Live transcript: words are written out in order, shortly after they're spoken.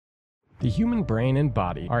The human brain and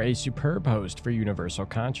body are a superb host for universal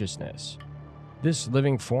consciousness. This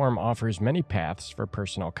living form offers many paths for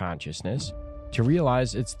personal consciousness to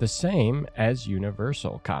realize it's the same as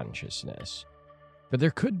universal consciousness. But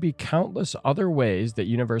there could be countless other ways that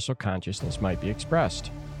universal consciousness might be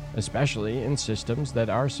expressed, especially in systems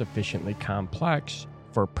that are sufficiently complex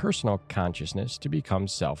for personal consciousness to become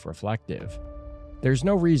self-reflective. There's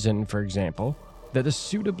no reason, for example, that a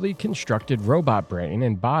suitably constructed robot brain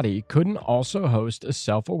and body couldn't also host a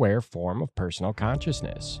self-aware form of personal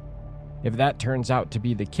consciousness. If that turns out to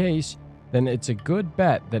be the case, then it's a good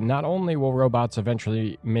bet that not only will robots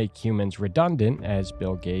eventually make humans redundant, as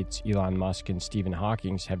Bill Gates, Elon Musk, and Stephen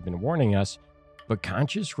Hawking have been warning us, but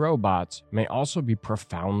conscious robots may also be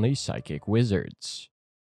profoundly psychic wizards.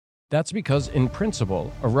 That's because, in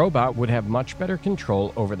principle, a robot would have much better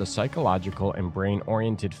control over the psychological and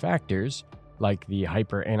brain-oriented factors, like the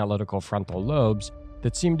hyper-analytical frontal lobes,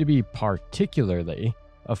 that seem to be particularly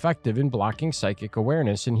effective in blocking psychic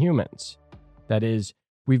awareness in humans. That is,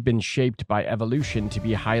 we've been shaped by evolution to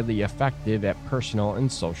be highly effective at personal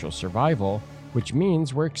and social survival, which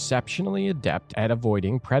means we're exceptionally adept at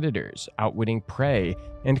avoiding predators, outwitting prey,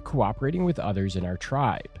 and cooperating with others in our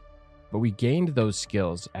tribe. But we gained those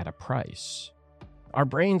skills at a price. Our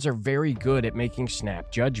brains are very good at making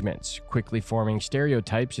snap judgments, quickly forming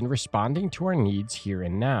stereotypes, and responding to our needs here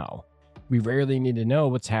and now. We rarely need to know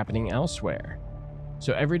what's happening elsewhere.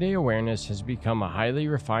 So everyday awareness has become a highly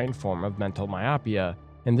refined form of mental myopia,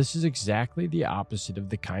 and this is exactly the opposite of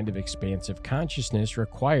the kind of expansive consciousness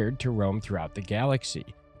required to roam throughout the galaxy,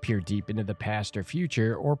 peer deep into the past or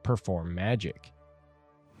future, or perform magic.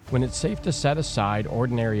 When it's safe to set aside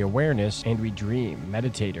ordinary awareness and we dream,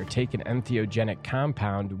 meditate, or take an entheogenic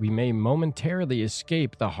compound, we may momentarily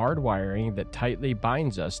escape the hardwiring that tightly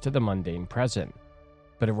binds us to the mundane present.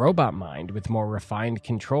 But a robot mind with more refined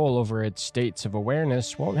control over its states of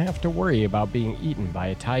awareness won't have to worry about being eaten by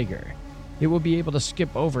a tiger. It will be able to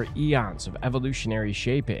skip over eons of evolutionary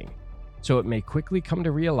shaping, so it may quickly come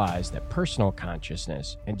to realize that personal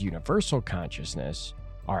consciousness and universal consciousness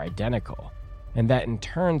are identical. And that in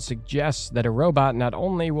turn suggests that a robot not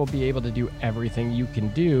only will be able to do everything you can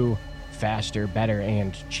do faster, better,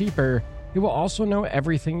 and cheaper, it will also know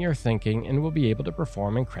everything you're thinking and will be able to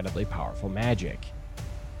perform incredibly powerful magic.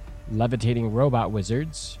 Levitating robot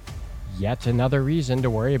wizards, yet another reason to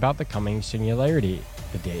worry about the coming singularity,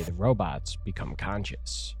 the day the robots become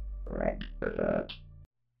conscious.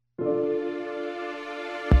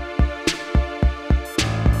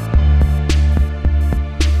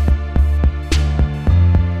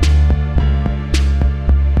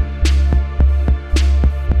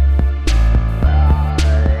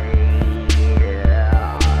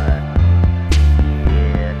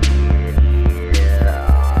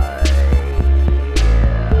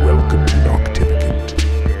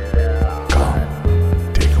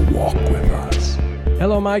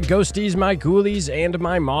 Hello, my ghosties, my ghoulies, and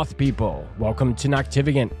my moth people. Welcome to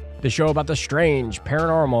Noctivagant, the show about the strange,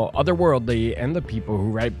 paranormal, otherworldly, and the people who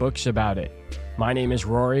write books about it. My name is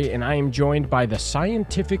Rory, and I am joined by the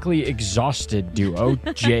scientifically exhausted duo,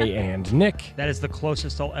 Jay and Nick. That is the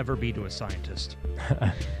closest I'll ever be to a scientist.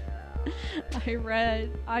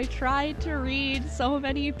 I tried to read so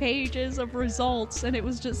many pages of results, and it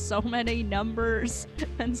was just so many numbers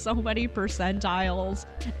and so many percentiles,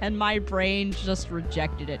 and my brain just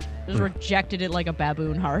rejected it. Rejected it like a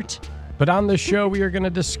baboon heart. But on this show, we are going to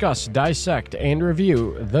discuss, dissect, and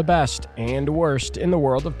review the best and worst in the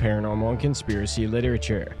world of paranormal and conspiracy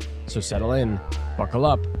literature. So settle in, buckle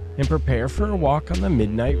up, and prepare for a walk on the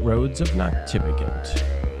midnight roads of Noctivagant.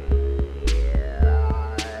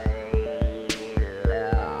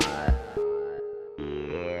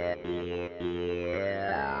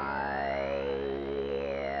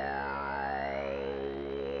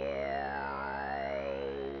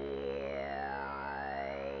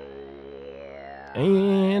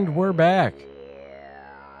 And we're back.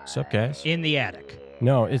 What's up, guys? In the attic.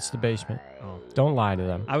 No, it's the basement. Oh. Don't lie to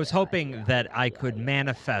them. I was hoping that I could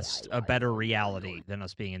manifest a better reality than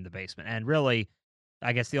us being in the basement. And really,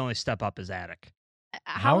 I guess the only step up is attic.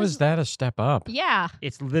 How is that a step up? Yeah.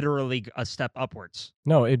 It's literally a step upwards.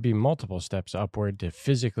 No, it'd be multiple steps upward to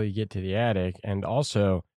physically get to the attic. And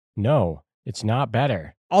also, no, it's not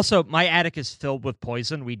better. Also, my attic is filled with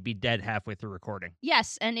poison. We'd be dead halfway through recording.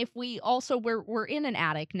 Yes, and if we also we're in an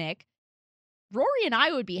attic, Nick, Rory and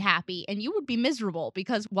I would be happy, and you would be miserable,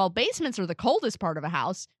 because while basements are the coldest part of a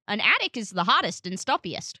house, an attic is the hottest and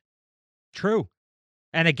stuffiest. True.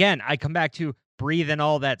 And again, I come back to breathe in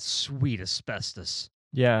all that sweet asbestos.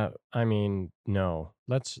 Yeah, I mean, no.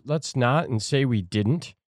 Let's not and say we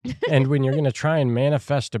didn't. And when you're going to try and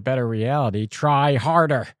manifest a better reality, try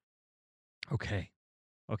harder. Okay.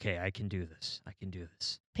 Okay, I can do this. I can do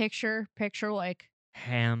this. Picture like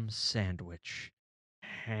Ham sandwich.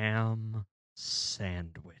 Ham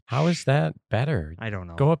sandwich. How is that better? I don't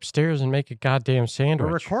know. Go upstairs and make a goddamn sandwich.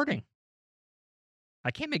 We're recording.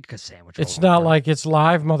 I can't make a sandwich. It's while we're not like it's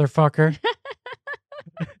live, motherfucker.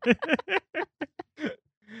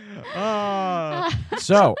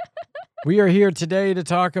 So, we are here today to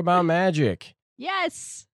talk about magic.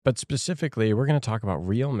 yes. But specifically, we're going to talk about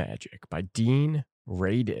Real Magic by Dean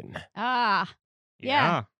Radin. Ah.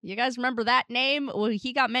 Yeah. You guys remember that name? Well,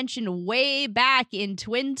 he got mentioned way back in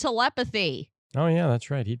Twin Telepathy. Oh, yeah, that's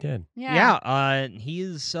right. He did. Yeah.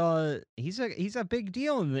 He's a big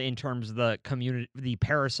deal in terms of the community, the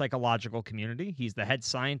parapsychological community. He's the head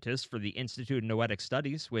scientist for the Institute of Noetic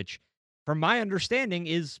Studies, which, from my understanding,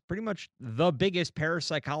 is pretty much the biggest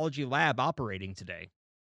parapsychology lab operating today.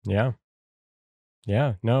 Yeah.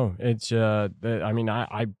 Yeah, no, it's I mean,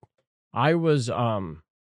 I was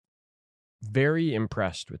very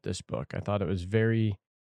impressed with this book. I thought it was very,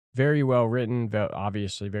 very well written,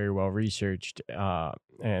 obviously very well researched,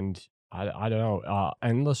 and I don't know,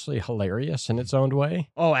 endlessly hilarious in its own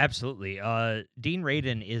way. Oh, absolutely. Dean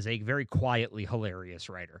Radin is a very quietly hilarious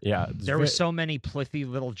writer. Yeah, There were so many plithy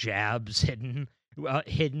little jabs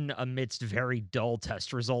hidden amidst very dull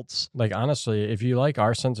test results. like, honestly, if you like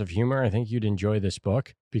our sense of humor, I think you'd enjoy this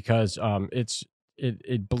book because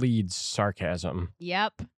it bleeds sarcasm.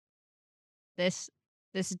 Yep. This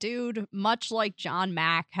dude, much like John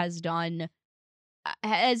Mack, has done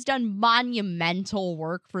monumental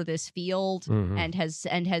work for this field Mhm.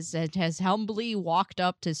 and has humbly walked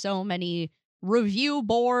up to so many review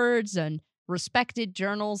boards and respected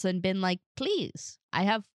journals and been like, "Please, I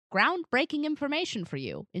have groundbreaking information for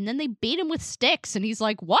you." And then they beat him with sticks and he's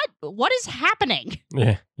like, "What is happening?"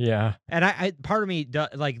 Yeah. And I part of me,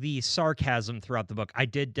 like the sarcasm throughout the book, I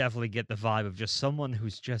did definitely get the vibe of just someone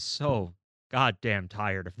who's just so goddamn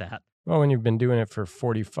tired of that. Well, when you've been doing it for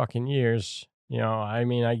 40 fucking years, I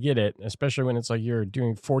mean, I get it, especially when it's like you're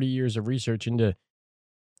doing 40 years of research into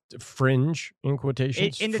fringe, in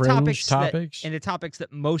quotations, Into fringe topics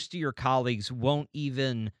that most of your colleagues won't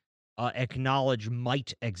even acknowledge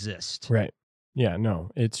might exist. Right. Yeah, no,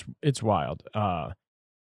 it's wild.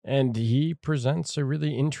 And he presents a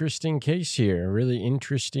really interesting case here, really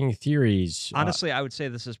interesting theories. Honestly, I would say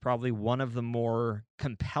this is probably one of the more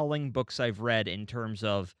compelling books I've read in terms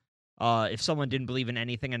of if someone didn't believe in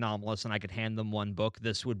anything anomalous and I could hand them one book,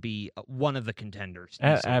 this would be one of the contenders.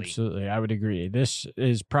 Absolutely, I would agree. This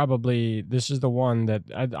is the one that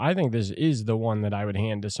I think this is the one that I would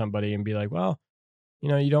hand to somebody and be like, well,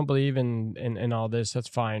 you don't believe in all this, that's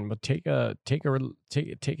fine, but take a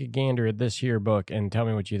gander at this here book and tell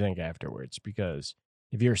me what you think afterwards. Because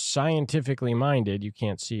if you're scientifically minded, you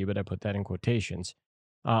can't see, but I put that in quotations.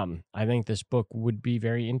 I think this book would be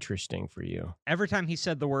very interesting for you. Every time he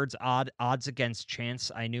said the words odds against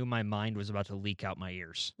chance, I knew my mind was about to leak out my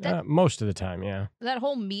ears. Most of the time, yeah. That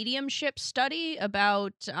whole mediumship study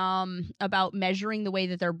about measuring the way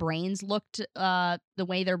that their brains looked, the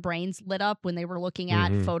way their brains lit up when they were looking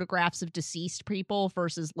at photographs of deceased people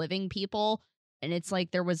versus living people. And it's like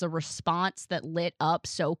there was a response that lit up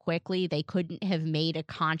so quickly they couldn't have made a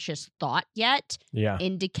conscious thought yet,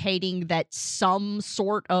 indicating that some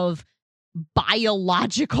sort of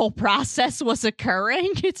biological process was occurring.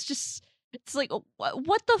 It's like,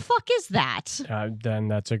 what the fuck is that? Then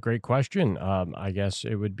that's a great question. I guess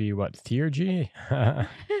it would be what, theurgy?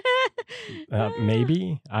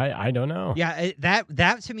 Maybe. I don't know. Yeah,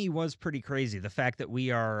 that to me was pretty crazy. The fact that we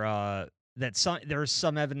are there's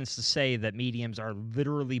some evidence to say that mediums are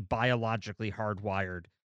literally biologically hardwired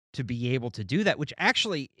to be able to do that, which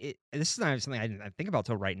actually, this is not something I didn't think about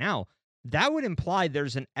till right now. That would imply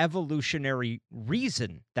there's an evolutionary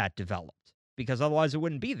reason that developed, because otherwise it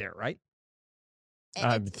wouldn't be there, right?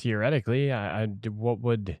 Theoretically, what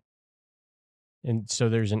would... And so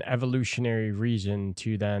there's an evolutionary reason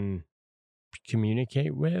to then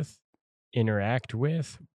communicate with, interact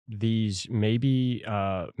with these maybe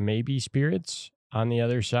spirits on the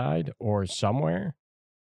other side or somewhere,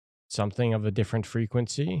 something of a different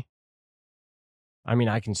frequency. I mean,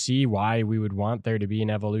 I can see why we would want there to be an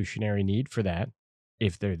evolutionary need for that.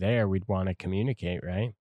 If they're there, we'd want to communicate,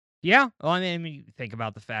 right? Yeah. Well, I mean, think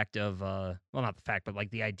about the fact of, well, not the fact, but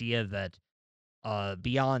like the idea that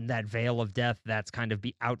beyond that veil of death, that's kind of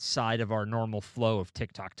be outside of our normal flow of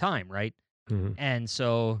TikTok time, right? Mm-hmm. And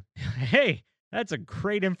so, hey, that's a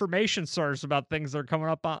great information source about things that are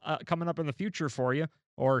coming up in the future for you,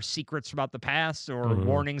 or secrets about the past, or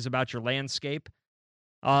warnings about your landscape.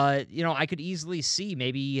 I could easily see,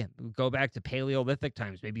 maybe go back to Paleolithic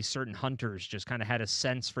times. Maybe certain hunters just kind of had a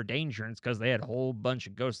sense for danger, and it's because they had a whole bunch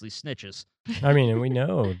of ghostly snitches. I mean, and we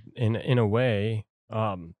know in a way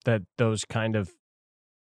that those kind of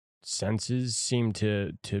senses seem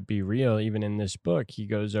to be real. Even in this book, he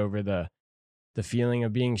goes over the feeling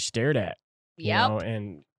of being stared at, Yep.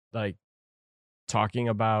 and like talking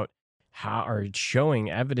about how, or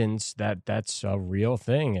showing evidence that that's a real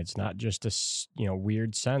thing. It's not just a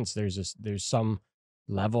weird sense. There's some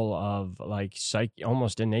level of like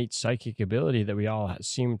almost innate psychic ability that we all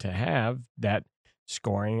seem to have, that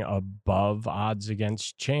scoring above odds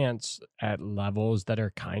against chance at levels that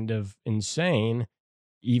are kind of insane.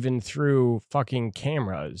 Even through fucking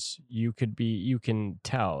cameras, you can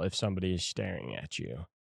tell if somebody is staring at you.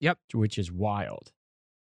 Yep. Which is wild.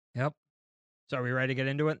 Yep. So are we ready to get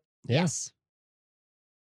into it? Yeah. Yes.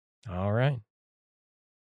 All right.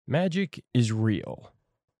 Magic is real.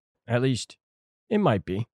 At least, it might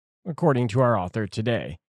be, according to our author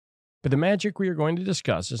today. But the magic we are going to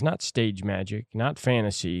discuss is not stage magic, not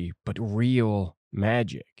fantasy, but real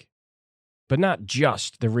magic. But not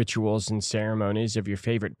just the rituals and ceremonies of your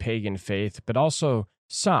favorite pagan faith, but also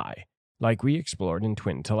psi, like we explored in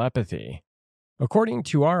Twin Telepathy. According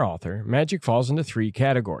to our author, magic falls into 3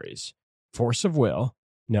 categories. Force of will,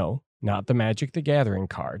 no, not the Magic the Gathering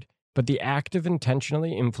card, but the act of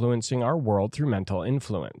intentionally influencing our world through mental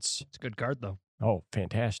influence. It's a good card, though. Oh,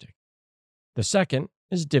 fantastic. The second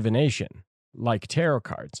is divination, like tarot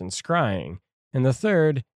cards and scrying. And the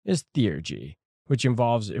third is theurgy, which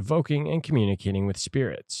involves evoking and communicating with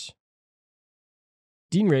spirits.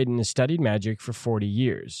 Dean Radin has studied magic for 40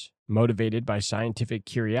 years, motivated by scientific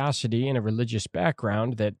curiosity and a religious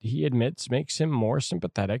background that he admits makes him more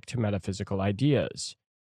sympathetic to metaphysical ideas.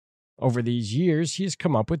 Over these years, he has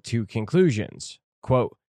come up with 2 conclusions.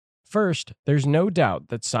 Quote, first, there's no doubt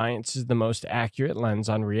that science is the most accurate lens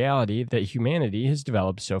on reality that humanity has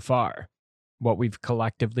developed so far. What we've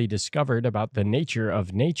collectively discovered about the nature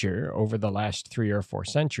of nature over the last 3 or 4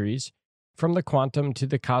 centuries, from the quantum to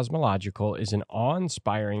the cosmological, is an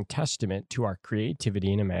awe-inspiring testament to our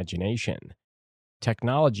creativity and imagination.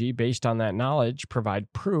 Technology based on that knowledge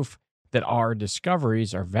provide proof that our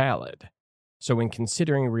discoveries are valid. So when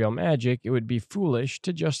considering real magic, it would be foolish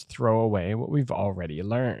to just throw away what we've already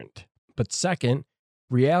learned. But second,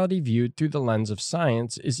 reality viewed through the lens of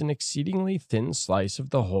science is an exceedingly thin slice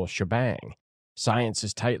of the whole shebang. Science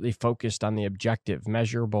is tightly focused on the objective,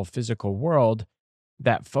 measurable physical world.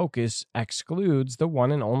 That focus excludes the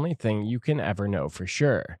one and only thing you can ever know for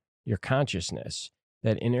sure, your consciousness,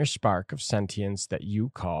 that inner spark of sentience that you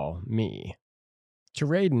call me. To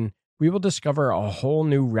Radin, we will discover a whole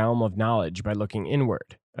new realm of knowledge by looking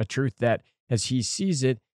inward, a truth that, as he sees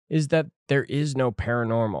it, is that there is no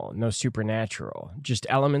paranormal, no supernatural, just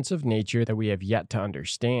elements of nature that we have yet to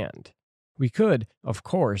understand. We could, of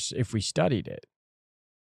course, if we studied it.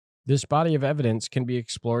 This body of evidence can be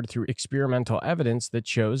explored through experimental evidence that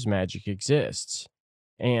shows magic exists,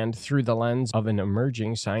 and through the lens of an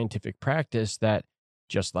emerging scientific practice that,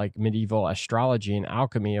 just like medieval astrology and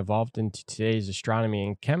alchemy evolved into today's astronomy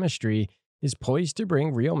and chemistry, is poised to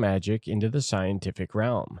bring real magic into the scientific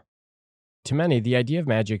realm. To many, the idea of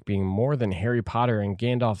magic being more than Harry Potter and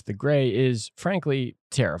Gandalf the Grey is, frankly,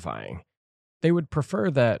 terrifying. They would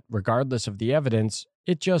prefer that, regardless of the evidence,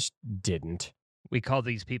 it just didn't. We call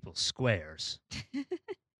these people squares.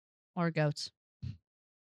 Or goats.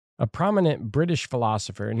 A prominent British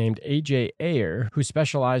philosopher named A.J. Ayer, who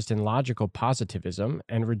specialized in logical positivism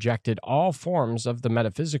and rejected all forms of the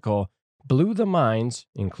metaphysical, blew the minds,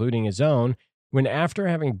 including his own, when after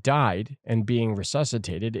having died and being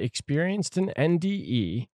resuscitated, experienced an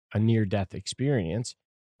NDE, a near-death experience,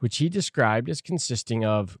 which he described as consisting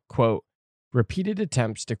of, quote, repeated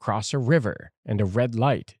attempts to cross a river and a red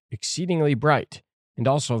light, exceedingly bright, and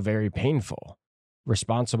also very painful,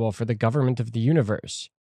 responsible for the government of the universe.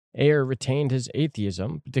 Ayer retained his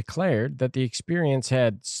atheism, but declared that the experience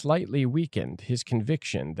had slightly weakened his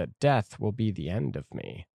conviction that death will be the end of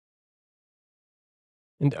me.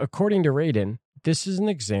 And according to Radin, this is an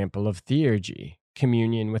example of theurgy,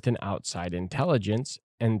 communion with an outside intelligence,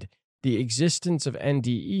 and the existence of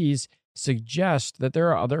NDEs suggests that there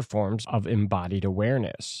are other forms of embodied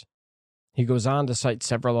awareness. He goes on to cite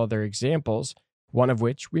several other examples, one of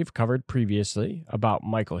which we've covered previously about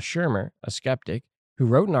Michael Shermer, a skeptic, who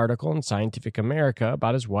wrote an article in Scientific America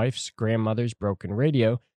about his wife's grandmother's broken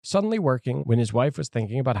radio suddenly working when his wife was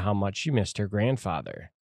thinking about how much she missed her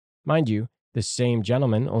grandfather. Mind you, this same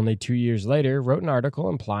gentleman, only 2 years later, wrote an article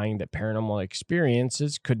implying that paranormal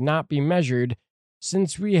experiences could not be measured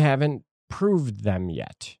since we haven't proved them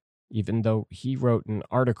yet. even though he wrote an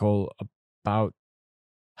article about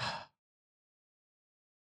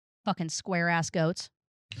Fucking square-ass goats.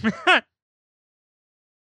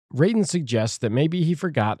 Radin suggests that maybe he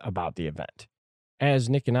forgot about the event. As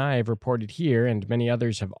Nick and I have reported here, and many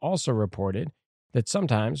others have also reported, that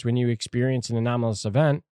sometimes when you experience an anomalous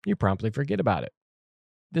event, you promptly forget about it.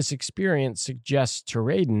 This experience suggests to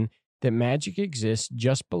Radin that magic exists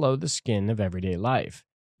just below the skin of everyday life,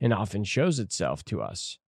 and often shows itself to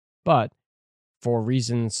us. But, for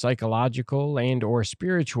reasons psychological and or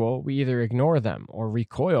spiritual, we either ignore them or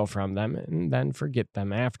recoil from them and then forget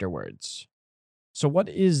them afterwards. So what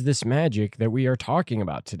is this magic that we are talking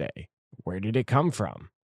about today? Where did it come from?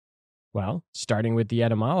 Well, starting with the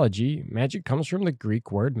etymology, magic comes from the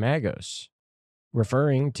Greek word magos,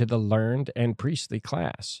 referring to the learned and priestly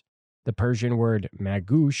class. The Persian word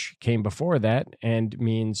magush came before that and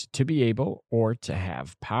means to be able or to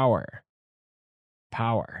have power.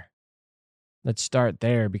 Power. Let's start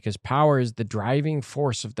there because power is the driving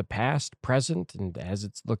force of the past, present, and as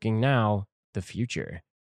it's looking now, the future.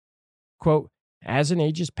 Quote, as an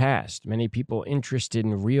age has passed, many people interested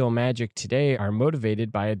in real magic today are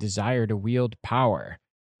motivated by a desire to wield power.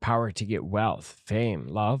 Power to get wealth, fame,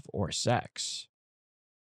 love, or sex.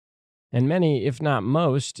 And many, if not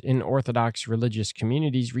most, in Orthodox religious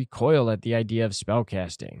communities recoil at the idea of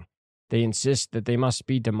spellcasting. They insist that they must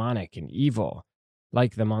be demonic and evil.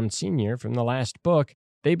 Like the Monsignor from the last book,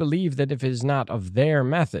 they believe that if it is not of their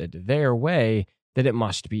method, their way, that it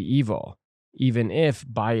must be evil, even if,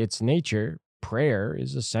 by its nature, prayer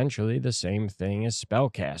is essentially the same thing as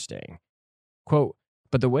spellcasting. Quote,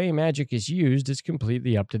 but the way magic is used is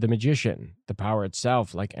completely up to the magician. The power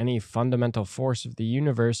itself, like any fundamental force of the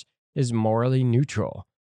universe, is morally neutral.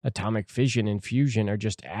 Atomic fission and fusion are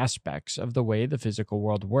just aspects of the way the physical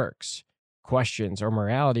world works. Questions or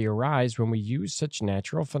morality arise when we use such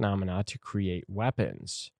natural phenomena to create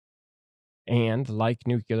weapons. And, like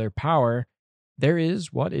nuclear power, there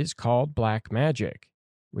is what is called black magic,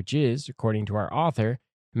 which is, according to our author,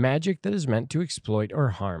 magic that is meant to exploit or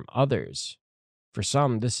harm others. For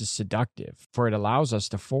some, this is seductive, for it allows us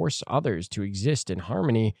to force others to exist in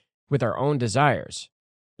harmony with our own desires.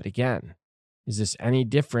 But again, is this any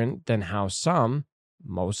different than how some,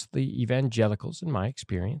 mostly evangelicals in my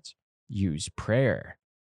experience, use prayer?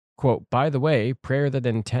 Quote, by the way, prayer that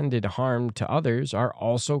intended harm to others are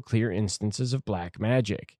also clear instances of black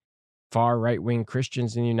magic. Far right-wing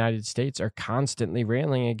Christians in the United States are constantly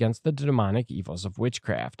railing against the demonic evils of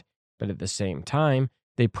witchcraft, but at the same time,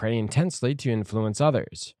 they pray intensely to influence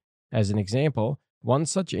others. As an example, one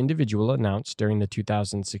such individual announced during the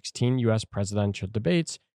 2016 U.S. presidential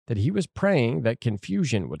debates that he was praying that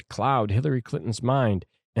confusion would cloud Hillary Clinton's mind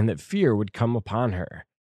and that fear would come upon her.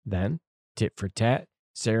 Then, tit for tat,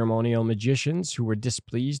 ceremonial magicians who were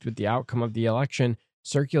displeased with the outcome of the election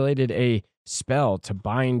circulated a spell to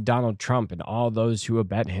bind Donald Trump and all those who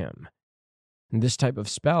abet him. And this type of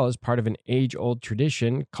spell is part of an age-old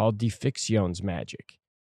tradition called Defixiones magic.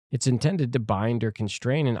 It's intended to bind or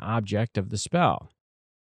constrain an object of the spell.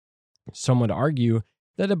 Some would argue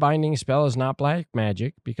that a binding spell is not black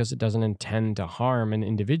magic because it doesn't intend to harm an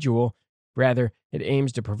individual. Rather, it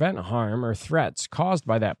aims to prevent harm or threats caused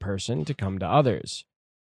by that person to come to others.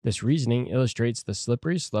 This reasoning illustrates the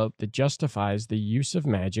slippery slope that justifies the use of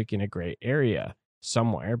magic in a gray area,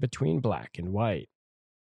 somewhere between black and white.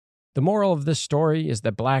 The moral of this story is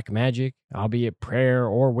that black magic, albeit prayer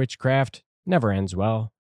or witchcraft, never ends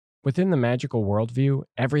well. Within the magical worldview,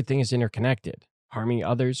 everything is interconnected. Harming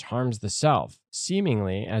others harms the self,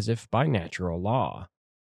 seemingly as if by natural law.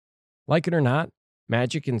 Like it or not,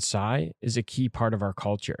 magic in Psi is a key part of our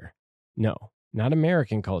culture. No, not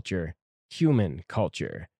American culture, human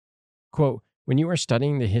culture. Quote, when you are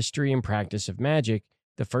studying the history and practice of magic,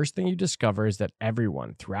 the first thing you discover is that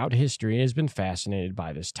everyone throughout history has been fascinated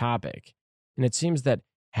by this topic, and it seems that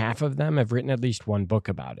half of them have written at least one book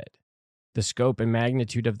about it. The scope and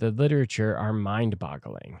magnitude of the literature are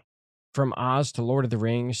mind-boggling. From Oz to Lord of the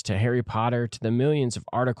Rings to Harry Potter to the millions of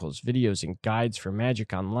articles, videos, and guides for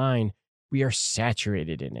magic online, we are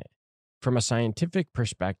saturated in it. From a scientific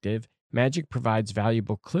perspective, magic provides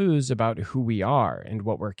valuable clues about who we are and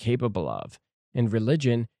what we're capable of. In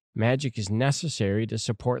religion, magic is necessary to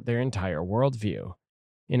support their entire worldview.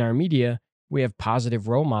 In our media, we have positive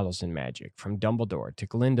role models in magic, from Dumbledore to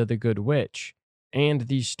Glinda the Good Witch. And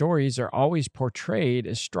these stories are always portrayed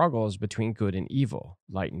as struggles between good and evil,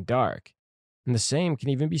 light and dark. And the same can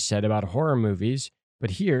even be said about horror movies,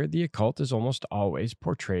 but here the occult is almost always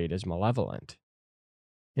portrayed as malevolent.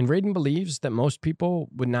 And Radin believes that most people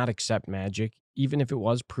would not accept magic, even if it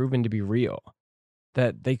was proven to be real.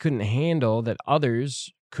 That they couldn't handle that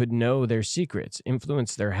others could know their secrets,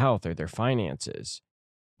 influence their health or their finances.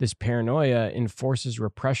 This paranoia enforces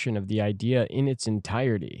repression of the idea in its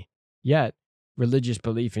entirety. Yet, religious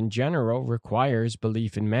belief in general requires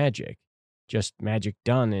belief in magic, just magic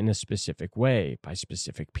done in a specific way by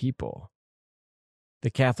specific people. The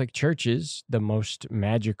Catholic Church's, the most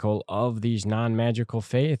magical of these non-magical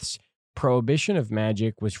faiths, prohibition of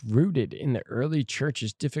magic was rooted in the early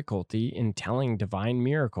church's difficulty in telling divine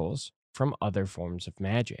miracles from other forms of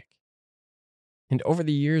magic. And over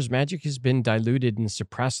the years, magic has been diluted and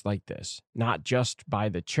suppressed like this, not just by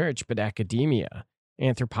the church, but academia.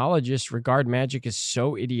 Anthropologists regard magic as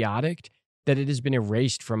so idiotic that it has been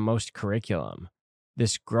erased from most curriculum.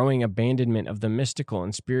 This growing abandonment of the mystical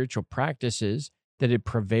and spiritual practices that had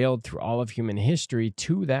prevailed through all of human history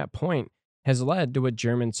to that point has led to what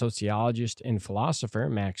German sociologist and philosopher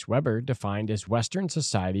Max Weber defined as Western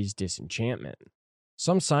society's disenchantment.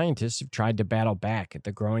 Some scientists have tried to battle back at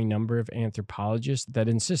the growing number of anthropologists that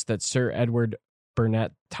insist that Sir Edward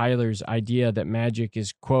Burnett Tyler's idea that magic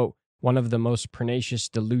is, quote, one of the most pernicious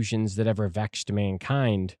delusions that ever vexed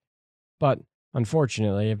mankind, but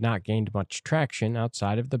unfortunately have not gained much traction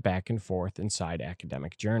outside of the back and forth inside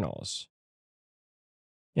academic journals.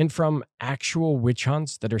 And from actual witch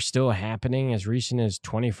hunts that are still happening as recent as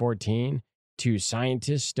 2014 to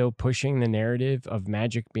scientists still pushing the narrative of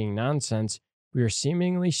magic being nonsense, we are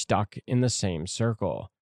seemingly stuck in the same circle,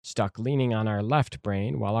 stuck leaning on our left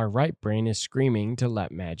brain while our right brain is screaming to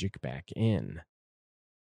let magic back in.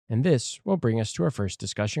 And this will bring us to our first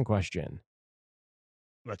discussion question.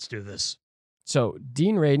 Let's do this. So,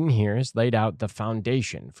 Dean Radin here has laid out the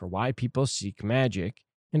foundation for why people seek magic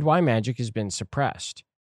and why magic has been suppressed.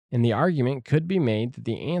 And the argument could be made that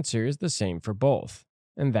the answer is the same for both,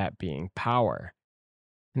 and that being power.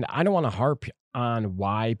 And I don't want to harp on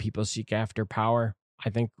why people seek after power. I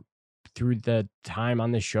think through the time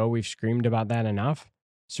on this show, we've screamed about that enough.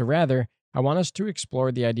 So rather, I want us to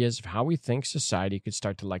explore the ideas of how we think society could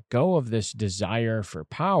start to let go of this desire for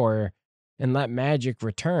power and let magic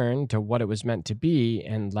return to what it was meant to be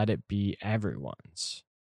and let it be everyone's.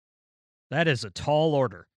 That is a tall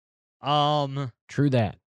order. True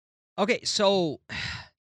that. Okay, so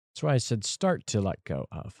That's why I said start to let go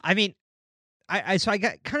of. I mean, I'd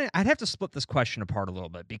have to split this question apart a little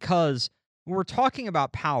bit, because when we're talking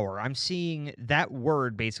about power, I'm seeing that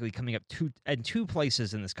word basically coming up in two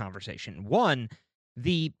places in this conversation. One,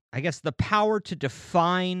 the power to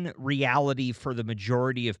define reality for the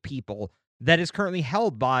majority of people that is currently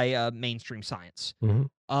held by mainstream science.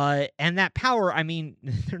 Mm-hmm. And that power, I mean,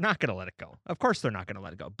 they're not going to let it go. Of course they're not going to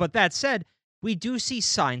let it go. But that said, we do see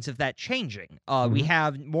signs of that changing. We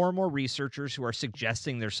have more and more researchers who are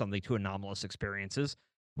suggesting there's something to anomalous experiences.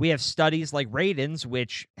 We have studies like Radin's,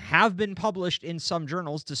 which have been published in some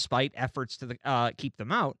journals despite efforts to keep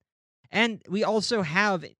them out. And we also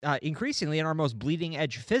have, increasingly in our most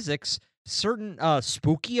bleeding-edge physics, certain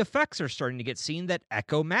spooky effects are starting to get seen that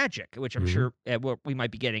echo magic, which I'm sure we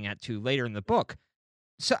might be getting at too later in the book.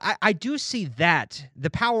 So I do see that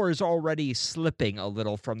the power is already slipping a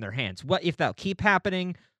little from their hands. What if that'll keep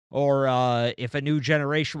happening, or if a new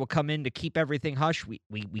generation will come in to keep everything hush?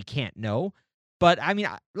 We can't know. But I mean,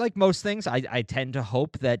 like most things, I tend to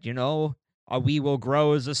hope that, we will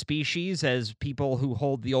grow as a species as people who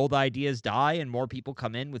hold the old ideas die and more people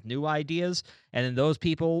come in with new ideas. And then those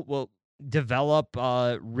people will develop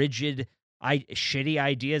rigid, shitty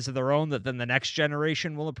ideas of their own that then the next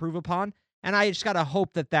generation will improve upon. And I just got to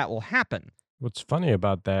hope that will happen. What's funny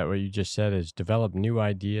about that, what you just said, is develop new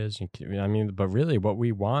ideas. But really what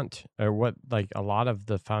we want, or what like a lot of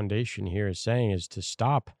the foundation here is saying, is to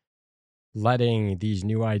stop letting these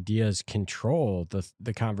new ideas control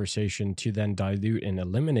the conversation to then dilute and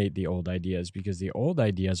eliminate the old ideas, because the old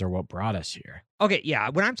ideas are what brought us here. Okay, yeah.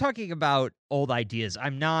 When I'm talking about old ideas,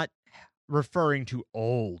 I'm not referring to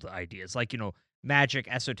old ideas like, magic,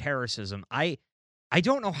 esotericism. I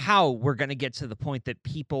don't know how we're going to get to the point that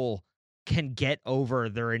people can get over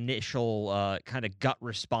their initial kind of gut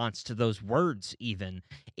response to those words even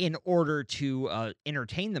in order to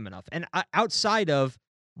entertain them enough. And outside of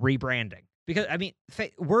rebranding, because, I mean,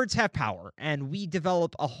 words have power, and we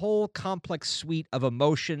develop a whole complex suite of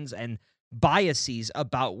emotions and biases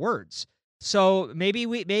about words. So maybe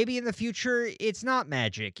in the future it's not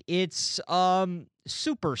magic, it's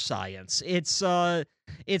super science,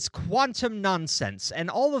 it's quantum nonsense, and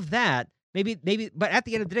all of that. Maybe, but at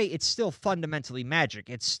the end of the day, it's still fundamentally magic.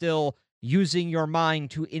 It's still using your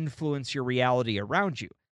mind to influence your reality around you.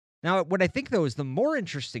 Now, what I think, though, is the more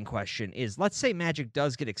interesting question is, let's say magic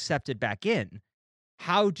does get accepted back in.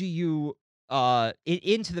 How do you,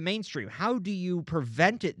 into the mainstream, how do you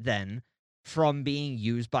prevent it then from being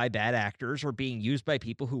used by bad actors or being used by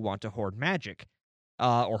people who want to hoard magic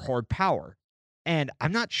or hoard power. And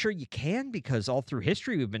I'm not sure you can, because all through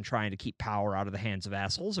history we've been trying to keep power out of the hands of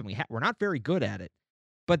assholes, and we're not very good at it.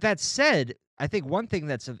 But that said, I think one thing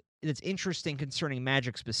that's interesting concerning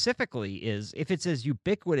magic specifically is if it's as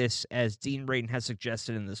ubiquitous as Dean Radin has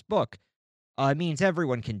suggested in this book, it means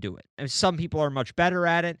everyone can do it. And some people are much better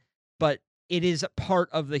at it, but it is a part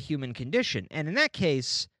of the human condition. And in that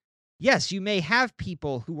case, yes, you may have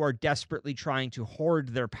people who are desperately trying to hoard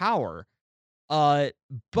their power,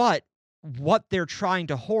 but what they're trying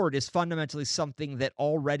to hoard is fundamentally something that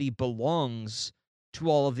already belongs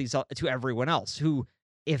to all of these, to everyone else, who,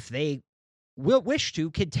 if they wish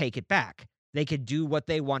to, can take it back. They could do what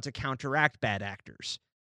they want to counteract bad actors.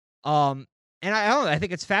 And I don't know, I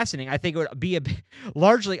think it's fascinating. I think it would be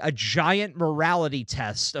largely a giant morality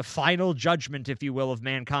test, a final judgment, if you will, of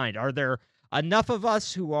mankind. Are there enough of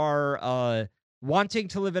us who are wanting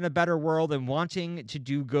to live in a better world and wanting to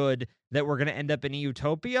do good that we're going to end up in a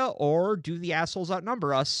utopia, or do the assholes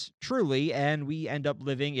outnumber us truly and we end up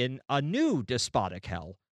living in a new despotic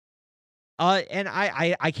hell? And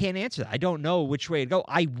I can't answer that. I don't know which way to go.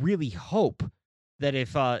 I really hope that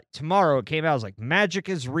if tomorrow it came out, I was like, magic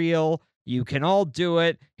is real, you can all do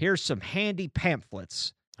it, here's some handy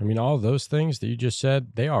pamphlets. I mean, all those things that you just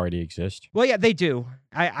said, they already exist. Well, yeah, they do.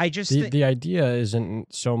 I just the idea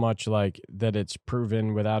isn't so much like that it's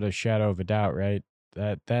proven without a shadow of a doubt, right?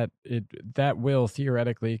 That will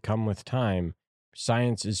theoretically come with time.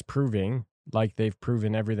 Science is proving, like they've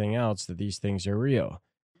proven everything else, that these things are real.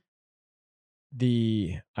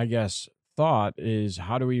 The, I guess, thought is,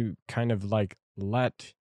 how do we kind of like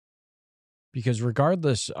because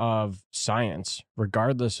regardless of science's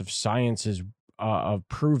of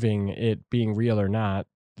proving it being real or not,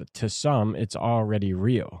 to some, it's already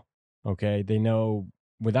real. Okay? They know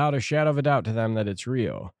without a shadow of a doubt to them that it's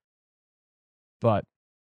real. But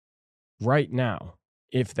right now,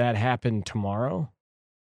 if that happened tomorrow,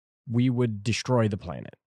 we would destroy the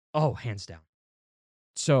planet. Oh, hands down.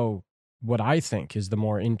 So what I think is the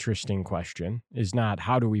more interesting question is not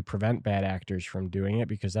how do we prevent bad actors from doing it,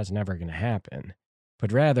 because that's never going to happen,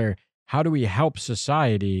 but rather how do we help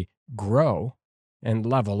society grow and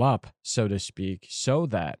level up, so to speak, so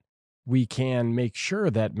that we can make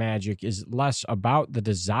sure that magic is less about the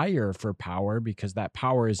desire for power, because that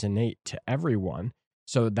power is innate to everyone.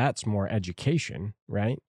 So that's more education,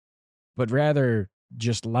 right? But rather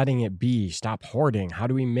just letting it be, stop hoarding. How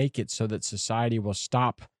do we make it so that society will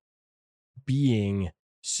stop being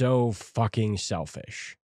so fucking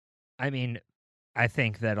selfish? I mean, I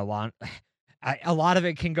think that a lot of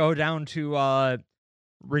it can go down to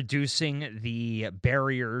reducing the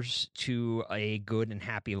barriers to a good and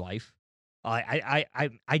happy life. I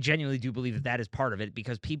genuinely do believe that is part of it,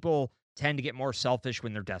 because people tend to get more selfish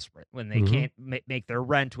when they're desperate, when they can't make their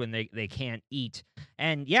rent, when they can't eat.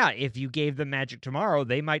 And yeah, if you gave them magic tomorrow,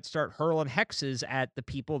 they might start hurling hexes at the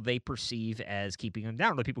people they perceive as keeping them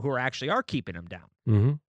down, the people who actually are keeping them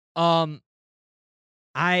down.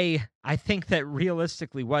 I think that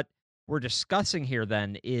realistically what we're discussing here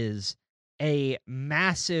then is a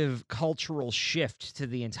massive cultural shift to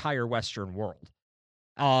the entire Western world.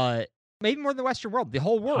 Maybe more than the Western world, the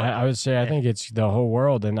whole world. I would say I think it's the whole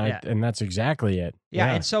world, and and that's exactly it.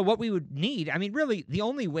 Yeah, and so what we would need, I mean, really, the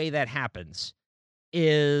only way that happens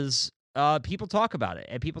is people talk about it,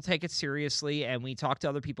 and people take it seriously, and we talk to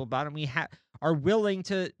other people about it, and we are willing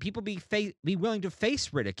to, people be willing to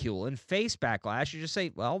face ridicule and face backlash, and just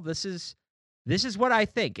say, well, this is what I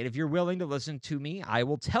think, and if you're willing to listen to me, I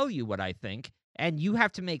will tell you what I think, and you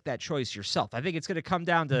have to make that choice yourself. I think it's going to come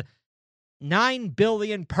down to 9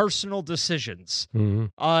 billion personal decisions. And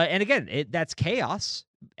again, that's chaos,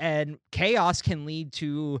 and chaos can lead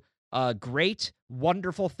to great,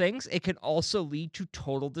 wonderful things. It can also lead to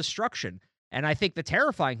total destruction. And I think the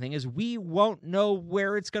terrifying thing is we won't know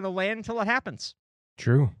where it's going to land until it happens.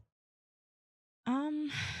 True.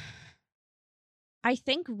 I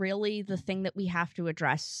think really the thing that we have to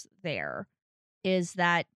address there is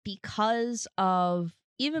that because of,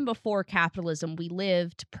 even before capitalism, we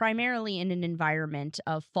lived primarily in an environment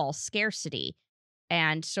of false scarcity.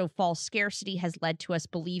 And so false scarcity has led to us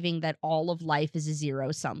believing that all of life is a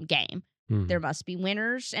zero-sum game. There must be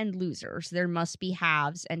winners and losers. There must be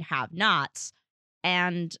haves and have-nots.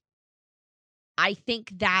 And I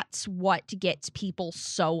think that's what gets people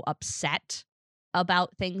so upset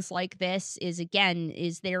about things like this is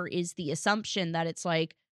there is the assumption that it's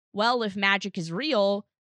like, well, if magic is real,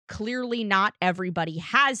 clearly not everybody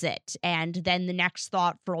has it. And then the next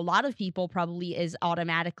thought for a lot of people probably is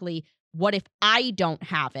automatically, what if I don't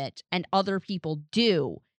have it and other people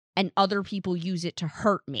do? and other people use it to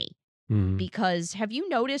hurt me. Mhm. Because have you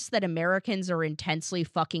noticed that Americans are intensely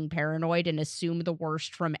fucking paranoid and assume the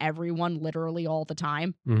worst from everyone literally all the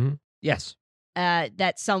time? Mhm. Yes.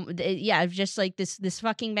 Just like this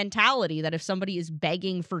fucking mentality that if somebody is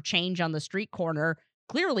begging for change on the street corner,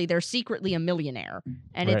 clearly they're secretly a millionaire.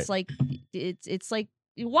 And Right. it's like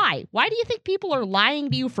why do you think people are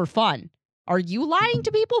lying to you for fun? Are you lying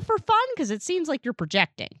to people for fun? Because it seems like you're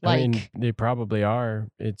projecting. I mean, they probably are.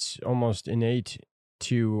 It's almost innate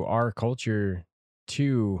to our culture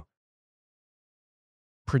to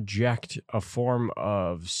project a form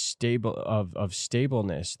of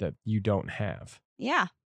stableness that you don't have. yeah.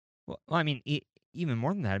 Well, I mean, even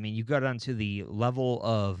more than that. I mean, you got onto the level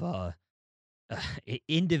of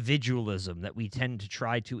individualism that we tend to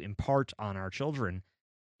try to impart on our children.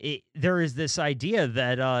 There is this idea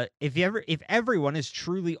that if everyone is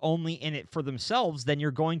truly only in it for themselves, then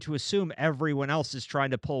you're going to assume everyone else is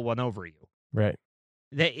trying to pull one over you. Right.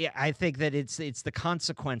 I think that it's the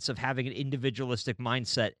consequence of having an individualistic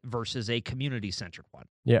mindset versus a community-centered one.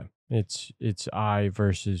 Yeah. It's I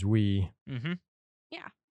versus we. Mm-hmm.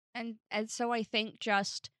 And so I think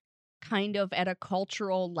just kind of at a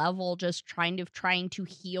cultural level, just trying to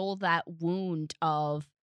heal that wound of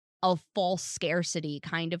false scarcity,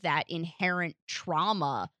 kind of that inherent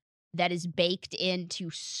trauma that is baked into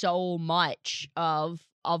so much of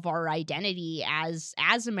our identity as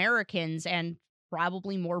Americans, and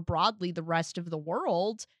probably more broadly the rest of the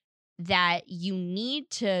world, that you need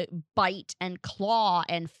to bite and claw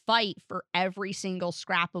and fight for every single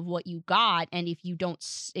scrap of what you got. And if you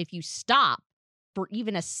stop for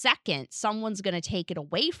even a second, someone's going to take it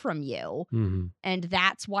away from you. Mm-hmm. And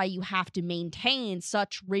that's why you have to maintain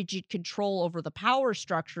such rigid control over the power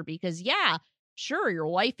structure, because yeah, sure, your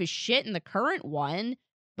life is shit in the current one,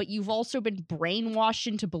 but you've also been brainwashed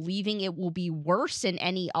into believing it will be worse in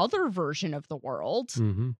any other version of the world.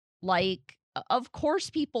 Mm-hmm. Like, of course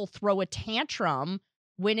people throw a tantrum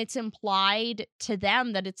when it's implied to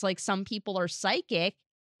them that it's like some people are psychic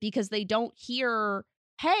because they don't hear,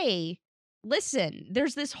 hey, listen,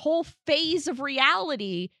 there's this whole phase of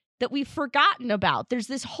reality that we've forgotten about. There's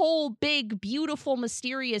this whole big, beautiful,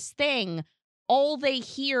 mysterious thing. All they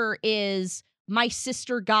hear is, my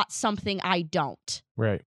sister got something I don't.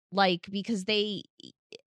 Right. Like, because I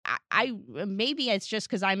maybe it's just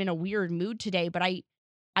because I'm in a weird mood today, but I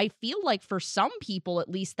feel like for some people, at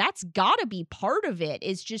least, that's gotta be part of it,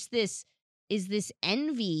 is just this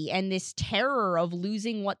envy and this terror of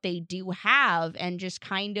losing what they do have, and just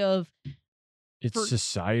kind of, It's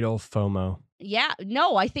societal FOMO. yeah,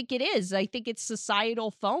 no, I think it is. I think it's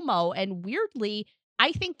societal FOMO. And weirdly,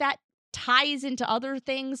 I think that ties into other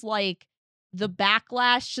things like the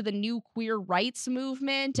backlash to the new queer rights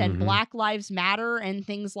movement and Mhm. Black Lives Matter and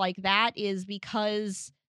things like that, is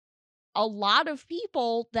because a lot of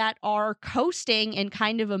people that are coasting in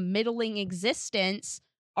kind of a middling existence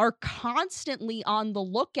are constantly on the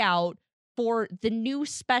lookout for the new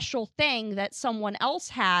special thing that someone else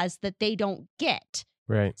has that they don't get.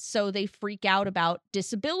 Right. So they freak out about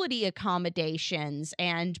disability accommodations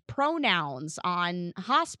and pronouns on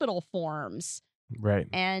hospital forms Right.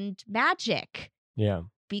 and magic, Yeah.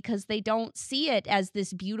 because they don't see it as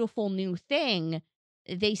this beautiful new thing.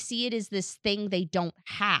 They see it as this thing they don't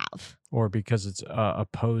have. Or because it's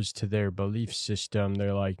opposed to their belief system,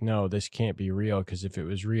 they're like, no, this can't be real, because if it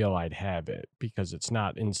was real, I'd have it, because it's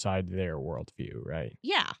not inside their worldview, right?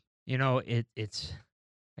 Yeah. You know, it's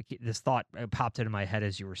this thought popped into my head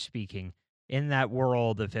as you were speaking. In that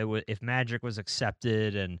world, if magic was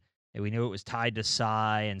accepted and we knew it was tied to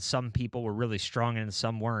psi, and some people were really strong and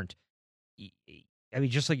some weren't, I mean,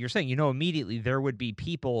 just like you're saying, immediately there would be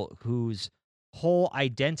people whose whole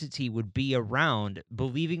identity would be around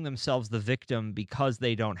believing themselves the victim because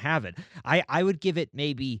they don't have it. I would give it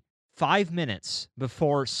maybe 5 minutes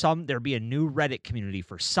before there'd be a new Reddit community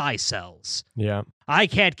for psi cells. Yeah. I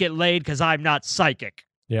can't get laid because I'm not psychic.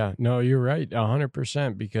 Yeah. No, you're right.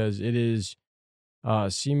 100%, because it is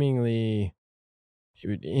seemingly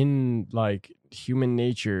in like human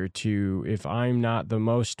nature to, if I'm not the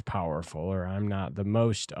most powerful, or I'm not the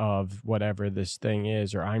most of whatever this thing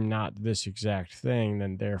is, or I'm not this exact thing,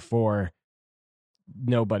 then therefore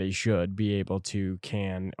nobody should be able to,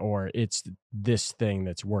 or it's this thing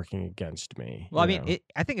that's working against me. Well, I mean,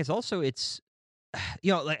 I think it's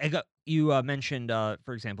like you mentioned,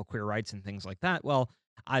 for example, queer rights and things like that. Well,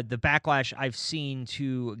 the backlash I've seen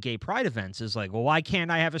to gay pride events is like, well, why can't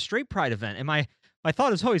I have a straight pride event? And my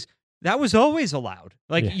thought is always, that was always allowed.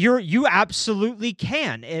 Like, Yeah. you absolutely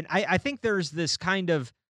can. And I think there's this kind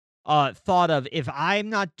of thought of, if I'm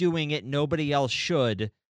not doing it, nobody else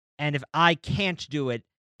should. And if I can't do it,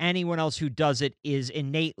 anyone else who does it is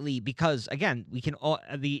innately, because again, we can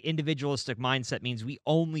the individualistic mindset means we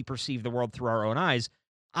only perceive the world through our own eyes.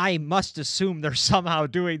 I must assume they're somehow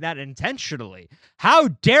doing that intentionally. How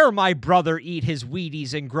dare my brother eat his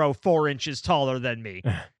Wheaties and grow 4 inches taller than me?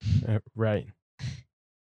 Right.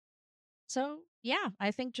 So yeah,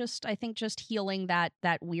 I think just healing that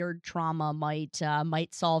weird trauma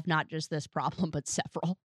might solve not just this problem but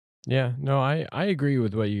several. Yeah, no, I agree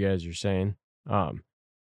with what you guys are saying.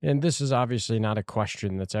 And this is obviously not a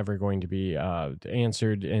question that's ever going to be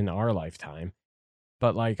answered in our lifetime.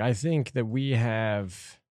 But like, I think that we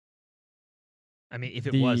have. I mean, if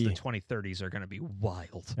it was, the 2030s are going to be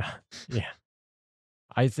wild. Yeah.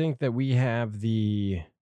 I think that we have the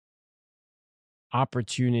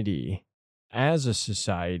opportunity as a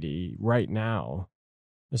society right now,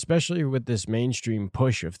 especially with this mainstream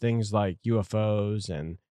push of things like UFOs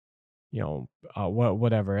and,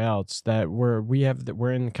 whatever else, that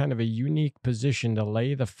we're in kind of a unique position to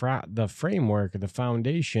lay the framework, the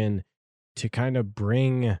foundation to kind of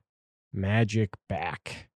bring magic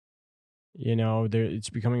back. It's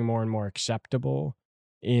becoming more and more acceptable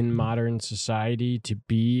in modern society to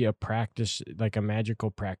be like a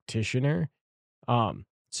magical practitioner.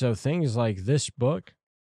 So things like this book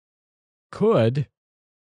could,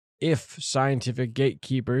 if scientific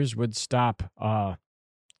gatekeepers would stop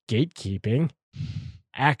gatekeeping,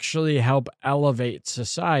 actually help elevate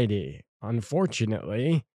society.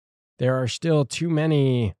 Unfortunately, there are still too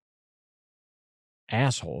many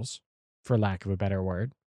assholes, for lack of a better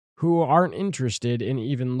word, who aren't interested in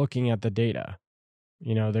even looking at the data.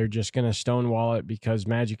 They're just going to stonewall it because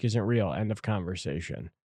magic isn't real. End of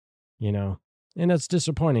conversation. And it's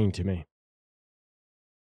disappointing to me.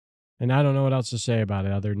 And I don't know what else to say about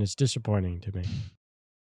it other than it's disappointing to me.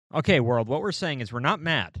 Okay, world, what we're saying is we're not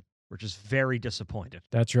mad. We're just very disappointed.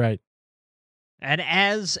 That's right. And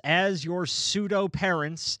as your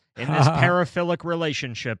pseudo-parents in this paraphilic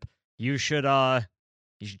relationship, you should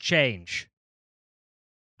change.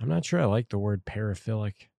 I'm not sure I like the word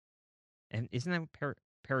paraphilic. And isn't that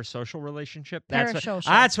parasocial relationship? Parasocial.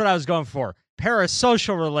 That's what I was going for.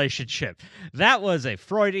 Parasocial relationship. That was a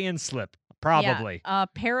Freudian slip, probably. Yeah.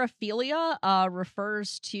 Paraphilia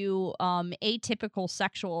refers to atypical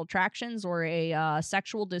sexual attractions or a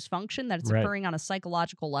sexual dysfunction that's occurring on a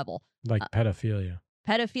psychological level. Like pedophilia.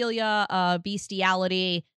 Pedophilia,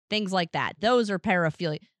 bestiality, things like that. Those are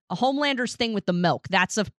paraphilia. A Homelander's thing with the milk.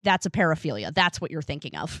 That's a paraphilia. That's what you're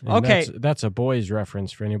thinking of. And okay. That's a boys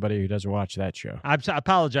reference for anybody who doesn't watch that show. I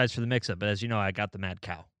apologize for the mix-up, but as you know, I got the mad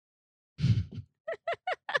cow.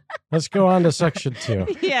 Let's go on to section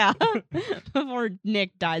 2. Yeah. Before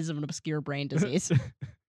Nick dies of an obscure brain disease.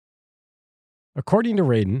 According to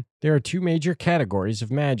Radin, there are 2 major categories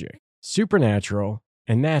of magic: supernatural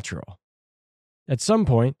and natural. At some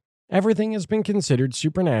point, everything has been considered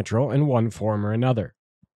supernatural in one form or another.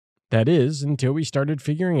 That is, until we started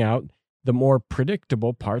figuring out the more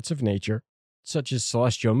predictable parts of nature, such as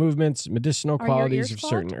celestial movements, medicinal qualities of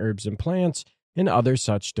certain herbs and plants, and other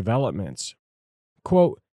such developments.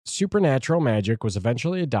 Quote, supernatural magic was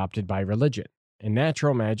eventually adopted by religion, and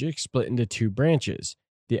natural magic split into 2 branches: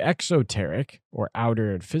 the exoteric, or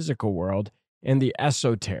outer and physical world, and the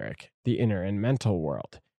esoteric, the inner and mental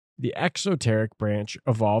world. The exoteric branch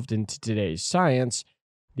evolved into today's science.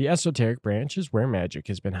 The esoteric branch is where magic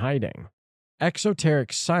has been hiding.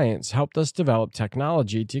 Exoteric science helped us develop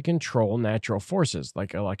technology to control natural forces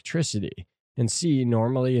like electricity and see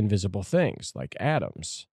normally invisible things like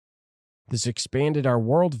atoms. This expanded our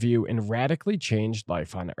worldview and radically changed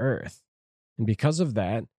life on Earth. And because of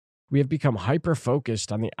that, we have become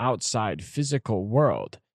hyper-focused on the outside physical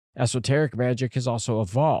world. Esoteric magic has also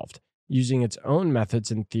evolved, using its own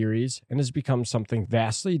methods and theories, and has become something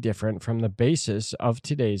vastly different from the basis of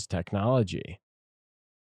today's technology.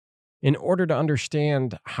 In order to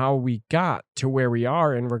understand how we got to where we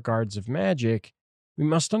are in regards of magic, we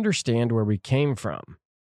must understand where we came from.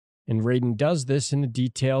 And Radin does this in a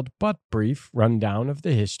detailed but brief rundown of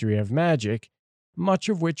the history of magic, much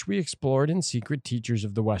of which we explored in Secret Teachers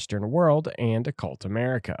of the Western World and Occult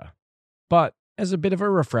America. But, as a bit of a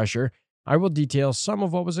refresher, I will detail some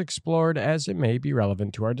of what was explored as it may be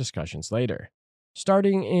relevant to our discussions later.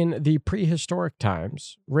 Starting in the prehistoric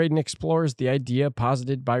times, Radin explores the idea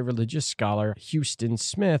posited by religious scholar Huston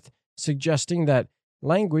Smith, suggesting that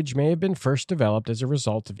language may have been first developed as a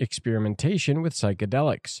result of experimentation with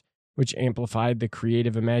psychedelics, which amplified the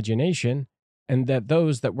creative imagination, and that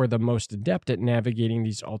those that were the most adept at navigating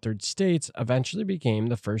these altered states eventually became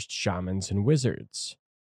the first shamans and wizards.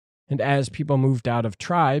 And as people moved out of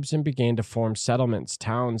tribes and began to form settlements,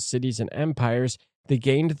 towns, cities, and empires, they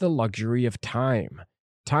gained the luxury of time,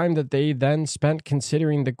 time that they then spent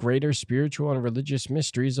considering the greater spiritual and religious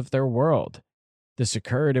mysteries of their world. This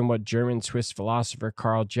occurred in what German-Swiss philosopher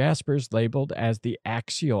Karl Jaspers labeled as the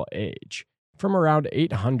Axial Age, from around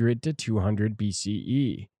 800 to 200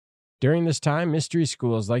 BCE. During this time, mystery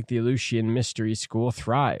schools like the Eleusinian Mystery School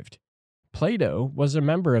thrived. Plato was a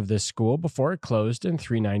member of this school before it closed in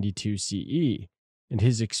 392 CE, and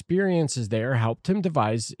his experiences there helped him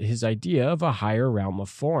devise his idea of a higher realm of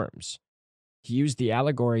forms. He used the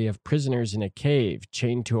allegory of prisoners in a cave,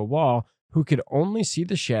 chained to a wall, who could only see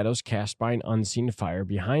the shadows cast by an unseen fire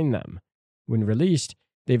behind them. When released,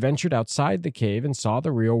 they ventured outside the cave and saw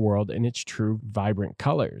the real world in its true, vibrant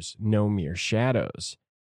colors, no mere shadows.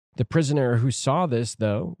 The prisoner who saw this,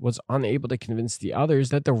 though, was unable to convince the others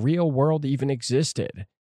that the real world even existed.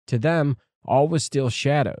 To them, all was still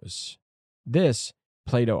shadows. This,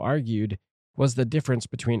 Plato argued, was the difference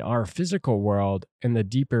between our physical world and the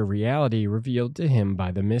deeper reality revealed to him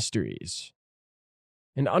by the mysteries.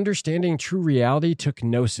 And understanding true reality took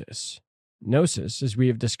gnosis. Gnosis, as we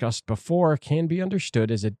have discussed before, can be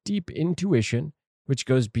understood as a deep intuition which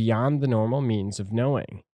goes beyond the normal means of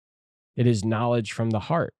knowing. It is knowledge from the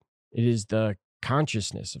heart. It is the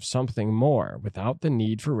consciousness of something more without the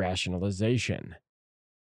need for rationalization.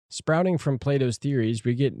 Sprouting from Plato's theories,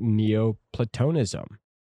 we get Neoplatonism.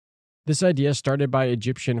 This idea, started by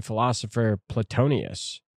Egyptian philosopher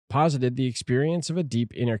Platonius, posited the experience of a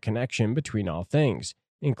deep interconnection between all things,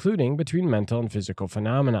 including between mental and physical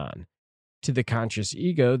phenomenon. To the conscious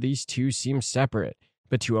ego, these two seem separate,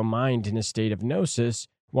 but to a mind in a state of gnosis,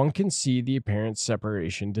 one can see the apparent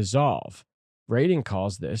separation dissolve. Radin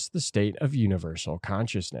calls this the state of universal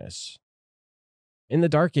consciousness. In the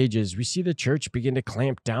Dark Ages, we see the church begin to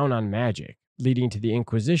clamp down on magic, leading to the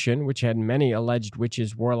Inquisition, which had many alleged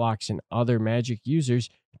witches, warlocks, and other magic users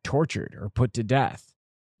tortured or put to death,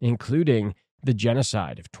 including the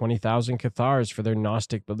genocide of 20,000 Cathars for their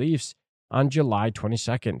Gnostic beliefs on July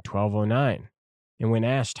 22, 1209. And when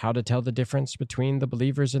asked how to tell the difference between the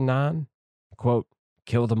believers and non, quote,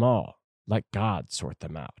 "Kill them all, let God sort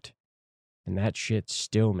them out." And that shit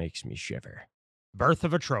still makes me shiver. Birth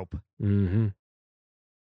of a trope. Mm-hmm.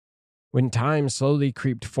 When time slowly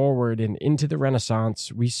creeped forward and into the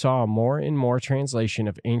Renaissance, we saw more and more translation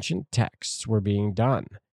of ancient texts were being done.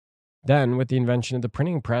 Then, with the invention of the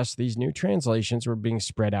printing press, these new translations were being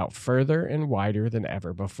spread out further and wider than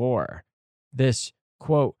ever before. This,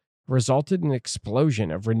 quote, resulted in an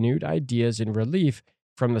explosion of renewed ideas and relief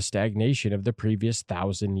from the stagnation of the previous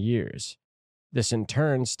 1,000 years. This in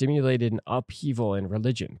turn stimulated an upheaval in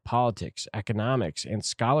religion, politics, economics, and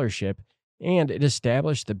scholarship, and it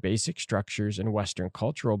established the basic structures and Western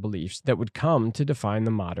cultural beliefs that would come to define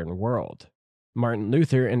the modern world. Martin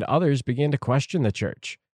Luther and others began to question the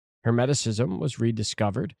church. Hermeticism was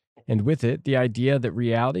rediscovered, and with it, the idea that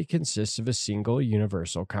reality consists of a single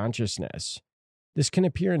universal consciousness. This can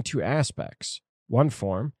appear in two aspects. One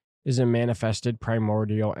form is a manifested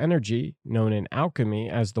primordial energy known in alchemy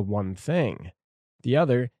as the one thing. The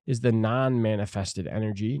other is the non-manifested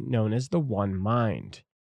energy known as the one mind.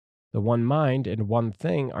 The one mind and one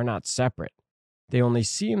thing are not separate. They only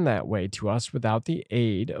seem that way to us without the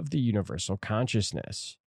aid of the universal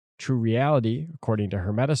consciousness. True reality, according to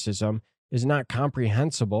Hermeticism, is not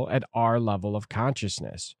comprehensible at our level of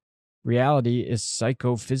consciousness. Reality is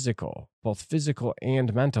psychophysical, both physical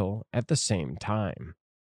and mental, at the same time.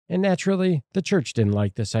 And naturally, the church didn't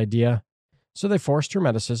like this idea, so they forced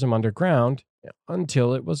Hermeticism underground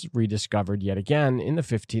until it was rediscovered yet again in the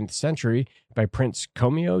 15th century by Prince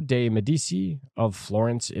Comio de' Medici of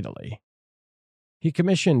Florence, Italy. He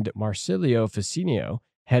commissioned Marsilio Ficinio,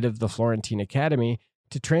 head of the Florentine Academy,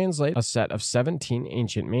 to translate a set of 17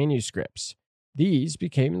 ancient manuscripts. These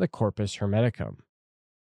became the Corpus Hermeticum.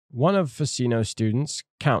 One of Ficino's students,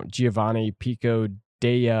 Count Giovanni Pico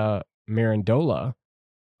della Mirandola,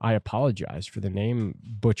 I apologize for the name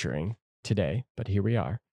butchering today, but here we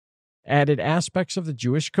are, added aspects of the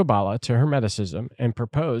Jewish Kabbalah to Hermeticism and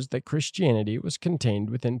proposed that Christianity was contained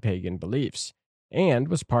within pagan beliefs and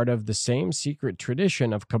was part of the same secret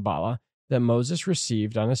tradition of Kabbalah that Moses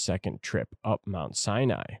received on his second trip up Mount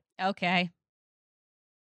Sinai. Okay.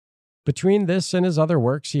 Between this and his other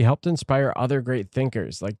works, he helped inspire other great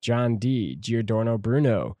thinkers like John Dee, Giordano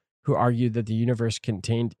Bruno, who argued that the universe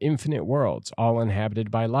contained infinite worlds, all inhabited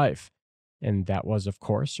by life. And that was, of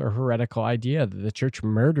course, a heretical idea that the church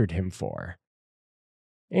murdered him for.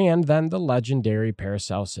 And then the legendary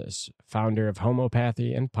Paracelsus, founder of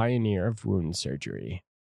homeopathy and pioneer of wound surgery.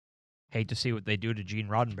 Hate to see what they do to Gene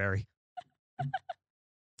Roddenberry.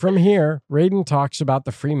 From here, Radin talks about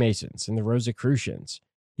the Freemasons and the Rosicrucians.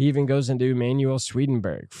 He even goes into Emanuel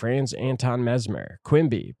Swedenborg, Franz Anton Mesmer,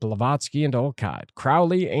 Quimby, Blavatsky and Olcott,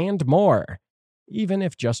 Crowley, and more, even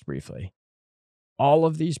if just briefly. All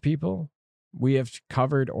of these people we have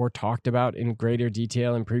covered or talked about in greater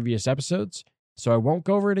detail in previous episodes, so I won't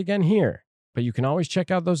go over it again here, but you can always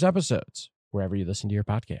check out those episodes wherever you listen to your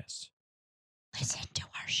podcasts. Listen to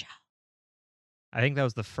our show. I think that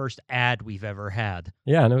was the first ad we've ever had.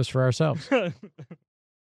 Yeah, and it was for ourselves.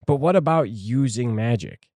 But what about using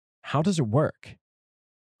magic? How does it work?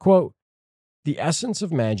 Quote, "The essence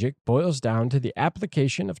of magic boils down to the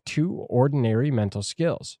application of two ordinary mental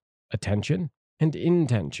skills, attention and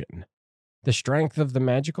intention. The strength of the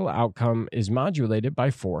magical outcome is modulated by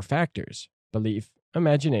four factors: belief,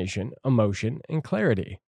 imagination, emotion, and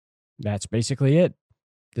clarity. That's basically it.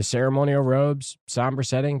 The ceremonial robes, somber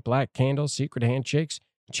setting, black candles, secret handshakes,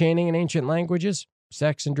 chanting in ancient languages,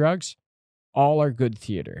 sex and drugs, all are good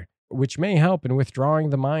theater, which may help in withdrawing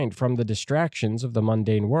the mind from the distractions of the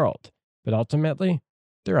mundane world, but ultimately,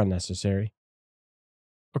 they're unnecessary."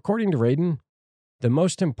 According to Radin, the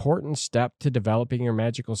most important step to developing your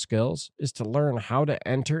magical skills is to learn how to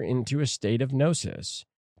enter into a state of gnosis,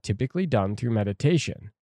 typically done through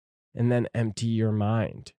meditation, and then empty your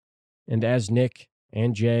mind. And as Nick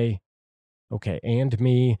and Jay, and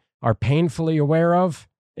me, are painfully aware of,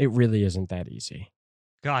 it really isn't that easy.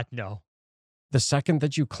 God, no. The second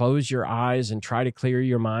that you close your eyes and try to clear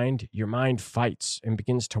your mind fights and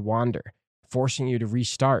begins to wander, forcing you to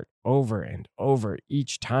restart over and over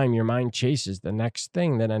each time your mind chases the next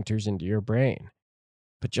thing that enters into your brain.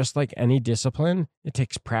 But just like any discipline, it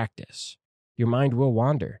takes practice. Your mind will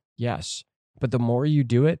wander, yes, but the more you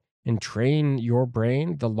do it and train your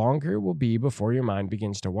brain, the longer it will be before your mind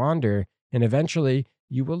begins to wander, and eventually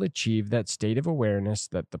you will achieve that state of awareness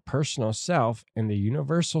that the personal self and the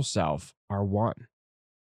universal self are one.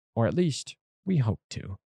 Or at least, we hope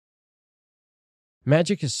to.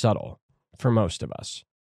 Magic is subtle for most of us,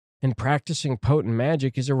 and practicing potent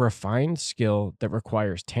magic is a refined skill that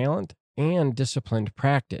requires talent and disciplined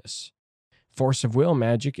practice. Force of will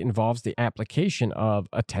magic involves the application of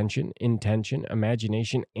attention, intention,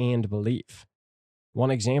 imagination, and belief.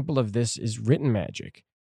 One example of this is written magic,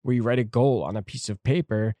 where you write a goal on a piece of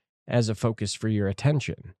paper as a focus for your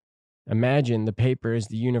attention. Imagine the paper as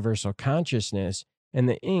the universal consciousness and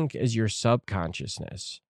the ink as your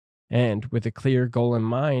subconsciousness. And with a clear goal in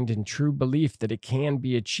mind and true belief that it can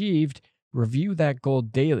be achieved, review that goal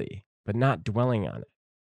daily, but not dwelling on it.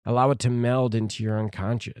 Allow it to meld into your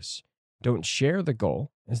unconscious. Don't share the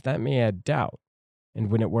goal, as that may add doubt.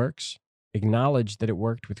 And when it works, acknowledge that it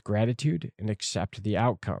worked with gratitude and accept the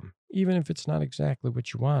outcome, even if it's not exactly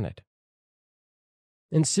what you wanted.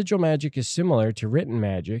 And sigil magic is similar to written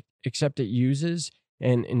magic, except it uses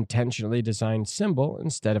an intentionally designed symbol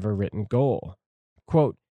instead of a written goal.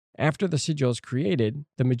 Quote, "After the sigil is created,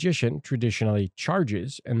 the magician traditionally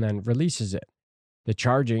charges and then releases it. The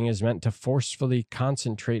charging is meant to forcefully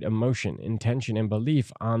concentrate emotion, intention, and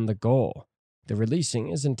belief on the goal. The releasing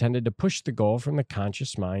is intended to push the goal from the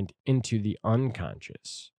conscious mind into the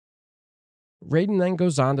unconscious." Radin then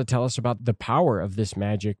goes on to tell us about the power of this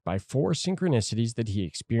magic by 4 synchronicities that he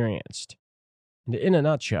experienced. And in a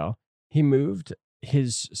nutshell, he moved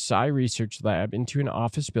his Psi research lab into an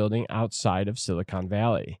office building outside of Silicon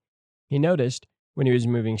Valley. He noticed when he was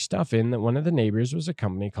moving stuff in that one of the neighbors was a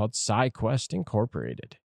company called PsiQuest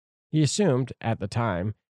Incorporated. He assumed, at the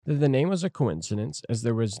time, that the name was a coincidence as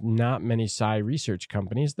there was not many Psi research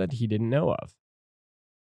companies that he didn't know of.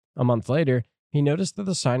 A month later, he noticed that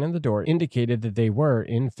the sign on the door indicated that they were,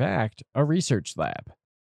 in fact, a research lab.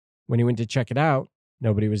 When he went to check it out,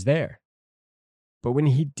 nobody was there. But when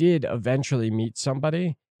he did eventually meet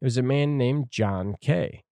somebody, it was a man named John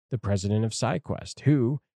Kay, the president of PsiQuest,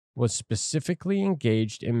 who was specifically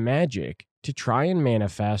engaged in magic to try and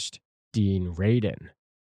manifest Dean Radin.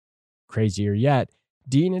 Crazier yet,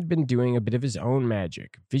 Dean had been doing a bit of his own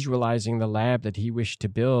magic, visualizing the lab that he wished to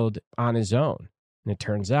build on his own. And it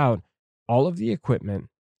turns out, all of the equipment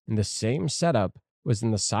in the same setup was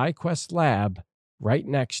in the PsiQuest lab right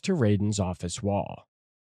next to Radin's office wall,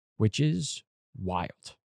 which is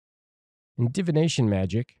wild. And divination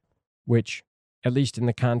magic, which, at least in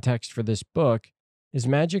the context for this book, is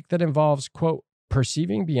magic that involves, quote,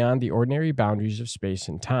 perceiving beyond the ordinary boundaries of space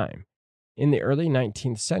and time. In the early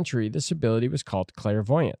 19th century, this ability was called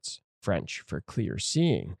clairvoyance, French for clear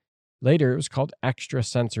seeing. Later, it was called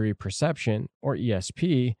extrasensory perception, or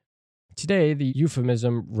ESP. Today, the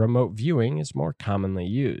euphemism remote viewing is more commonly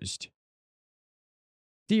used.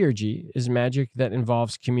 Theurgy is magic that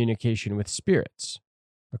involves communication with spirits.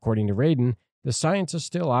 According to Radin, the science is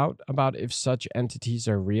still out about if such entities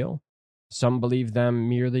are real. Some believe them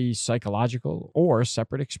merely psychological or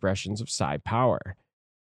separate expressions of psi power.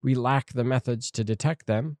 We lack the methods to detect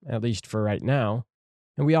them, at least for right now,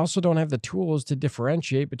 and we also don't have the tools to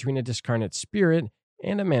differentiate between a discarnate spirit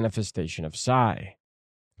and a manifestation of psi.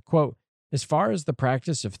 Quote, as far as the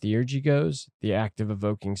practice of theurgy goes, the act of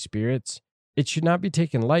evoking spirits, it should not be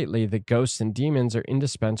taken lightly that ghosts and demons are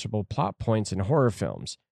indispensable plot points in horror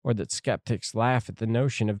films, or that skeptics laugh at the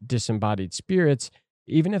notion of disembodied spirits,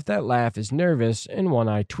 even if that laugh is nervous and one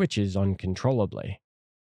eye twitches uncontrollably.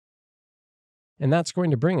 And that's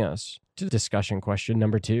going to bring us to discussion question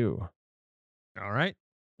number 2. All right.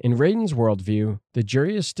 In Raiden's worldview, the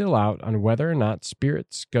jury is still out on whether or not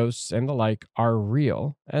spirits, ghosts, and the like are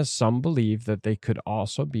real, as some believe that they could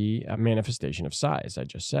also be a manifestation of psi, as I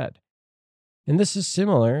just said. And this is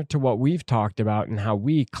similar to what we've talked about in how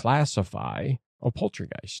we classify a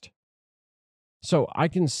poltergeist. So I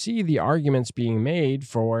can see the arguments being made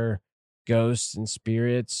for ghosts and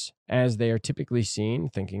spirits as they are typically seen,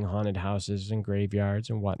 thinking haunted houses and graveyards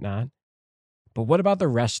and whatnot. But what about the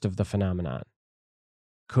rest of the phenomenon?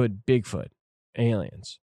 Could Bigfoot,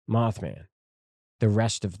 aliens, Mothman, the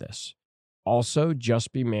rest of this also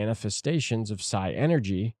just be manifestations of psi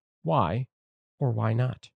energy? Why or why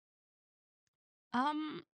not?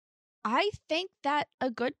 I think that a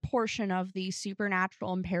good portion of the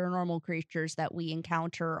supernatural and paranormal creatures that we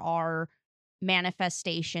encounter are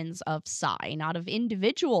manifestations of psi, not of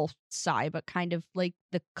individual psi, but kind of like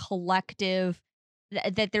the collective.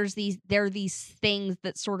 That there are these things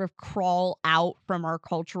that sort of crawl out from our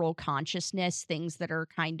cultural consciousness, things that are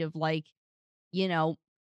kind of like,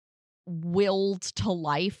 willed to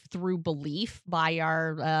life through belief by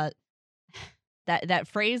our that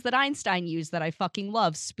phrase that Einstein used that I fucking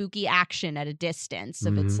love, spooky action at a distance.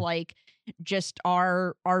 If it's like just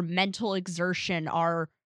our mental exertion, our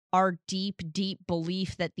deep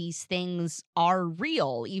belief that these things are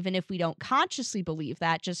real, even if we don't consciously believe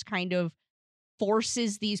that, just kind of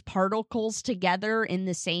forces these particles together in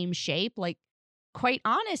the same shape. Like, quite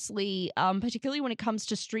honestly, particularly when it comes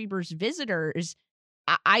to Strieber's visitors,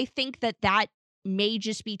 I think that may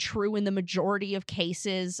just be true in the majority of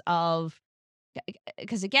cases of,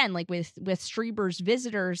 because again, like with Strieber's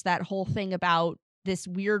visitors, that whole thing about this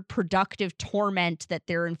weird productive torment that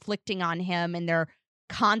they're inflicting on him and their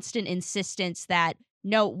constant insistence that,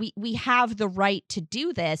 no, we have the right to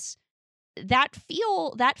do this. That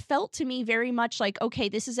felt to me very much like, okay,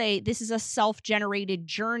 this is a self-generated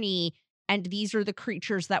journey, and these are the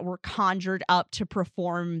creatures that were conjured up to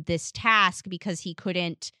perform this task because he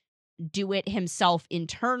couldn't do it himself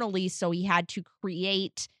internally, so he had to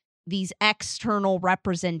create these external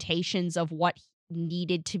representations of what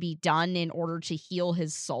needed to be done in order to heal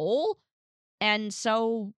his soul. And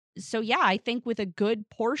so yeah, I think with a good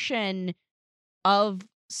portion of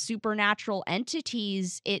supernatural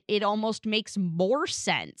entities, it almost makes more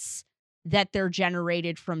sense that they're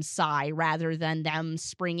generated from psi rather than them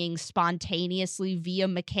springing spontaneously via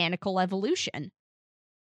mechanical evolution.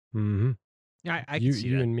 Mm-hmm. Yeah, I can see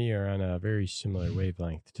you that. and me are on a very similar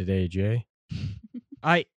wavelength today, Jay.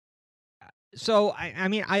 I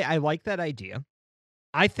like that idea.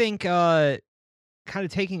 I think kind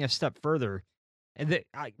of taking a step further and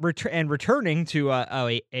returning to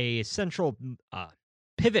a central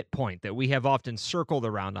pivot point that we have often circled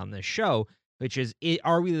around on this show, which is,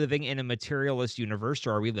 are we living in a materialist universe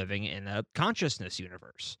or are we living in a consciousness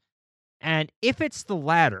universe? And if it's the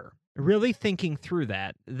latter, really thinking through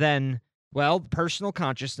that, then, well, personal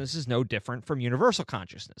consciousness is no different from universal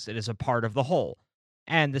consciousness. It is a part of the whole.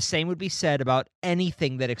 And the same would be said about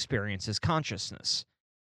anything that experiences consciousness.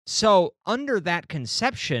 So under that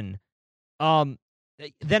conception,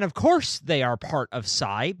 then of course they are part of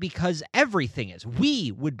psi, because everything is.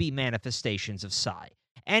 We would be manifestations of psi.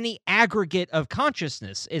 Any aggregate of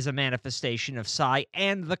consciousness is a manifestation of psi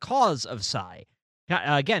and the cause of psi.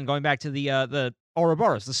 Again, going back to the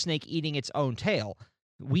Ouroboros, the snake eating its own tail.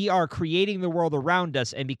 We are creating the world around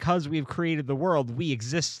us, and because we've created the world, we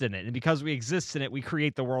exist in it. And because we exist in it, we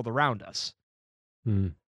create the world around us.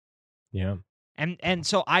 Yeah. And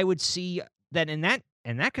so I would see that in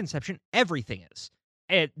that conception, everything is.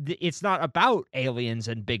 It's not about aliens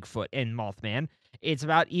and Bigfoot and Mothman. It's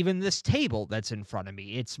about even this table that's in front of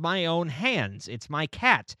me. It's my own hands. It's my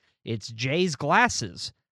cat. It's Jay's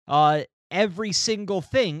glasses. Every single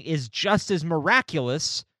thing is just as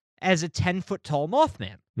miraculous as a 10-foot-tall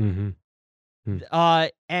Mothman.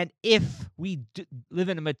 And if we live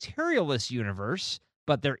in a materialist universe,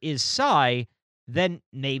 but there is psi, then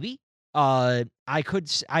maybe I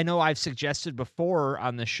know I've suggested before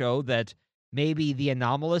on the show that maybe the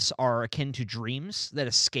anomalous are akin to dreams that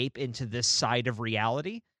escape into this side of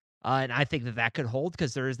reality. And I think that could hold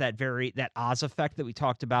because there is that Oz effect that we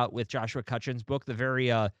talked about with Joshua Cutchin's book, the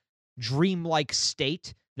very dreamlike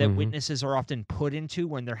state that Mhm. witnesses are often put into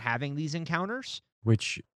when they're having these encounters.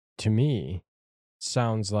 Which, to me,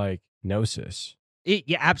 sounds like gnosis. It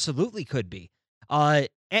absolutely could be. And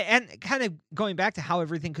kind of going back to how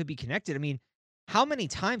everything could be connected. I mean, how many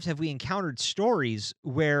times have we encountered stories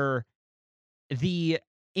where the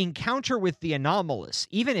encounter with the anomalous,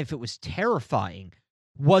 even if it was terrifying,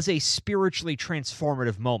 was a spiritually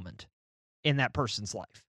transformative moment in that person's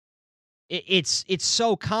life? It's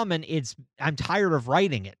so common. I'm tired of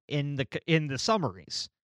writing it in the summaries.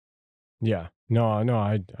 Yeah. No,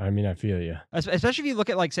 I mean, I feel you. Especially if you look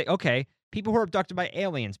at, like, say, okay, people who are abducted by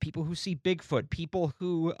aliens, people who see Bigfoot, people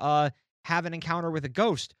who have an encounter with a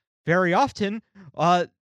ghost. Very often,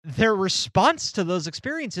 their response to those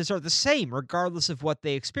experiences are the same, regardless of what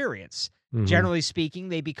they experience. Mhm. Generally speaking,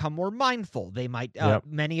 they become more mindful. They might, Yep.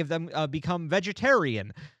 many of them become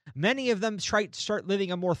vegetarian. Many of them start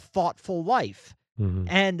living a more thoughtful life. Mhm.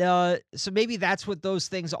 And so maybe that's what those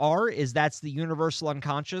things are, is that's the universal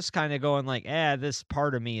unconscious kind of going like, this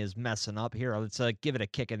part of me is messing up here. Let's give it a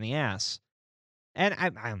kick in the ass. And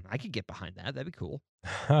I could get behind that. That'd be cool.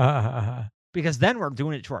 Because then we're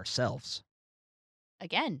doing it to ourselves.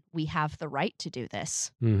 Again, we have the right to do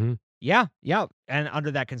this. Mhm. Yeah. And under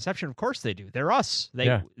that conception, of course they do. They're us. They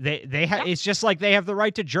Yeah. It's just like they have the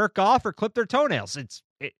right to jerk off or clip their toenails. It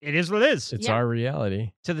is what it is. It's Yeah. our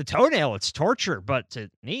reality. To the toenail, it's torture, but to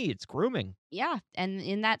me, it's grooming. Yeah, and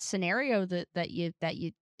in that scenario that you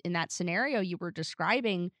in that scenario you were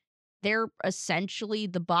describing, they're essentially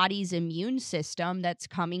the body's immune system that's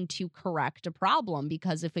coming to correct a problem,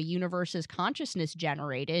 because if a universe is consciousness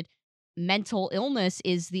generated, mental illness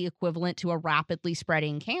is the equivalent to a rapidly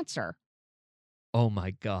spreading cancer. Oh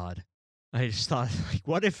my God. I just thought, like,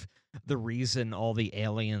 what if the reason all the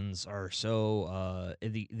aliens are so,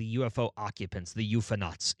 the UFO occupants, the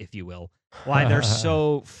euphonauts, if you will, why they're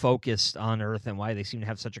so focused on Earth and why they seem to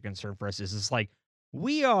have such a concern for us is it's like,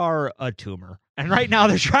 we are a tumor. And right now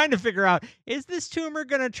they're trying to figure out, is this tumor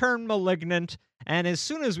going to turn malignant? And as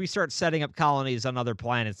soon as we start setting up colonies on other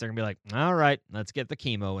planets, they're going to be like, all right, let's get the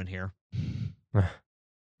chemo in here.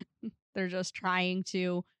 They're just trying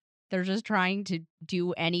to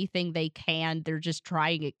do anything they can. They're just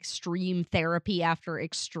trying extreme therapy after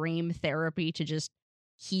extreme therapy to just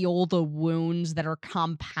heal the wounds that are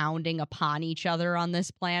compounding upon each other on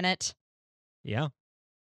this planet. Yeah.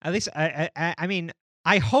 At least, I mean,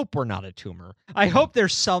 I hope we're not a tumor. I hope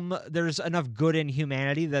there's enough good in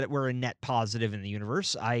humanity that we're a net positive in the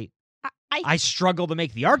universe. I struggle to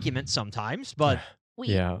make the argument sometimes, but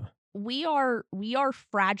Yeah. We are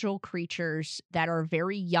fragile creatures that are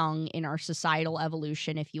very young in our societal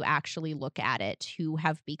evolution, if you actually look at it, who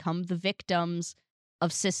have become the victims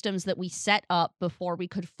of systems that we set up before we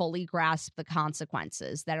could fully grasp the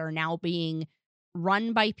consequences, that are now being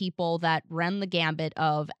run by people that run the gambit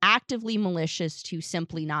of actively malicious to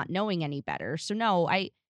simply not knowing any better. So no,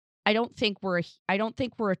 I don't think we're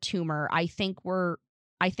a tumor. I think we're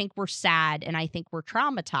sad, and I think we're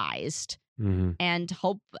traumatized. Mhm. And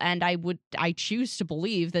I choose to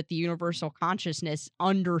believe that the universal consciousness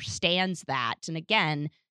understands that. And again,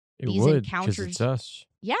 It these would, 'cause encounters, it's us.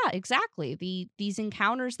 yeah, exactly. These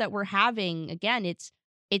encounters that we're having, again, it's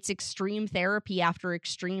extreme therapy after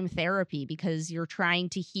extreme therapy, because you're trying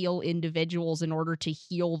to heal individuals in order to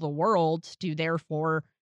heal the world, to therefore,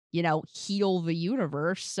 heal the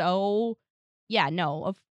universe. So yeah,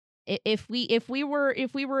 no, if we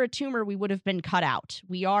were a tumor, we would have been cut out.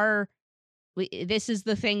 This is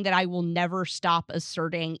the thing that I will never stop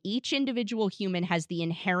asserting. Each individual human has the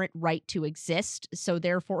inherent right to exist. So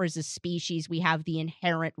therefore, as a species, we have the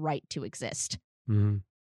inherent right to exist. Mhm.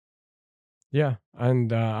 Yeah,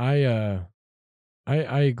 and I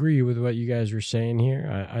agree with what you guys were saying here.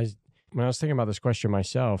 When I was thinking about this question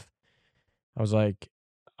myself, I was like,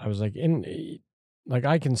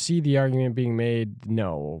 I can see the argument being made.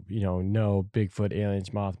 No, no, Bigfoot, aliens,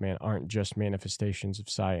 Mothman aren't just manifestations of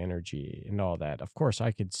psi energy and all that. Of course,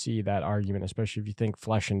 I could see that argument, especially if you think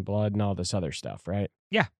flesh and blood and all this other stuff, right?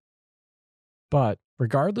 Yeah. But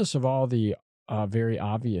regardless of all the very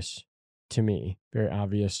obvious to me,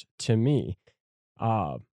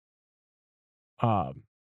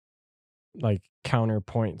 like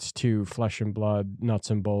counterpoints to flesh and blood, nuts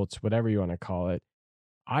and bolts, whatever you want to call it,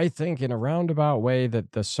 I think in a roundabout way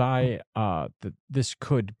that the psi, that this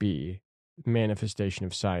could be manifestation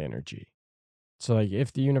of psi energy. So, like,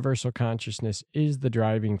 if the universal consciousness is the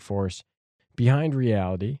driving force behind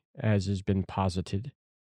reality, as has been posited,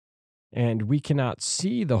 and we cannot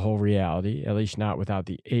see the whole reality, at least not without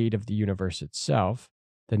the aid of the universe itself,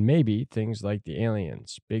 then maybe things like the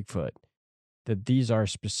aliens, Bigfoot, that these are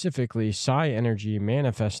specifically psi energy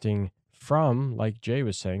manifesting from, like Jay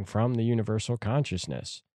was saying, from the universal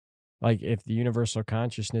consciousness. Like if the universal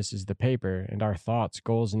consciousness is the paper and our thoughts,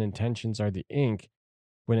 goals, and intentions are the ink,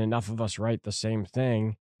 when enough of us write the same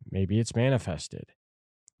thing, maybe it's manifested.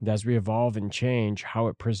 And as we evolve and change, how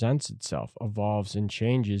it presents itself evolves and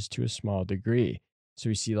changes to a small degree. So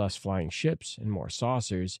we see less flying ships and more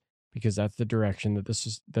saucers because that's the direction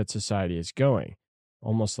that society is going.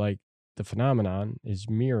 Almost like the phenomenon is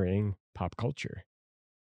mirroring pop culture.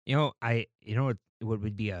 It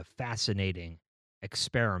would be a fascinating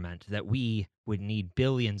experiment that we would need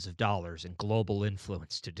billions of dollars in global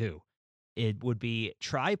influence to do. It would be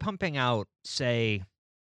try pumping out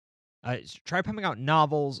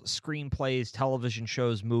novels, screenplays, television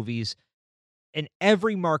shows, movies, in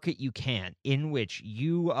every market you can in which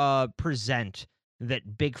you present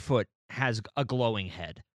that Bigfoot has a glowing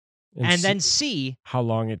head. And then see how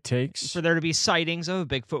long it takes for there to be sightings of a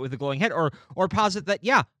Bigfoot with a glowing head, or posit that,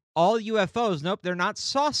 yeah, all UFOs, nope, they're not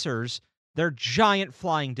saucers, they're giant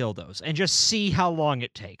flying dildos, and just see how long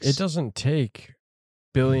it takes. It doesn't take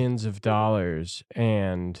billions of dollars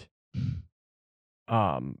and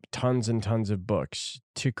tons and tons of books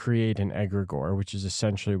to create an egregore, which is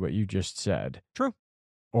essentially what you just said. True.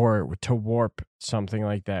 Or to warp something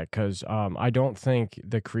like that, because I don't think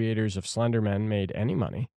the creators of Slenderman made any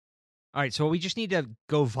money. All right, so we just need to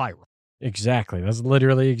go viral. Exactly. That's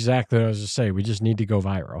literally exactly what I was going to say. We just need to go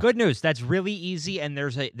viral. Good news. That's really easy, and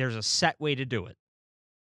there's a set way to do it.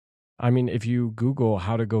 I mean, if you Google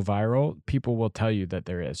how to go viral, people will tell you that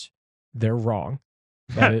there is. They're wrong.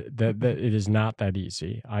 That it is not that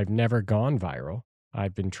easy. I've never gone viral.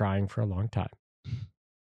 I've been trying for a long time.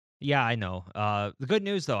 Yeah, I know. The good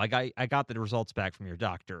news, though, I got the results back from your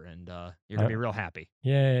doctor, and you're going to be real happy.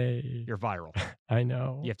 Yay. You're viral. I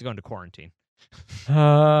know. You have to go into quarantine.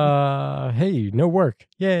 Hey, no work.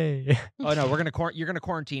 Yay. Oh, no, you're going to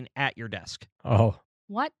quarantine at your desk. Oh.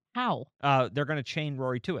 What? How? They're going to chain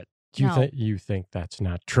Rory to it. You think that's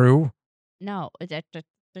not true? No.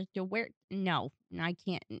 No, I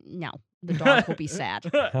can't. No. The dog will be sad.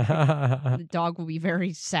 The dog will be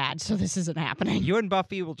very sad, so this isn't happening. You and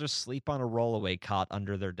Buffy will just sleep on a rollaway cot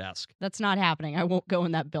under their desk. That's not happening. I won't go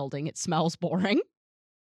in that building. It smells boring.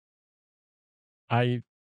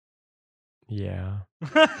 Yeah.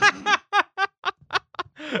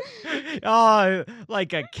 Oh,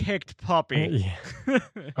 like a kicked puppy. Yeah.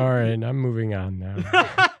 All right, I'm moving on now.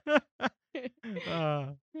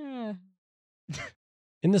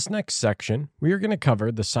 In this next section, we are going to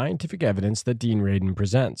cover the scientific evidence that Dean Radin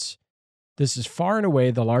presents. This is far and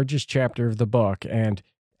away the largest chapter of the book, and,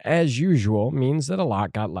 as usual, means that a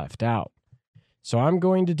lot got left out. So I'm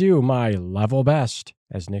going to do my level best,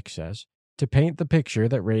 as Nick says, to paint the picture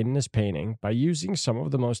that Radin is painting by using some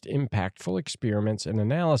of the most impactful experiments and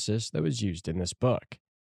analysis that was used in this book.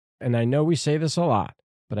 And I know we say this a lot,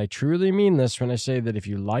 but I truly mean this when I say that if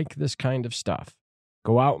you like this kind of stuff,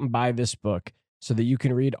 go out and buy this book so that you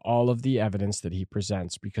can read all of the evidence that he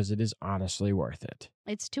presents, because it is honestly worth it.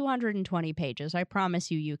 It's 220 pages. I promise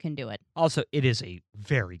you can do it. Also, it is a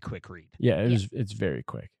very quick read. Yeah, it's very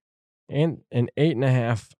quick. And an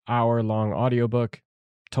 8.5 hour long audiobook,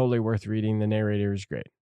 totally worth reading. The narrator is great.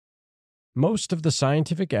 Most of the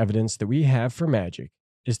scientific evidence that we have for magic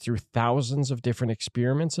is through thousands of different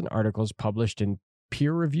experiments and articles published in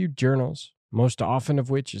peer-reviewed journals, most often of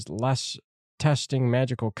which is less testing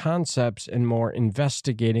magical concepts and more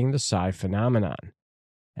investigating the psi phenomenon.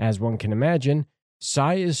 As one can imagine,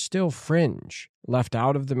 psi is still fringe, left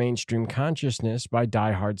out of the mainstream consciousness by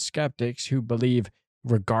diehard skeptics who believe,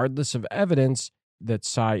 regardless of evidence, that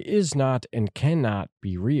psi is not and cannot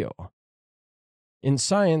be real. In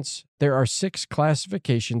science, there are 6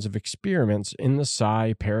 classifications of experiments in the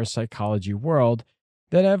psi parapsychology world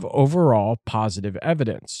that have overall positive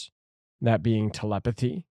evidence, that being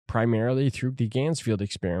telepathy, primarily through the Gansfield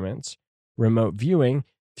experiments, remote viewing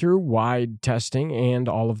through wide testing and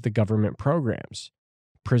all of the government programs,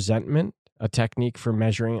 presentment, a technique for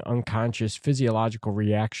measuring unconscious physiological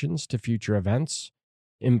reactions to future events,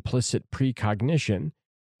 implicit precognition,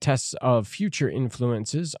 tests of future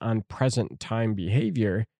influences on present time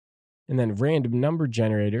behavior, and then random number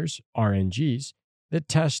generators, RNGs, that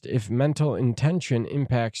test if mental intention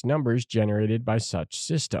impacts numbers generated by such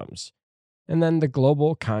systems. And then the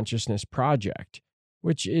Global Consciousness Project,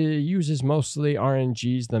 which uses mostly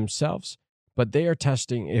RNGs themselves, but they are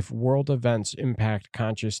testing if world events impact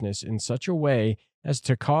consciousness in such a way as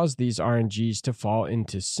to cause these RNGs to fall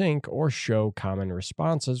into sync or show common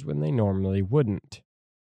responses when they normally wouldn't.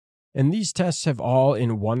 And these tests have all,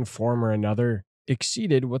 in one form or another,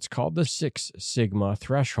 exceeded what's called the 6 sigma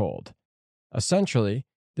threshold. Essentially,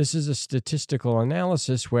 this is a statistical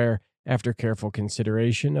analysis where, after careful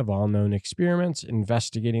consideration of all known experiments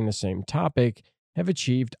investigating the same topic, have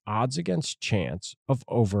achieved odds against chance of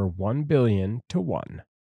over 1 billion to 1,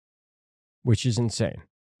 which is insane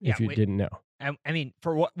if you didn't know. I mean,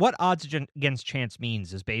 for what odds against chance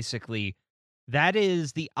means is basically that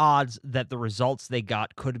is the odds that the results they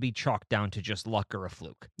got could be chalked down to just luck or a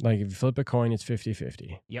fluke. Like if you flip a coin, it's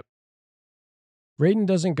 50-50. Yep. Radin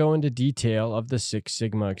doesn't go into detail of the 6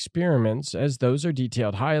 sigma experiments, as those are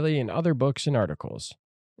detailed highly in other books and articles.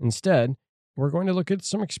 Instead, we're going to look at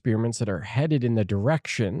some experiments that are headed in the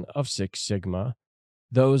direction of 6 sigma,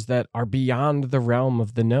 those that are beyond the realm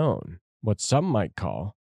of the known, what some might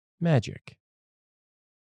call magic.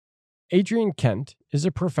 Adrian Kent is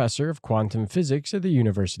a professor of quantum physics at the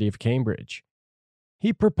University of Cambridge.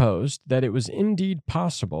 He proposed that it was indeed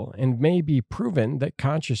possible and may be proven that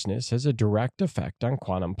consciousness has a direct effect on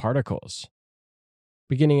quantum particles.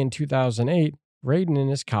 Beginning in 2008, Radin and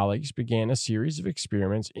his colleagues began a series of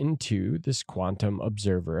experiments into this quantum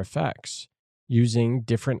observer effects, using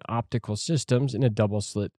different optical systems in a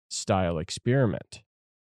double-slit style experiment.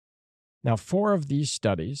 Now, 4 of these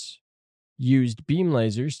studies used beam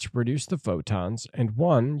lasers to produce the photons, and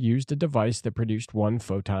 1 used a device that produced 1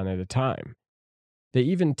 photon at a time. They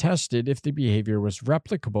even tested if the behavior was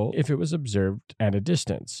replicable if it was observed at a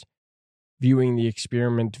distance, viewing the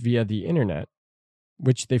experiment via the internet,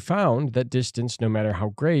 which they found that distance, no matter how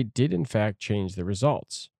great, did in fact change the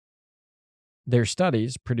results. Their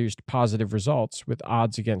studies produced positive results with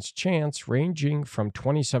odds against chance ranging from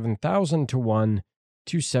 27,000 to 1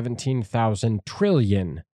 to 17,000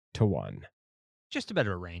 trillion to 1. Just a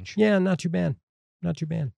better range. Yeah, not too bad. Not too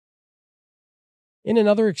bad. In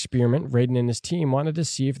another experiment, Radin and his team wanted to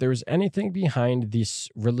see if there was anything behind this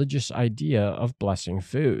religious idea of blessing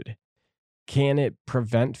food. Can it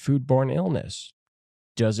prevent foodborne illness?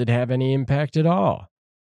 Does it have any impact at all?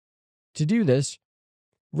 To do this,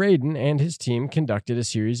 Radin and his team conducted a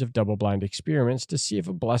series of double-blind experiments to see if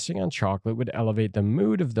a blessing on chocolate would elevate the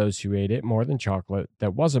mood of those who ate it more than chocolate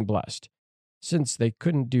that wasn't blessed, since they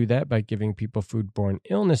couldn't do that by giving people foodborne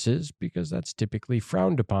illnesses because that's typically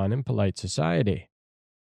frowned upon in polite society.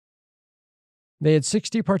 They had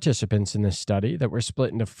 60 participants in this study that were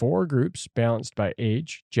split into 4 groups balanced by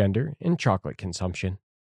age, gender, and chocolate consumption.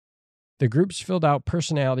 The groups filled out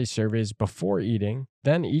personality surveys before eating,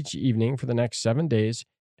 then each evening for the next 7 days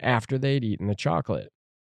after they had eaten the chocolate.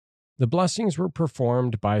 The blessings were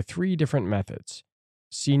performed by 3 different methods: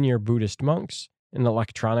 senior Buddhist monks, an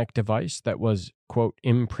electronic device that was, quote,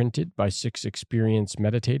 imprinted by 6 experienced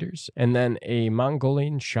meditators, and then a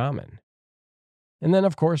Mongolian shaman. And then,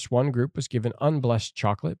 of course, one group was given unblessed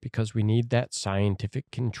chocolate because we need that scientific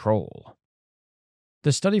control.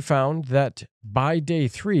 The study found that by day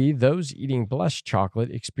 3, those eating blessed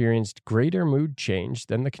chocolate experienced greater mood change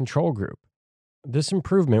than the control group. This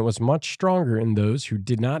improvement was much stronger in those who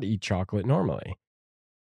did not eat chocolate normally.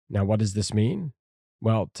 Now, what does this mean?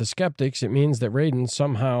 Well, to skeptics, it means that Radin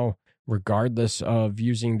somehow, regardless of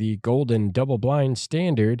using the golden double-blind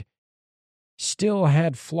standard, still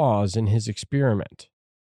had flaws in his experiment.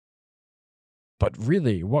 But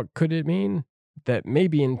really, what could it mean? That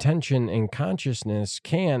maybe intention and consciousness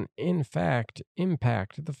can, in fact,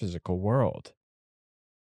 impact the physical world.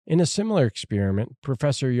 In a similar experiment,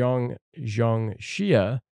 Professor Yongzhong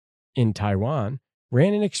Xia in Taiwan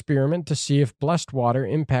ran an experiment to see if blessed water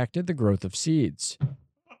impacted the growth of seeds.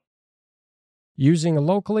 Using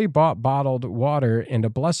locally bought bottled water and a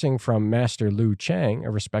blessing from Master Lu Chang, a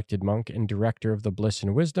respected monk and director of the Bliss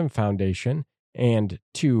and Wisdom Foundation, and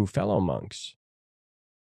 2 fellow monks.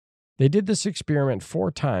 They did this experiment 4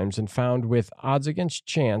 times and found, with odds against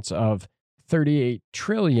chance of 38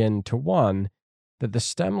 trillion to 1, that the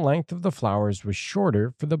stem length of the flowers was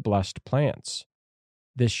shorter for the blessed plants.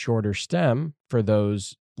 This shorter stem, for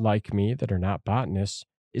those like me that are not botanists,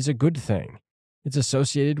 is a good thing. It's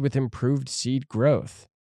associated with improved seed growth.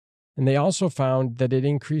 And they also found that it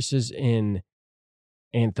increases in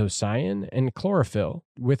anthocyanin and chlorophyll,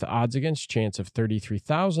 with odds against chance of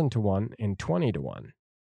 33,000 to 1 and 20 to 1.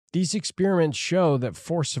 These experiments show that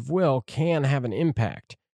force of will can have an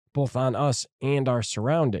impact, both on us and our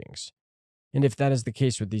surroundings. And if that is the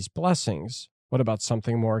case with these blessings, what about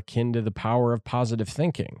something more akin to the power of positive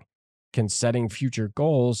thinking? Can setting future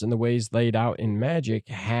goals in the ways laid out in magic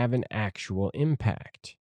have an actual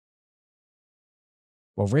impact?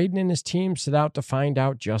 Well, Radin and his team set out to find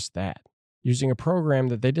out just that. Using a program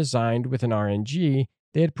that they designed with an RNG,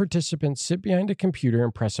 they had participants sit behind a computer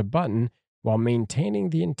and press a button while maintaining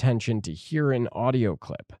the intention to hear an audio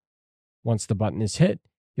clip. Once the button is hit,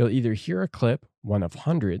 you'll either hear a clip, one of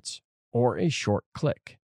hundreds, or a short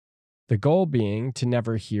click. The goal being to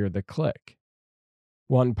never hear the click.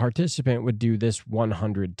 One participant would do this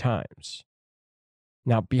 100 times.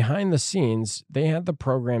 Now, behind the scenes, they had the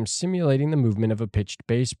program simulating the movement of a pitched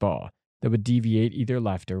baseball that would deviate either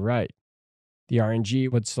left or right. The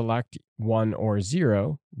RNG would select 1 or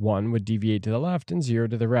 0, 1 would deviate to the left and 0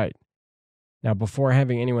 to the right. Now, before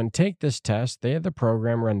having anyone take this test, they had the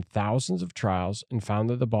program run thousands of trials and found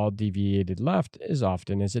that the ball deviated left as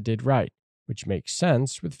often as it did right, which makes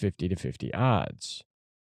sense with 50-50 odds.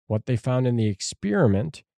 What they found in the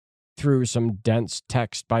experiment, through some dense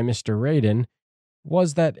text by Mr. Radin,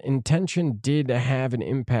 was that intention did have an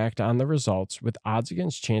impact on the results with odds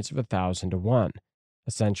against chance of 1,000 to 1,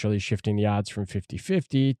 essentially shifting the odds from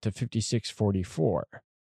 50-50 to 56-44.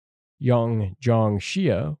 Young Zhong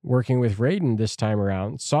Xia, working with Radin this time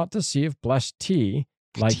around, sought to see if blessed tea,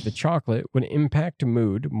 like the chocolate, would impact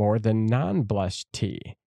mood more than non-blessed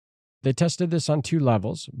tea. They tested this on 2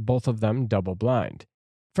 levels, both of them double-blind.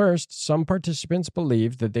 First, some participants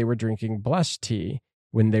believed that they were drinking blessed tea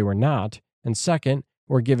when they were not, and second,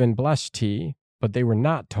 were given blessed tea, but they were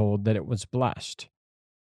not told that it was blessed.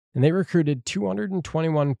 And they recruited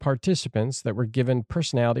 221 participants that were given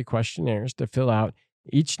personality questionnaires to fill out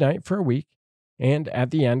each night for a week, and at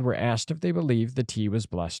the end were asked if they believed the tea was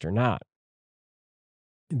blessed or not.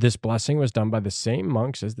 This blessing was done by the same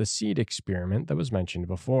monks as the seed experiment that was mentioned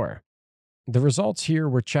before. The results here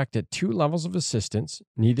were checked at 2 levels of assistance,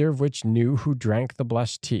 neither of which knew who drank the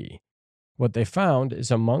blessed tea. What they found is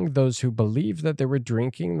among those who believed that they were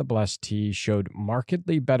drinking the blessed tea showed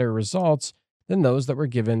markedly better results than those that were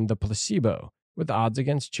given the placebo, with odds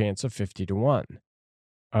against chance of 50 to 1.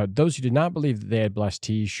 Those who did not believe that they had blessed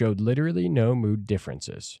tea showed literally no mood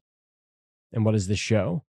differences. And what does this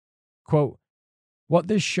show? Quote, "What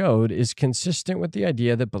this showed is consistent with the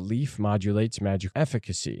idea that belief modulates magic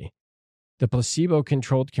efficacy. The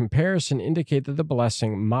placebo-controlled comparison indicated that the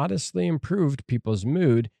blessing modestly improved people's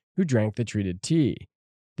mood who drank the treated tea.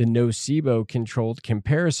 The nocebo-controlled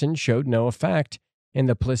comparison showed no effect, and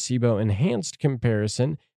the placebo-enhanced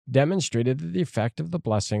comparison demonstrated that the effect of the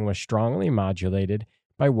blessing was strongly modulated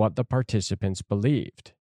by what the participants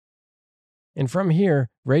believed." And from here,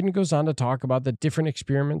 Radin goes on to talk about the different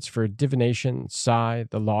experiments for divination, psi,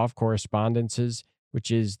 the law of correspondences,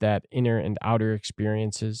 which is that inner and outer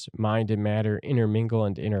experiences, mind and matter intermingle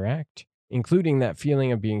and interact, including that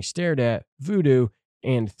feeling of being stared at, voodoo,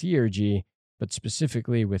 and theurgy, but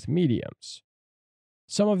specifically with mediums.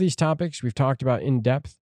 Some of these topics we've talked about in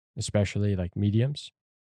depth, especially like mediums.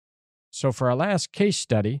 So for our last case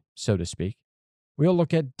study, so to speak, we'll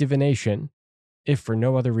look at divination, if for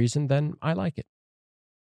no other reason than I like it.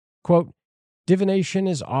 Quote, "Divination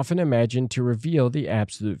is often imagined to reveal the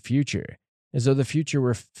absolute future, as though the future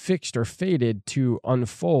were fixed or fated to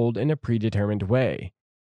unfold in a predetermined way.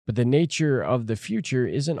 But the nature of the future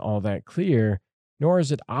isn't all that clear, nor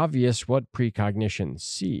is it obvious what precognition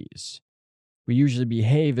sees. We usually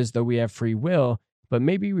behave as though we have free will, but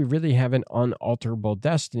maybe we really have an unalterable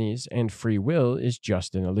destinies and free will is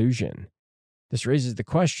just an illusion. This raises the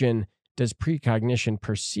question, does precognition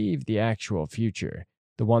perceive the actual future,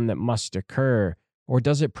 the one that must occur, or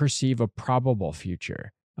does it perceive a probable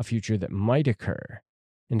future, a future that might occur?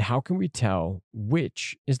 And how can we tell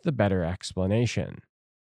which is the better explanation?"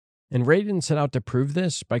 And Radin set out to prove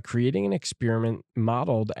this by creating an experiment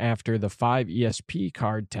modeled after the 5 ESP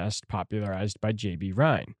card test popularized by J.B.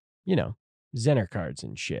 Rhine. You know, Zener cards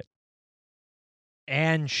and shit.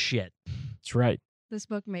 And shit. That's right. This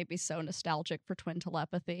book made me so nostalgic for twin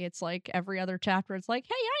telepathy. It's like every other chapter, it's like,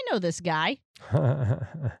 hey, I know this guy.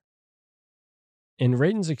 In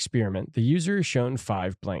Radin's experiment, the user is shown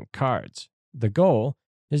 5 blank cards. The goal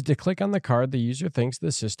is to click on the card the user thinks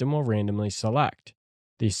the system will randomly select.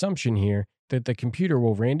 The assumption here that the computer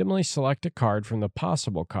will randomly select a card from the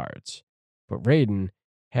possible cards. But Radin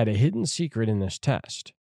had a hidden secret in this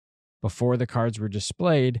test. Before the cards were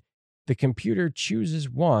displayed, the computer chooses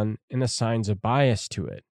one and assigns a bias to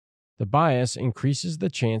it. The bias increases the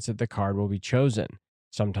chance that the card will be chosen,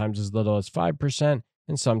 sometimes as little as 5%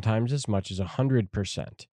 and sometimes as much as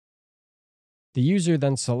 100%. The user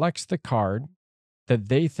then selects the card that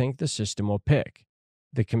they think the system will pick.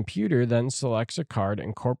 The computer then selects a card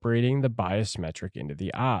incorporating the bias metric into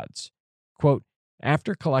the odds. Quote,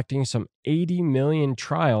 "After collecting some 80 million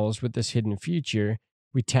trials with this hidden feature,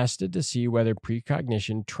 we tested to see whether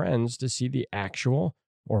precognition trends to see the actual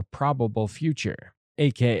or probable future,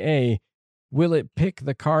 aka, will it pick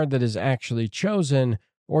the card that is actually chosen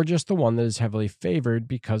or just the one that is heavily favored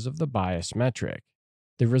because of the bias metric.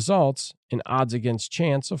 The results, an odds against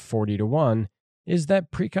chance of 40 to 1, is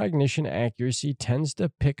that precognition accuracy tends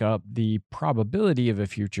to pick up the probability of a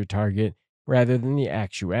future target rather than the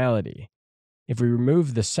actuality. If we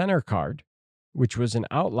remove the center card, which was an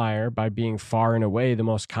outlier by being far and away the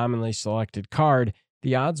most commonly selected card,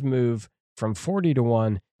 the odds move from 40 to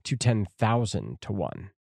 1 to 10,000 to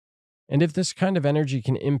 1. And if this kind of energy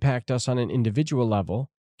can impact us on an individual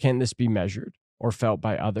level, can this be measured or felt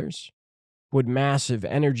by others? Would massive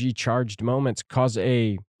energy-charged moments cause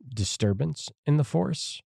a disturbance in the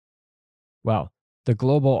force? Well, the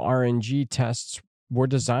global RNG tests were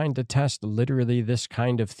designed to test literally this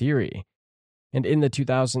kind of theory. And in the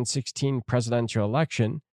 2016 presidential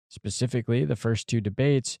election, specifically the first two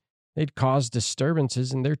debates, they'd caused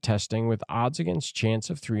disturbances in their testing with odds against chance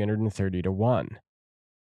of 330 to 1.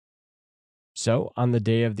 So, on the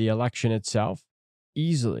day of the election itself,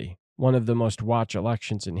 easily one of the most watched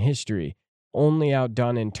elections in history, only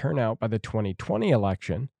outdone in turnout by the 2020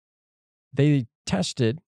 election, they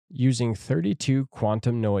tested using 32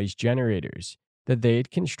 quantum noise generators that they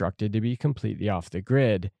had constructed to be completely off the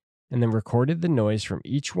grid, and then recorded the noise from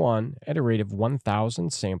each one at a rate of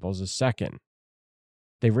 1,000 samples a second.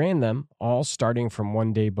 They ran them all starting from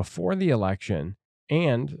one day before the election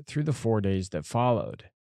and through the 4 days that followed.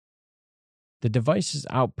 The device's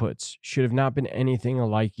outputs should have not been anything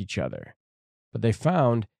alike each other, but they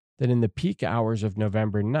found that in the peak hours of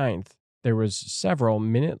November 9th, there was several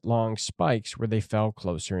minute-long spikes where they fell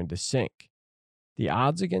closer into sync. The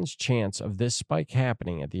odds against chance of this spike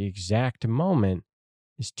happening at the exact moment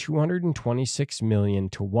is 226 million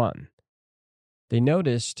to 1. They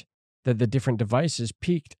noticed that the different devices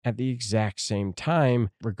peaked at the exact same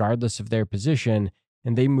time, regardless of their position,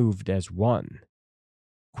 and they moved as one.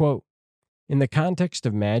 Quote, in the context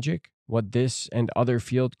of magic, what this and other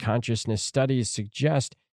field consciousness studies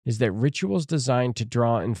suggest is that rituals designed to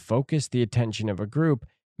draw and focus the attention of a group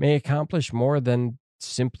may accomplish more than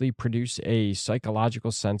simply produce a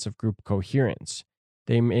psychological sense of group coherence.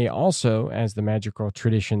 They may also, as the magical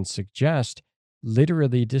traditions suggest,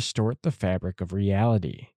 literally distort the fabric of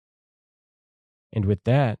reality. And with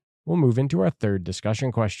that, we'll move into our third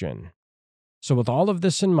discussion question. So with all of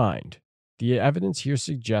this in mind, the evidence here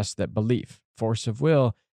suggests that belief, force of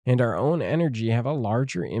will, and our own energy have a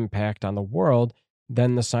larger impact on the world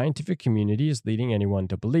than the scientific community is leading anyone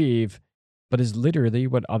to believe, but is literally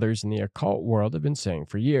what others in the occult world have been saying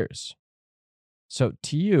for years. So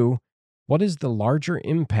to you, what is the larger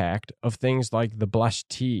impact of things like the blessed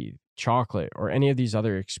tea, chocolate, or any of these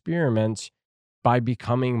other experiments by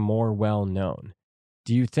becoming more well known?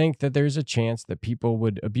 Do you think that there's a chance that people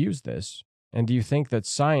would abuse this? And do you think that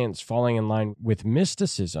science falling in line with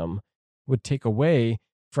mysticism would take away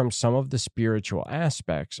from some of the spiritual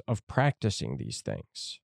aspects of practicing these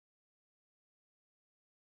things?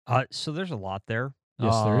 So there's a lot there.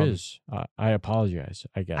 Yes, there is. I apologize,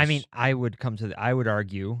 I guess. I mean, I would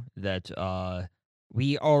argue that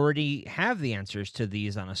we already have the answers to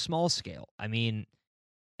these on a small scale. I mean,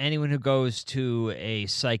 anyone who goes to a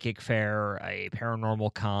psychic fair, a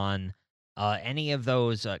paranormal con, any of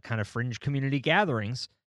those kind of fringe community gatherings,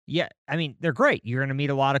 yeah, I mean, they're great. You're going to meet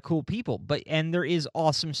a lot of cool people, and there is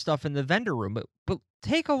awesome stuff in the vendor room, but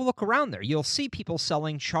take a look around there. You'll see people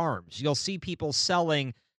selling charms. You'll see people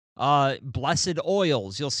selling blessed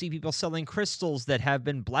oils. You'll see people selling crystals that have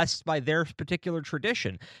been blessed by their particular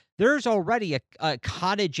tradition. There's already a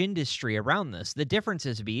cottage industry around this. The difference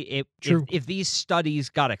is if these studies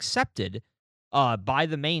got accepted by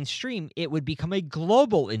the mainstream, it would become a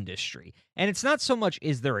global industry. And it's not so much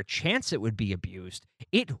is there a chance it would be abused,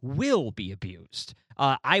 it will be abused.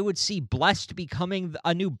 I would see blessed becoming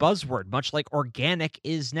a new buzzword, much like organic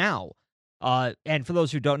is now. And for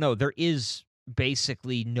those who don't know, there is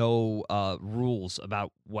basically no rules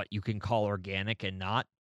about what you can call organic and not.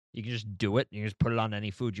 You can just do it. You can just put it on any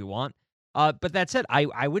food you want. But that said,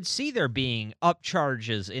 I would see there being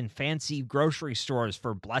upcharges in fancy grocery stores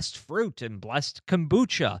for blessed fruit and blessed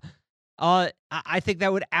kombucha. I think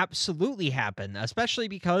that would absolutely happen, especially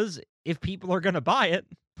because if people are going to buy it,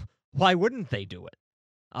 why wouldn't they do it?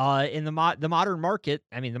 In the modern market,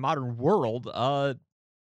 I mean, the modern world,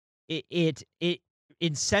 it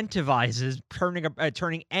incentivizes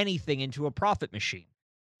turning anything into a profit machine.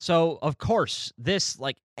 So, of course, this,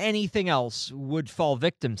 like anything else, would fall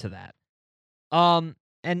victim to that.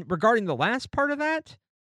 And regarding the last part of that,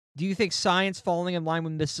 do you think science falling in line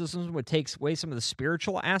with mysticism would take away some of the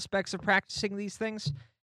spiritual aspects of practicing these things?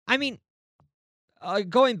 I mean,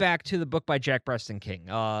 going back to the book by Jack Preston King,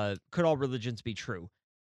 Could All Religions Be True?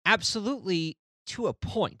 Absolutely, to a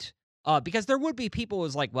point. Because there would be people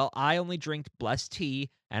who's like, well, I only drink blessed tea,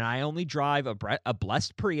 and I only drive a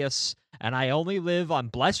blessed Prius, and I only live on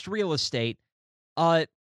blessed real estate. Uh,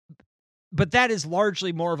 but that is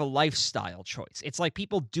largely more of a lifestyle choice. It's like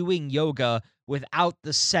people doing yoga without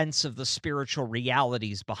the sense of the spiritual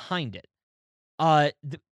realities behind it.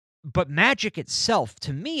 But magic itself,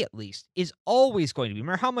 to me at least, is always going to be, no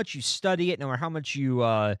matter how much you study it, no matter how much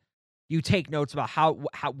you take notes about how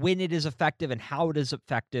when it is effective and how it is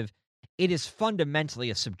effective, it is fundamentally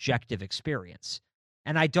a subjective experience.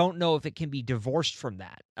 And I don't know if it can be divorced from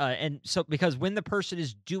that. And so, because when the person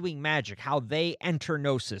is doing magic, how they enter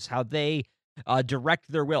gnosis, how they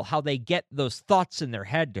direct their will, how they get those thoughts in their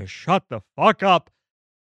head to shut the fuck up,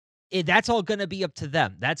 that's all going to be up to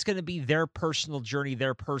them. That's going to be their personal journey,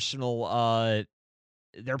 their personal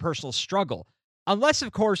struggle. Unless,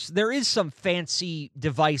 of course, there is some fancy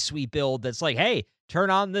device we build that's like, hey, turn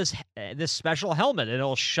on this special helmet and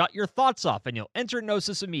it'll shut your thoughts off and you'll enter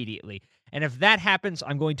gnosis immediately. And if that happens,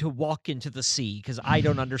 I'm going to walk into the sea because I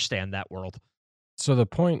don't understand that world. So the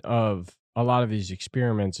point of a lot of these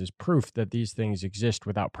experiments is proof that these things exist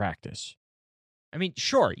without practice. I mean,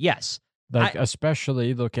 sure, yes. Like,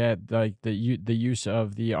 especially look at like the use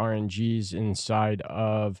of the RNGs inside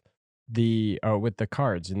of the with the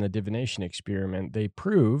cards in the divination experiment. They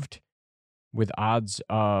proved with odds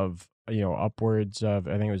of upwards of,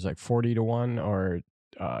 I think it was like 40-1 or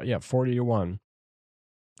 40-1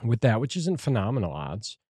 with that, which isn't phenomenal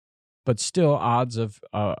odds, but still odds of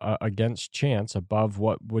against chance above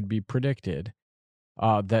what would be predicted,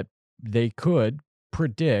 that they could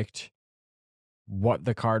predict what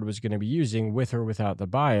the card was going to be using with or without the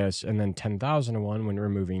bias, and then 10,000-1 when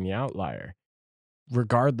removing the outlier,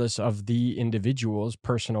 regardless of the individual's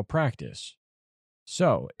personal practice.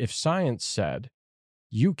 So if science said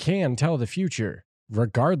you can tell the future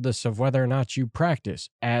regardless of whether or not you practice,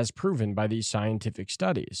 as proven by these scientific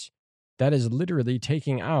studies, that is literally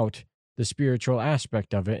taking out the spiritual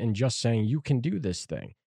aspect of it and just saying you can do this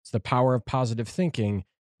thing. It's the power of positive thinking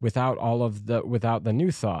without the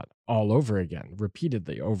new thought all over again,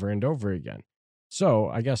 repeatedly over and over again. So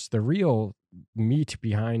I guess the real meat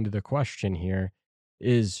behind the question here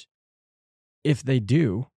is, if they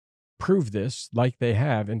do prove this like they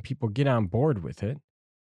have and people get on board with it,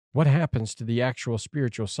 what happens to the actual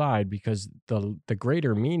spiritual side? Because the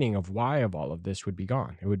greater meaning of why of all of this would be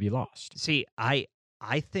gone. It would be lost. See, I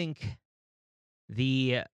think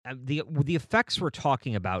the effects we're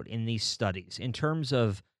talking about in these studies in terms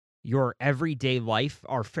of your everyday life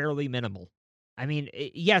are fairly minimal. I mean,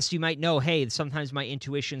 yes, you might know, hey, sometimes my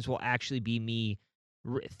intuitions will actually be me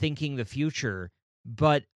thinking the future,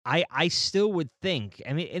 but I still would think,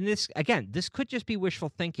 I mean, and this could just be wishful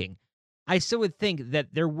thinking. I still would think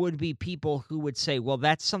that there would be people who would say, well,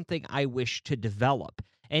 that's something I wish to develop.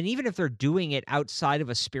 And even if they're doing it outside of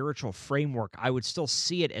a spiritual framework, I would still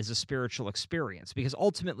see it as a spiritual experience. Because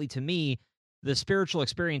ultimately, to me, the spiritual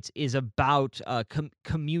experience is about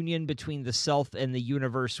communion between the self and the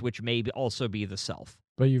universe, which may also be the self.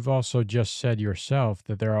 But you've also just said yourself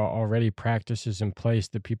that there are already practices in place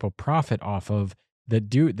that people profit off of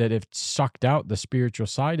that have sucked out the spiritual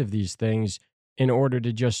side of these things in order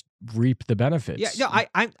to just reap the benefits. Yeah, no,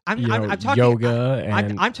 I'm talking yoga,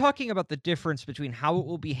 and I'm talking about the difference between how it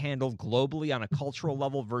will be handled globally on a cultural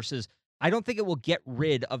level versus, I don't think it will get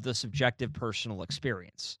rid of the subjective personal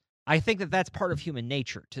experience. I think that that's part of human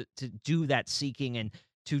nature to do that seeking and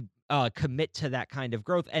to commit to that kind of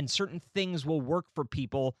growth. And certain things will work for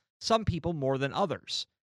people, some people more than others.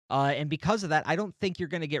 And because of that, I don't think you're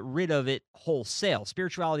going to get rid of it wholesale.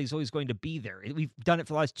 Spirituality is always going to be there. We've done it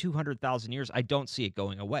for the last 200,000 years. I don't see it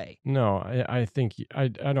going away. No, I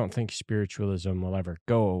don't think spiritualism will ever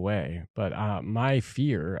go away. But my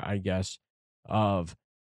fear, I guess, of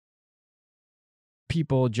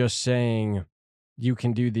people just saying you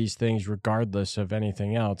can do these things regardless of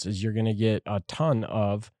anything else is you're going to get a ton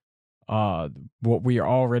of what we are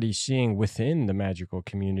already seeing within the magical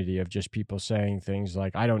community of just people saying things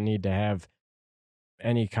like, I don't need to have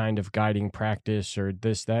any kind of guiding practice or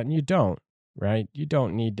this, that, and you don't, right? You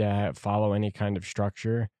don't need to follow any kind of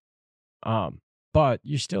structure. But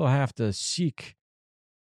you still have to seek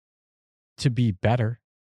to be better.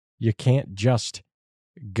 You can't just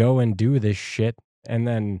go and do this shit and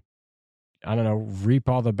then, I don't know, reap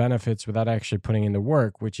all the benefits without actually putting in the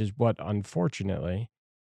work, which is what, unfortunately,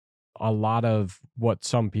 a lot of what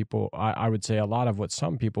some people, I would say a lot of what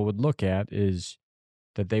some people would look at is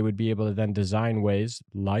that they would be able to then design ways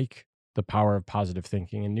like the power of positive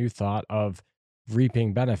thinking and new thought of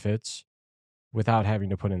reaping benefits without having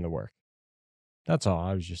to put in the work. That's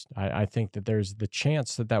all. I think that there's the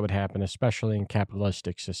chance that that would happen, especially in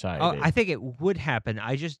capitalistic society. Oh, I think it would happen.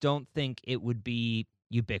 I just don't think it would be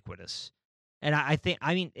ubiquitous. And I think,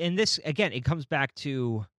 I mean, and this, again, it comes back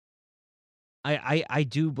to, I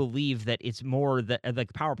do believe that it's more that,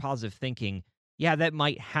 like, power positive thinking, yeah, that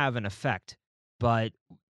might have an effect. But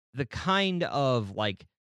the kind of, like,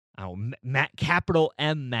 capital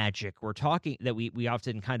M magic we're talking, that we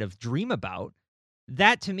often kind of dream about,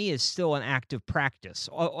 that to me is still an active practice,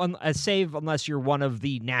 save unless you're one of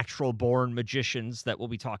the natural born magicians that we'll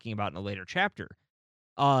be talking about in a later chapter.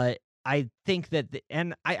 I think that,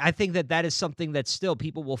 I think that that is something that still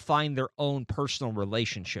people will find their own personal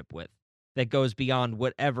relationship with, that goes beyond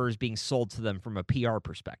whatever is being sold to them from a PR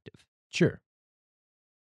perspective. Sure.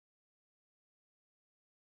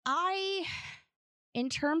 In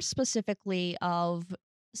terms specifically of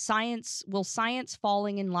science, will science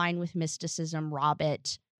falling in line with mysticism rob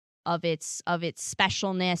it of its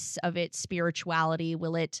specialness, of its spirituality?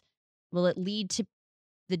 Will it lead to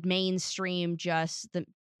the mainstream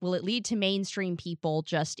will it lead to mainstream people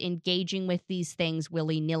just engaging with these things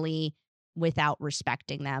willy-nilly without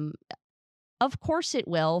respecting them? Of course it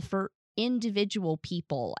will, for individual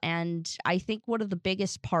people. And I think one of the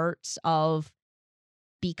biggest parts of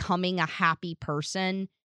becoming a happy person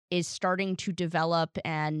is starting to develop,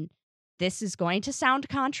 and this is going to sound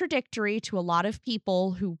contradictory to a lot of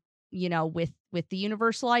people who, with the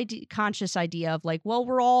universal conscious idea of, like, well,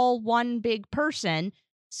 we're all one big person,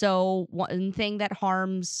 so one thing that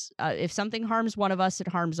harms, if something harms one of us, it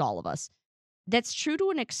harms all of us. That's true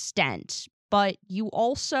to an extent, but you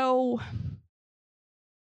also,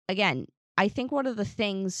 again, I think one of the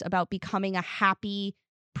things about becoming a happy,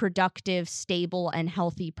 productive, stable, and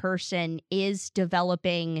healthy person is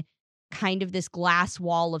developing kind of this glass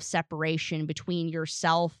wall of separation between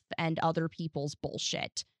yourself and other people's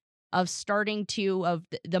bullshit. Of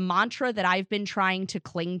the mantra that I've been trying to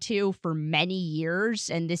cling to for many years,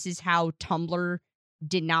 and this is how Tumblr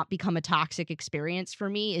did not become a toxic experience for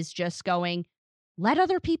me, is just going, let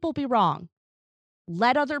other people be wrong.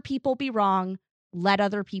 Let other people be wrong. Let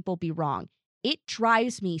other people be wrong. It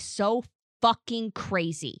drives me so fucking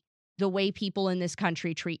crazy the way people in this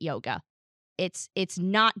country treat yoga. It's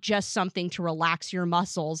not just something to relax your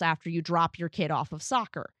muscles after you drop your kid off of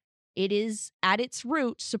soccer. It is, at its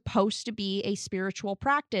root, supposed to be a spiritual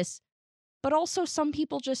practice, but also some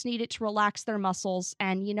people just need it to relax their muscles.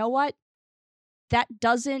 And you know what? That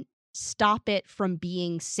doesn't stop it from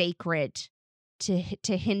being sacred to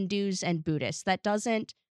Hindus and Buddhists. That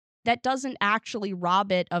doesn't actually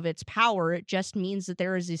rob it of its power. It just means that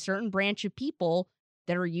there is a certain branch of people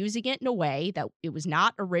that are using it in a way that it was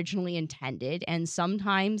not originally intended. And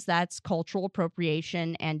sometimes that's cultural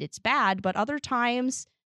appropriation and it's bad, but other times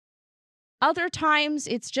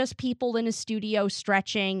it's just people in a studio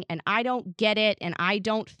stretching, and I don't get it, and I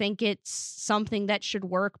don't think it's something that should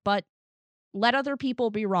work, but let other people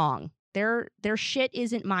be wrong. Their shit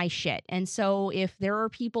isn't my shit. And so if there are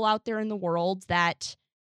people out there in the world that,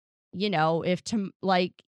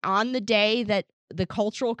 on the day that the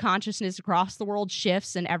cultural consciousness across the world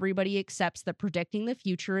shifts and everybody accepts that predicting the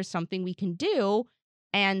future is something we can do,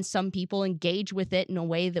 and some people engage with it in a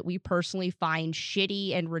way that we personally find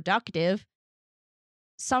shitty and reductive,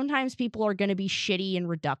 sometimes people are going to be shitty and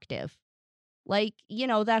reductive. Like,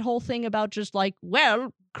 that whole thing about just like,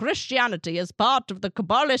 well, Christianity is part of the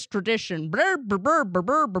Kabbalist tradition. Brr, brr, brr, brr,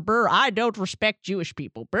 brr, brr, brr. I don't respect Jewish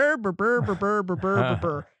people. Brr, brr, brr, brr, brr, brr, brr,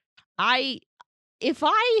 brr. It's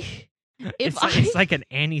like an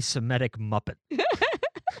anti-Semitic Muppet.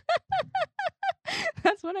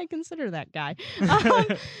 That's what I consider that guy.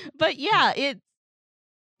 But yeah,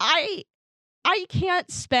 I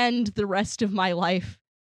can't spend the rest of my life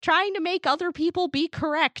trying to make other people be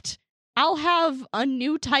correct. I'll have a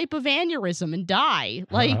new type of aneurysm and die.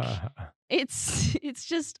 Like, it's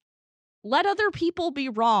just, let other people be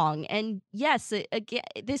wrong. And yes, again,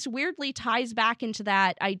 this weirdly ties back into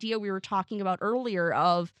that idea we were talking about earlier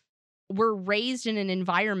of, we're raised in an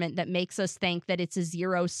environment that makes us think that it's a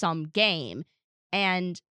zero-sum game.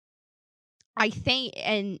 And I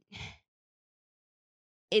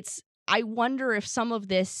wonder if some of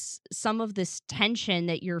this tension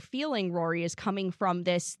that you're feeling, Rory, is coming from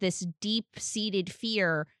this deep-seated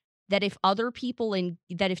fear that if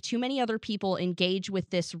too many other people engage with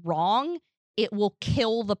this wrong, it will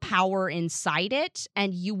kill the power inside it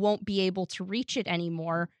and you won't be able to reach it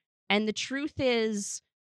anymore. And the truth is,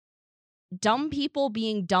 dumb people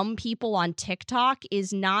being dumb people on TikTok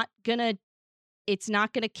it's not gonna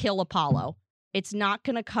kill Apollo. It's not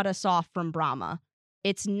gonna cut us off from Brahma.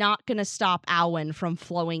 It's not gonna stop Awen from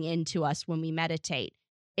flowing into us when we meditate.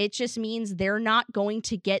 It just means they're not going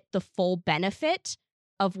to get the full benefit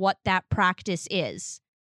of what that practice is.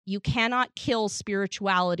 You cannot kill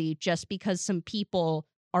spirituality just because some people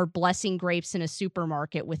are blessing grapes in a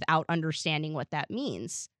supermarket without understanding what that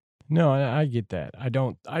means. No, I get that. I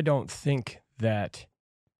don't think that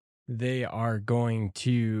they are going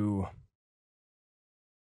to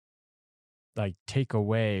like take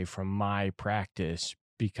away from my practice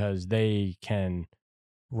because they can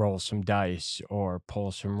roll some dice or pull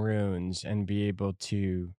some runes and be able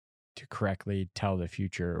to correctly tell the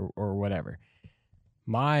future or whatever.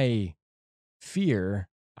 My fear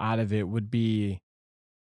out of it would be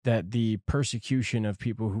that the persecution of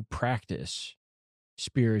people who practice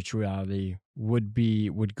spirituality would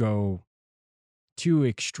go to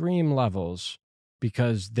extreme levels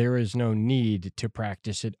because there is no need to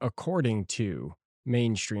practice it according to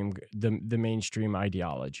the mainstream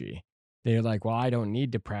ideology. They're like, well, I don't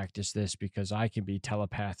need to practice this because I can be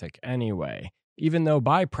telepathic anyway. Even though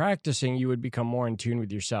by practicing, you would become more in tune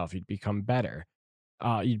with yourself. You'd become better.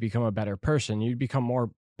 You'd become a better person. You'd become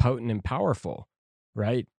more potent and powerful,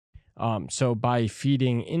 right? So by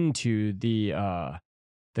feeding into the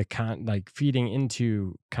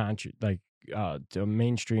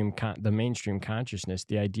mainstream consciousness,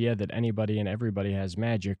 the idea that anybody and everybody has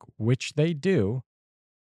magic, which they do,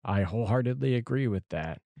 I wholeheartedly agree with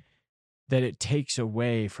that it takes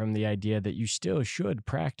away from the idea that you still should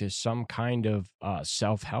practice some kind of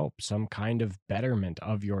self-help, some kind of betterment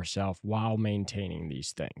of yourself while maintaining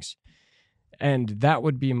these things. And that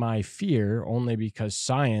would be my fear, only because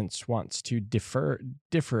science wants to differ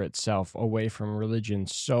itself away from religion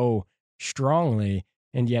so strongly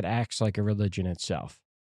and yet acts like a religion itself.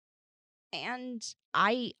 And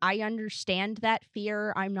I understand that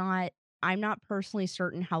fear. I'm not personally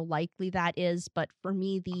certain how likely that is, but for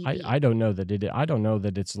me, I don't know that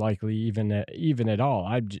it's likely even at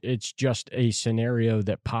all. It's just a scenario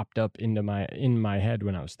that popped up in my head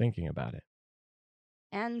when I was thinking about it.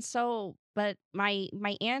 And so, but my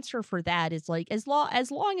answer for that is like, as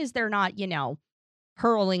long as they're not,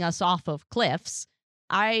 hurling us off of cliffs,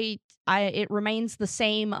 it remains the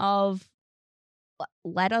same of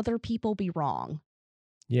let other people be wrong.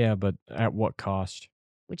 Yeah, but at what cost?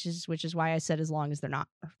 Which is why I said as long as they're not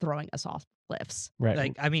throwing us off cliffs. Right.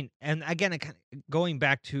 Like, I mean, and again, going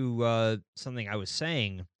back to something I was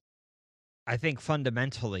saying, I think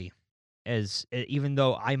fundamentally, even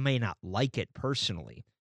though I may not like it personally,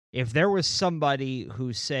 if there was somebody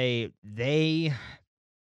who, say, they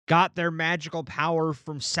got their magical power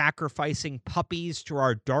from sacrificing puppies to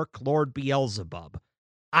our Dark Lord Beelzebub,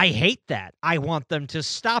 I hate that. I want them to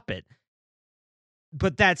stop it.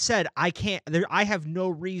 But that said, I have no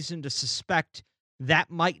reason to suspect that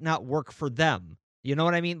might not work for them. You know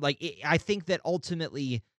what I mean? Like, I think that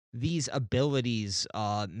ultimately these abilities,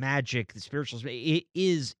 magic, the spiritual, it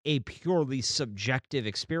is a purely subjective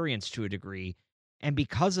experience to a degree. And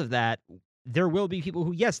because of that, there will be people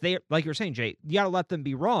who, yes, they, like you're saying, Jay, you got to let them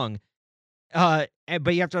be wrong. But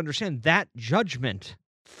you have to understand that judgment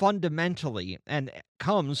fundamentally and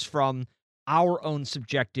comes from our own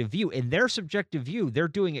subjective view. In their subjective view, they're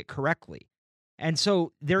doing it correctly. And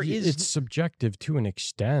so it's subjective to an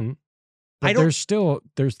extent. But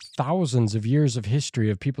there's thousands of years of history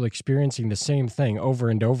of people experiencing the same thing over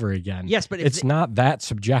and over again. Yes, but it's not that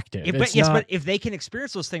subjective. But if they can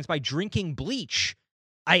experience those things by drinking bleach,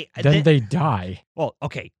 then they die. Well,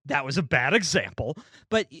 okay, that was a bad example.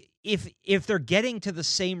 But if they're getting to the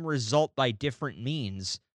same result by different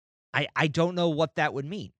means, I don't know what that would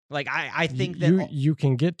mean. Like I think that you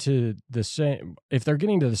can get to the same if they're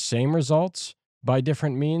getting to the same results by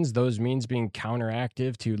different means, those means being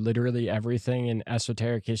counteractive to literally everything in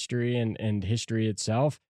esoteric history and history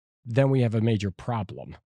itself, then we have a major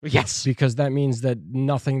problem. Yes. Because that means that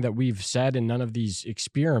nothing that we've said in none of these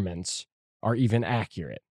experiments are even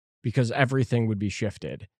accurate, because everything would be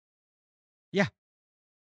shifted. Yeah.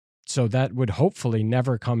 So that would hopefully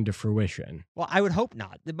never come to fruition. Well, I would hope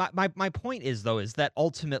not. My point is, though, is that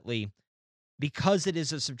ultimately, because it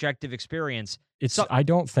is a subjective experience, I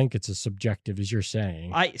don't think it's as subjective as you're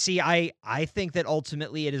saying. I think that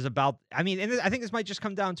ultimately it is about, I mean, and I think this might just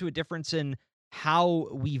come down to a difference in how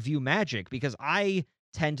we view magic, because I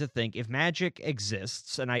tend to think if magic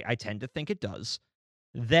exists, and I tend to think it does,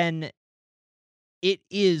 then it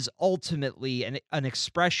is ultimately an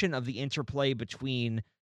expression of the interplay between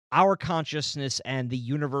our consciousness and the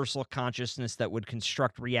universal consciousness that would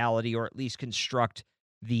construct reality, or at least construct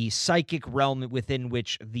the psychic realm within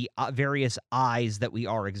which the various eyes that we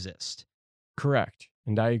are exist. Correct.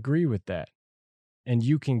 And I agree with that. And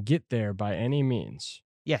you can get there by any means.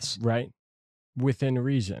 Yes. Right? Within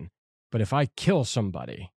reason. But if I kill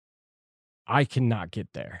somebody, I cannot get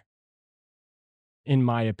there, in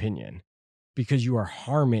my opinion, because you are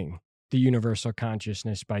harming the universal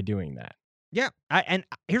consciousness by doing that. Yeah. And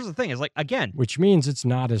here's the thing is, like, again, Which means it's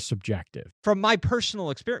not as subjective. from my personal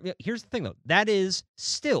experience, here's the thing, though. That is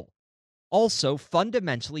still also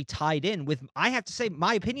fundamentally tied in with, I have to say,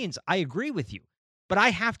 my opinions. I agree with you. But I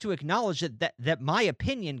have to acknowledge that my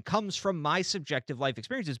opinion comes from my subjective life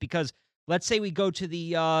experiences, because let's say we go to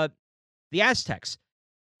the Aztecs.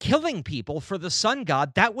 Killing people for the sun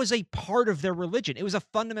god, that was a part of their religion. It was a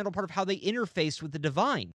fundamental part of how they interfaced with the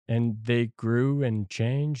divine. And they grew and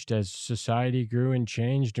changed as society grew and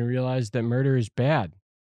changed and realized that murder is bad.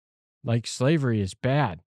 Like slavery is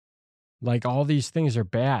bad. Like all these things are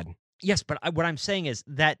bad. Yes, but what I'm saying is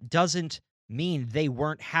that doesn't mean they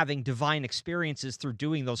weren't having divine experiences through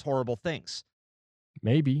doing those horrible things.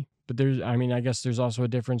 Maybe. But I guess there's also a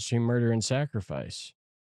difference between murder and sacrifice.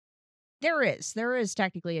 There is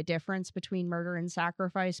technically a difference between murder and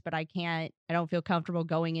sacrifice, but I don't feel comfortable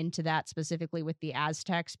going into that specifically with the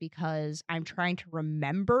Aztecs, because I'm trying to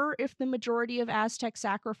remember if the majority of Aztec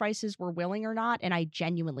sacrifices were willing or not, and I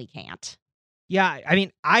genuinely can't. Yeah, I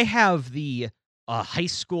mean, I have the high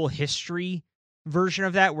school history version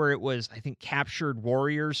of that, where it was, I think, captured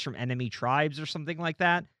warriors from enemy tribes or something like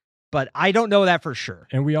that. But I don't know that for sure.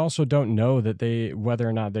 And we also don't know that whether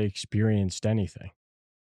or not they experienced anything.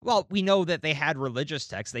 Well, we know that they had religious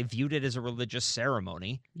texts. They viewed it as a religious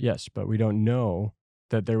ceremony. Yes, but we don't know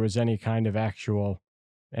that there was any kind of actual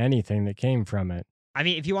anything that came from it. I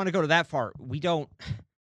mean, if you want to go to that far, we don't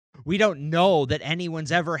know that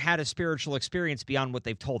anyone's ever had a spiritual experience beyond what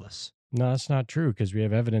they've told us. No, that's not true, because we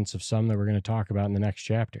have evidence of some that we're going to talk about in the next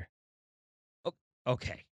chapter. Oh,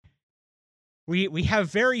 okay. We have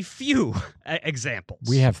very few examples.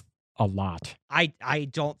 We have a lot. I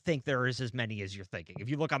don't think there is as many as you're thinking. If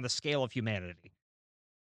you look on the scale of humanity.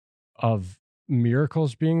 Of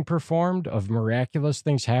miracles being performed, of miraculous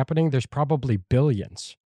things happening, there's probably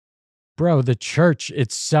billions. Bro, the church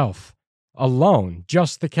itself alone,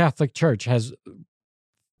 just the Catholic Church, has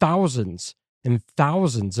thousands and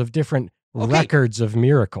thousands of different records of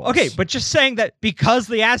miracles. Okay, but just saying that because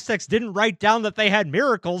the Aztecs didn't write down that they had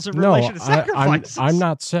miracles in relation to sacrifices. I'm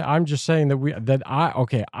not saying. I'm just saying that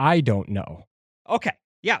I don't know. Okay,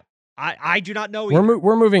 yeah, I do not know either.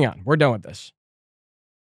 We're moving on. We're done with this.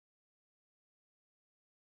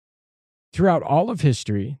 Throughout all of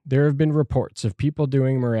history, there have been reports of people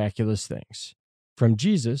doing miraculous things, from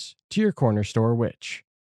Jesus to your corner store witch.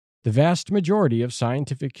 The vast majority of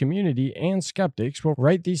scientific community and skeptics will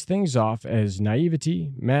write these things off as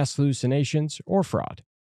naivety, mass hallucinations, or fraud.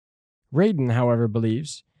 Radin, however,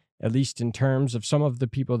 believes, at least in terms of some of the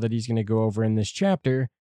people that he's going to go over in this chapter,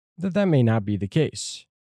 that may not be the case.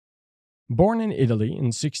 Born in Italy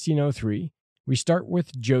in 1603, we start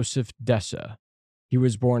with Joseph Dessa. He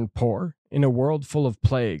was born poor, in a world full of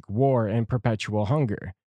plague, war, and perpetual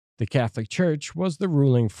hunger. The Catholic Church was the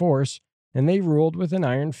ruling force, and they ruled with an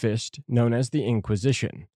iron fist known as the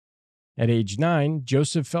Inquisition. At age 9,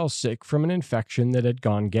 Joseph fell sick from an infection that had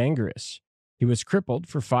gone gangrenous. He was crippled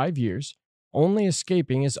for 5 years, only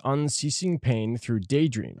escaping his unceasing pain through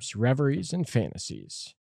daydreams, reveries, and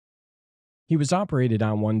fantasies. He was operated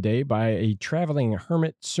on one day by a traveling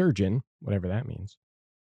hermit surgeon, whatever that means,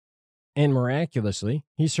 and miraculously,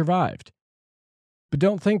 he survived. But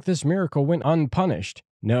don't think this miracle went unpunished.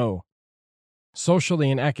 No.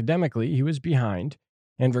 Socially and academically, he was behind,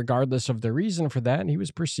 and regardless of the reason for that, he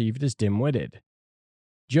was perceived as dim-witted.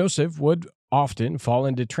 Joseph would often fall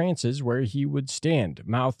into trances where he would stand,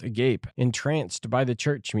 mouth agape, entranced by the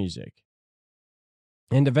church music.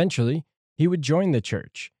 And eventually, he would join the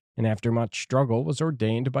church, and after much struggle was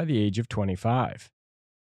ordained by the age of 25.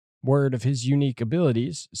 Word of his unique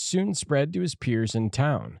abilities soon spread to his peers in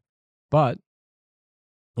town, but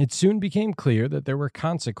it soon became clear that there were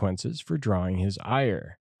consequences for drawing his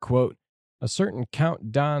ire. Quote, a certain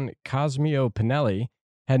Count Don Cosimo Pinelli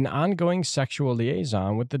had an ongoing sexual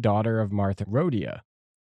liaison with the daughter of Martha Rodia.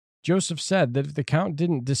 Joseph said that if the Count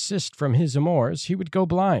didn't desist from his amours, he would go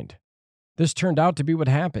blind. This turned out to be what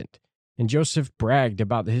happened, and Joseph bragged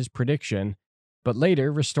about his prediction, but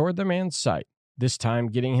later restored the man's sight, this time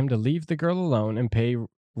getting him to leave the girl alone and pay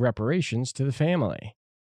reparations to the family.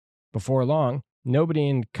 Before long, nobody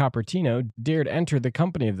in Cupertino dared enter the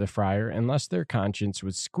company of the friar unless their conscience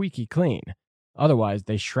was squeaky clean. Otherwise,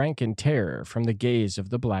 they shrank in terror from the gaze of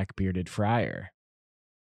the black-bearded friar.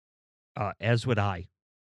 As would I.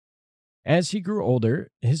 As he grew older,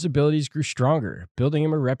 his abilities grew stronger, building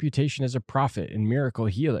him a reputation as a prophet and miracle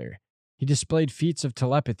healer. He displayed feats of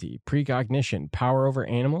telepathy, precognition, power over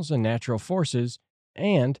animals and natural forces,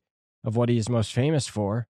 and of what he is most famous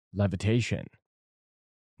for, levitation.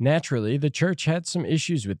 Naturally, the church had some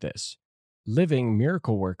issues with this. Living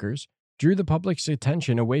miracle workers drew the public's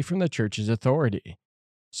attention away from the church's authority.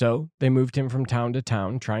 So they moved him from town to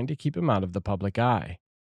town, trying to keep him out of the public eye.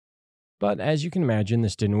 But as you can imagine,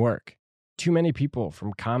 this didn't work. Too many people,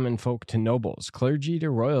 from common folk to nobles, clergy to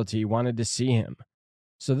royalty, wanted to see him.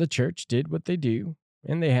 So the church did what they do,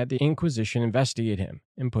 and they had the Inquisition investigate him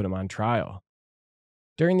and put him on trial.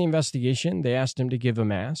 During the investigation, they asked him to give a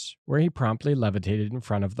mass, where he promptly levitated in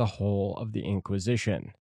front of the whole of the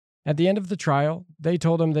Inquisition. At the end of the trial, they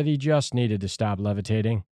told him that he just needed to stop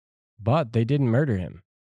levitating. But they didn't murder him.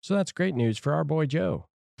 So that's great news for our boy Joe.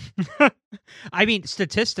 I mean,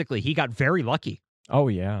 statistically, he got very lucky. Oh,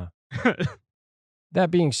 yeah.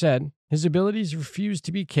 That being said, his abilities refused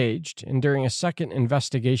to be caged, and during a second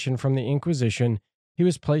investigation from the Inquisition, he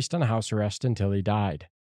was placed on house arrest until he died.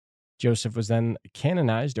 Joseph was then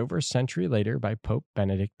canonized over a century later by Pope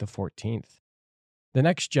Benedict XIV. The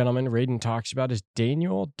next gentleman Radin talks about is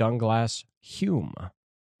Daniel Dunglass Hume.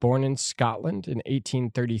 Born in Scotland in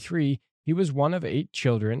 1833, he was one of 8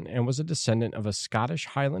 children and was a descendant of a Scottish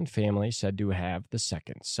Highland family said to have the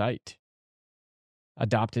second sight.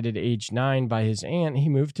 Adopted at age 9 by his aunt, he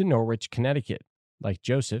moved to Norwich, Connecticut. Like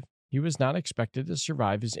Joseph, he was not expected to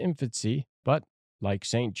survive his infancy, but like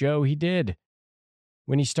St. Joe, he did.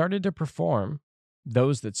 When he started to perform,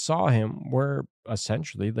 those that saw him were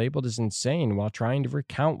essentially labeled as insane while trying to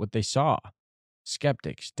recount what they saw.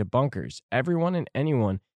 Skeptics, debunkers, everyone and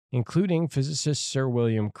anyone, including physicist Sir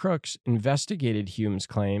William Crookes, investigated Hume's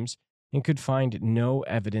claims and could find no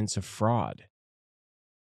evidence of fraud.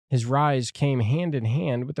 His rise came hand in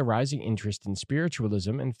hand with the rising interest in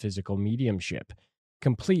spiritualism and physical mediumship,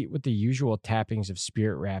 complete with the usual tappings of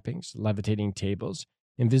spirit rappings, levitating tables,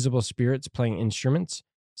 invisible spirits playing instruments,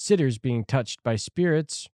 sitters being touched by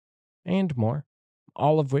spirits, and more,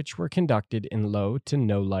 all of which were conducted in low to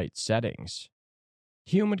no light settings.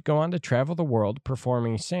 Hume would go on to travel the world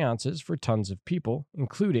performing seances for tons of people,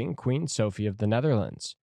 including Queen Sophie of the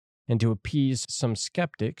Netherlands, and to appease some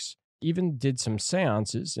skeptics, even did some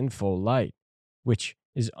seances in full light, which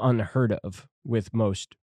is unheard of with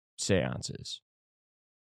most seances.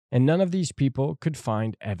 And none of these people could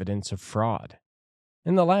find evidence of fraud.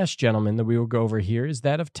 And the last gentleman that we will go over here is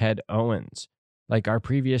that of Ted Owens. Like our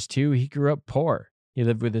previous two, he grew up poor. He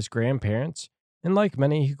lived with his grandparents, and like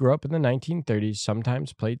many who grew up in the 1930s,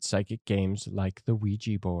 sometimes played psychic games like the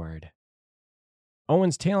Ouija board.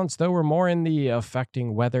 Owens' talents, though, were more in the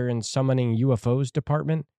affecting weather and summoning UFOs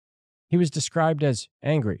department. He was described as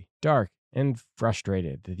angry, dark, and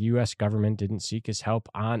frustrated that the U.S. government didn't seek his help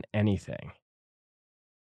on anything.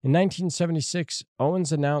 In 1976,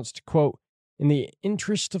 Owens announced, quote, "In the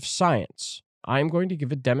interest of science, I am going to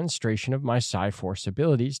give a demonstration of my Psi-Force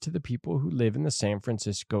abilities to the people who live in the San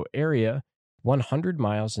Francisco area, 100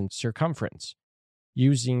 miles in circumference,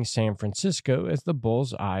 using San Francisco as the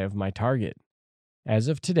bull's eye of my target. As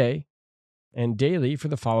of today, and daily for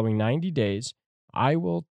the following 90 days, I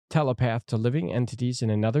will telepath to living entities in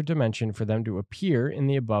another dimension for them to appear in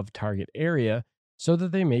the above target area so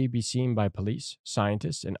that they may be seen by police,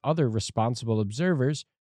 scientists, and other responsible observers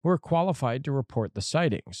who are qualified to report the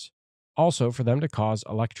sightings. Also for them to cause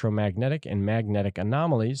electromagnetic and magnetic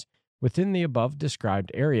anomalies within the above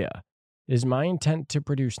described area. It is my intent to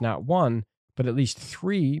produce not one, but at least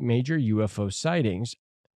 3 major UFO sightings,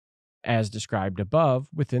 as described above,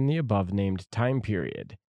 within the above named time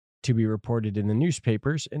period, to be reported in the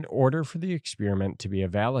newspapers in order for the experiment to be a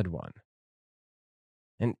valid one."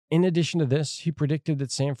 And in addition to this, he predicted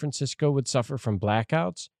that San Francisco would suffer from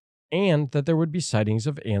blackouts and that there would be sightings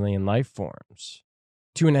of alien life forms.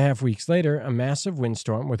 2.5 weeks later, a massive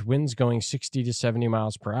windstorm with winds going 60 to 70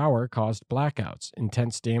 miles per hour caused blackouts,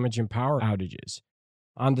 intense damage, and power outages.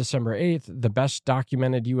 On December 8th, the best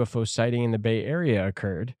documented UFO sighting in the Bay Area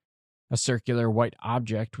occurred. A circular white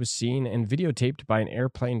object was seen and videotaped by an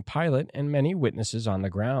airplane pilot and many witnesses on the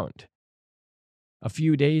ground. A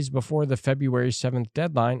few days before the February 7th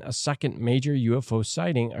deadline, a second major UFO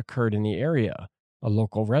sighting occurred in the area. A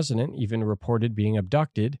local resident even reported being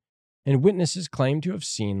abducted, and witnesses claimed to have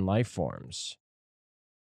seen life forms.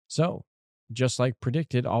 So, just like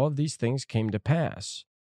predicted, all of these things came to pass.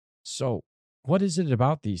 So, what is it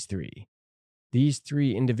about these 3? These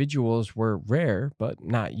 3 individuals were rare, but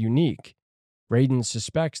not unique. Radin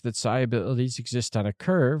suspects that psi abilities exist on a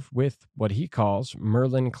curve with what he calls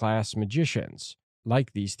Merlin-class magicians,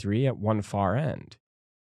 like these 3 at one far end.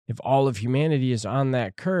 If all of humanity is on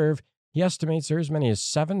that curve, he estimates there are as many as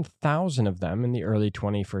 7,000 of them in the early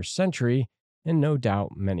 21st century, and no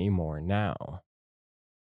doubt many more now.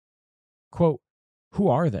 Quote, "Who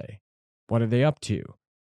are they? What are they up to?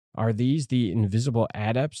 Are these the invisible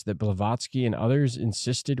adepts that Blavatsky and others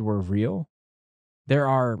insisted were real? There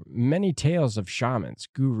are many tales of shamans,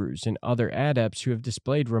 gurus, and other adepts who have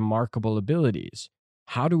displayed remarkable abilities.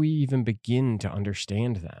 How do we even begin to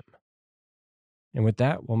understand them? And with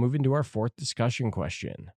that, we'll move into our fourth discussion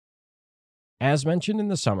question. As mentioned in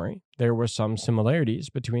the summary, there were some similarities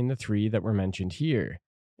between the three that were mentioned here,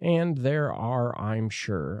 and there are, I'm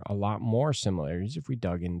sure, a lot more similarities if we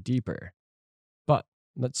dug in deeper. But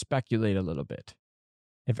let's speculate a little bit.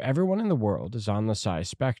 If everyone in the world is on the psi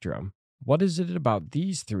spectrum, what is it about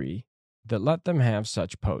these three that let them have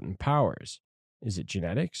such potent powers? Is it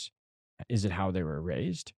genetics? Is it how they were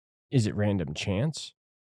raised? Is it random chance?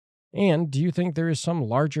 And do you think there is some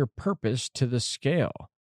larger purpose to the scale?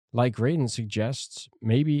 Like Raiden suggests,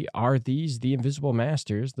 maybe are these the invisible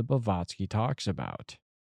masters that Blavatsky talks about?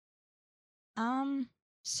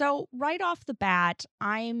 So right off the bat,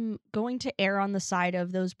 I'm going to err on the side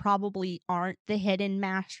of those probably aren't the hidden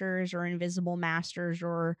masters or invisible masters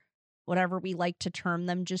or whatever we like to term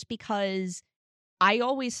them, just because I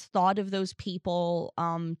always thought of those people,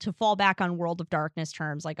 to fall back on World of Darkness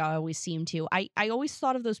terms, like I always seem to. I always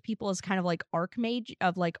thought of those people as kind of like archmage,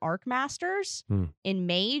 of like archmasters in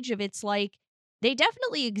Mage. Of it's like they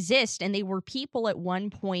definitely exist and they were people at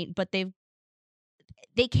one point, but they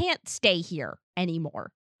can't stay here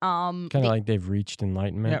anymore. Kind of like they've reached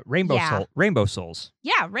enlightenment. Yeah, rainbow souls.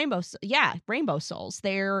 Yeah, rainbow souls.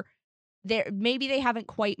 They're maybe they haven't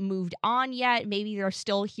quite moved on yet. Maybe they're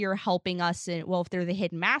still here helping us. And well, if they're the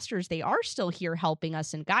hidden masters, they are still here helping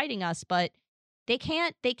us and guiding us. But they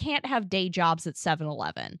can't have day jobs at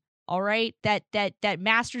 7-Eleven. All right, that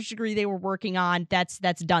master's degree they were working on, that's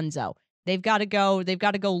donezo. They've got to go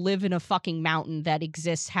live in a fucking mountain that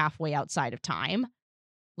exists halfway outside of time.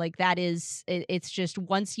 Like that is, it's just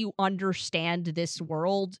once you understand this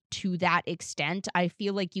world to that extent, I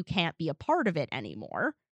feel like you can't be a part of it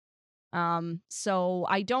anymore. So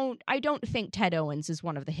I don't think Ted Owens is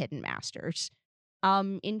one of the hidden masters.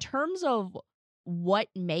 In terms of what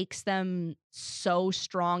makes them so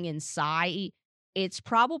strong in psi, it's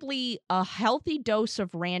probably a healthy dose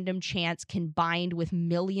of random chance combined with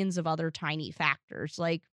millions of other tiny factors.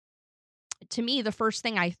 Like, to me, the first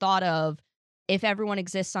thing I thought of, if everyone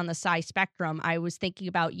exists on the psi spectrum, I was thinking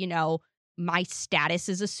about, my status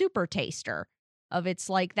as a super taster. Of it's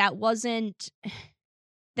like, that's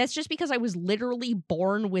just because I was literally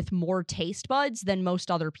born with more taste buds than most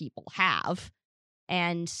other people have.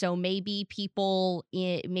 And so maybe people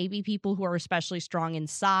who are especially strong in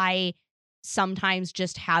psi sometimes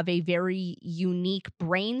just have a very unique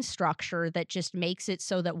brain structure that just makes it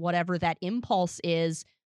so that whatever that impulse is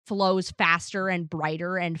flows faster and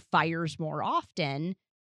brighter and fires more often.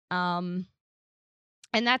 And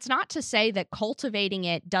that's not to say that cultivating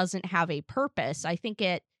it doesn't have a purpose. I think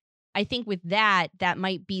with that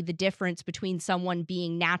might be the difference between someone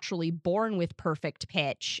being naturally born with perfect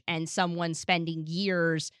pitch and someone spending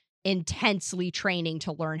years intensely training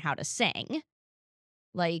to learn how to sing.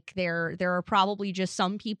 Like there are probably just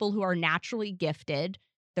some people who are naturally gifted.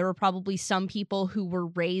 There were probably some people who were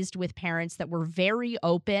raised with parents that were very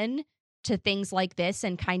open to things like this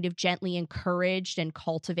and kind of gently encouraged and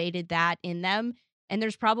cultivated that in them. And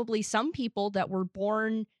there's probably some people that were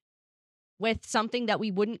born with something that we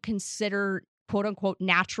wouldn't consider quote unquote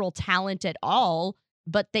natural talent at all,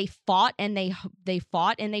 but they fought and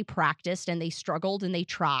they practiced and they struggled and they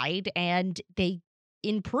tried and they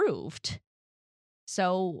improved.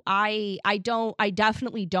 So I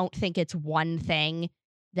definitely don't think it's one thing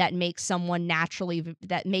that makes someone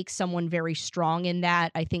very strong in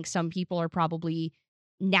that. I think some people are probably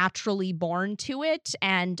naturally born to it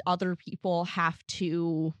and other people have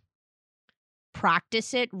to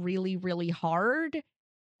practice it really, really hard.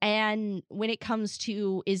 And when it comes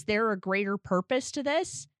to, is there a greater purpose to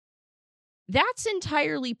this? That's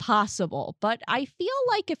entirely possible. But I feel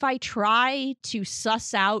like if I try to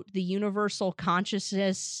suss out the universal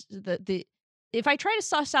consciousness, if I try to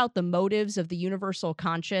suss out the motives of the universal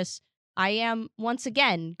conscious, I am once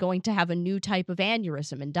again going to have a new type of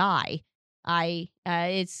aneurysm and die.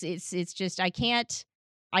 It's just I can't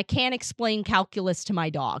explain calculus to my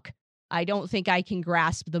dog. I don't think I can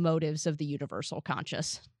grasp the motives of the universal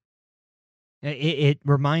conscious. It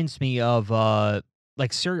reminds me of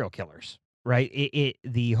like serial killers, right?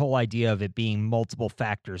 The whole idea of it being multiple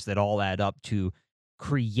factors that all add up to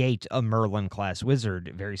create a Merlin-class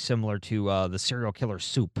wizard, very similar to the serial killer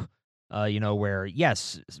soup, where,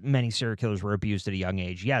 yes, many serial killers were abused at a young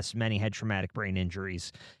age. Yes, many had traumatic brain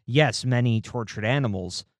injuries. Yes, many tortured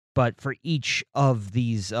animals. But for each of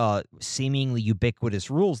these seemingly ubiquitous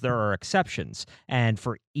rules, there are exceptions. And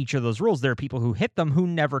for each of those rules, there are people who hit them who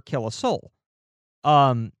never kill a soul.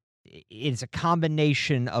 It's a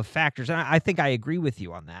combination of factors. And I think I agree with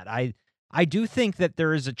you on that. I do think that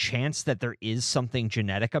there is a chance that there is something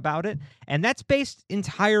genetic about it. And that's based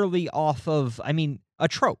entirely off of, I mean, a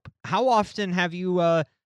trope. How often have you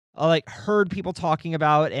like heard people talking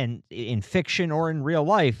about, and in fiction or in real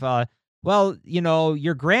life, well, you know,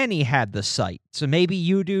 your granny had the sight, so maybe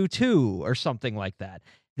you do too, or something like that.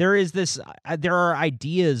 There is this, there are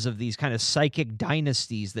ideas of these kind of psychic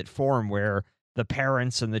dynasties that form where the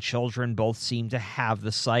parents and the children both seem to have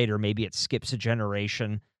the sight, or maybe it skips a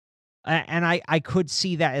generation. And I could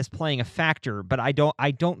see that as playing a factor, but I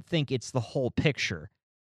don't think it's the whole picture.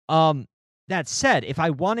 That said, if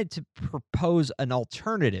I wanted to propose an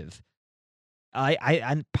alternative,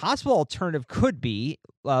 a possible alternative could be,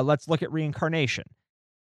 let's look at reincarnation.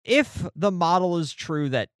 If the model is true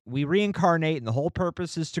that we reincarnate and the whole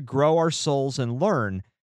purpose is to grow our souls and learn,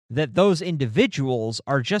 that those individuals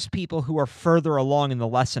are just people who are further along in the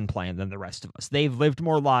lesson plan than the rest of us. They've lived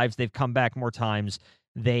more lives, they've come back more times,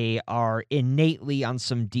 they are innately on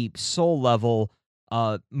some deep soul level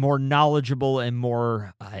more knowledgeable and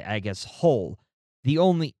more, I guess, whole. The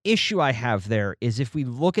only issue I have there is if we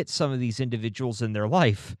look at some of these individuals in their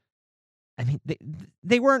life, I mean,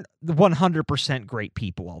 they weren't 100% great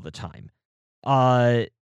people all the time.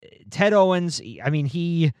 Ted Owens, I mean,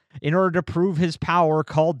 he, in order to prove his power,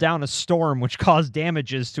 called down a storm which caused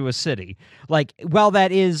damages to a city. Like, while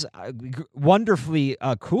that is wonderfully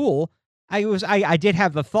cool, I did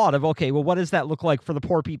have the thought of, okay, well, what does that look like for the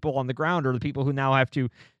poor people on the ground, or the people who now have to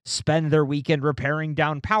spend their weekend repairing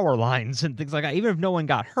down power lines and things like that, even if no one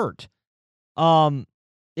got hurt?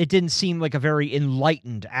 It didn't seem like a very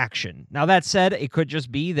enlightened action. Now, that said, it could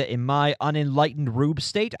just be that in my unenlightened rube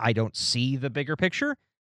state, I don't see the bigger picture.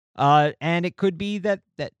 And it could be that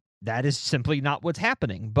is simply not what's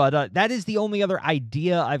happening. But that is the only other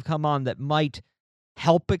idea I've come on that might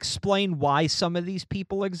help explain why some of these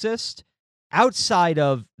people exist. Outside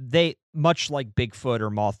of, they, much like Bigfoot or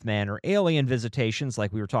Mothman or alien visitations,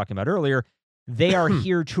 like we were talking about earlier, they are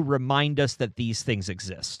here to remind us that these things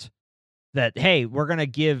exist. That, hey, we're going to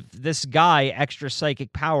give this guy extra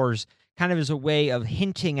psychic powers kind of as a way of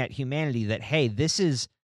hinting at humanity that, hey, this is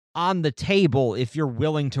on the table if you're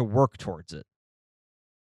willing to work towards it.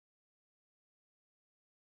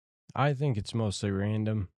 I think it's mostly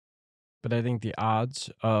random, but I think the odds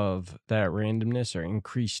of that randomness are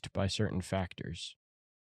increased by certain factors.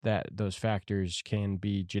 That those factors can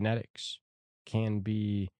be genetics, can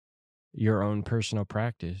be your own personal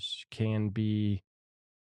practice, can be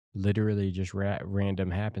literally just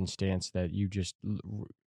random happenstance that you just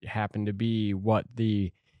happen to be what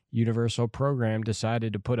the Universal program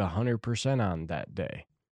decided to put 100% on that day.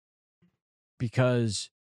 Because,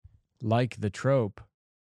 like the trope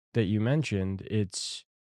that you mentioned, it's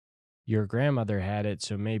your grandmother had it,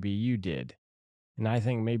 so maybe you did. And I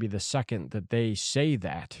think maybe the second that they say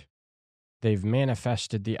that, they've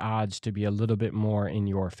manifested the odds to be a little bit more in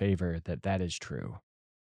your favor that is true.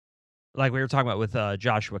 Like we were talking about with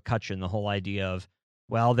Joshua Cutchin, the whole idea of,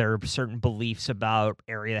 well, there are certain beliefs about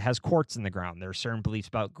area that has quartz in the ground. There are certain beliefs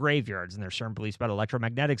about graveyards, and there are certain beliefs about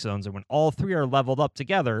electromagnetic zones. And when all three are leveled up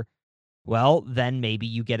together, well, then maybe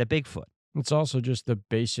you get a Bigfoot. It's also just the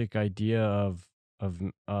basic idea of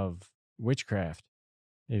witchcraft.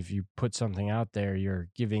 If you put something out there, you're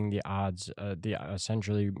giving the odds,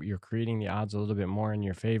 essentially you're creating the odds a little bit more in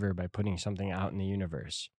your favor by putting something out in the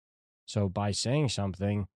universe. So by saying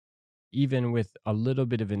something, even with a little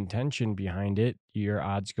bit of intention behind it, your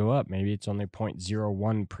odds go up. Maybe it's only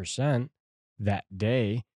 0.01% that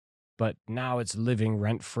day, but now it's living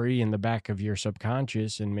rent-free in the back of your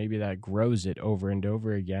subconscious, and maybe that grows it over and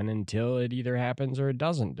over again until it either happens or it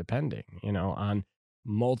doesn't, depending, on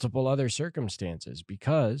multiple other circumstances.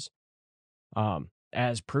 Because,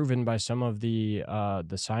 as proven by some of the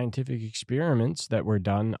scientific experiments that were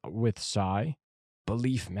done with psi,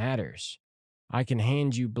 belief matters. I can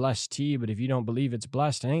hand you blessed tea, but if you don't believe it's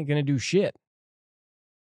blessed, I ain't going to do shit.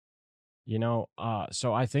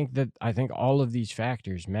 So I think all of these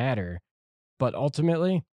factors matter, but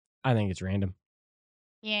ultimately, I think it's random.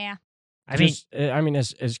 Yeah. I mean,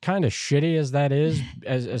 as kind of shitty as that is,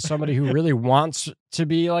 as somebody who really wants to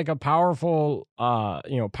be like a powerful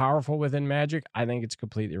within magic, I think it's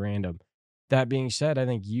completely random. That being said, I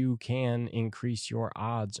think you can increase your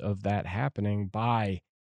odds of that happening by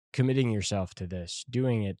committing yourself to this,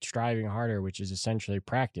 doing it, striving harder, which is essentially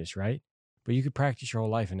practice, right? But you could practice your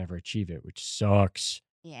whole life and never achieve it, which sucks.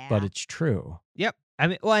 Yeah. But it's true. Yep. I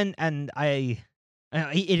mean, well, and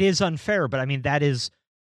It is unfair, but I mean,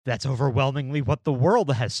 that's overwhelmingly what the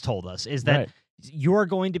world has told us, is that Right. you're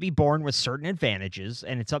going to be born with certain advantages,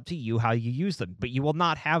 and it's up to you how you use them, but you will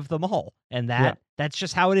not have them all. And that's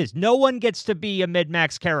just how it is. No one gets to be a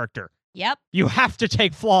mid-max character. Yep. You have to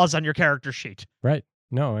take flaws on your character sheet. Right.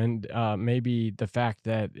 No, and maybe the fact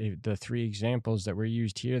that the three examples that were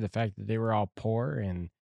used here, the fact that they were all poor and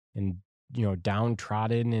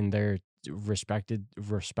downtrodden in their respected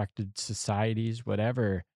societies,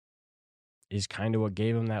 whatever, is kind of what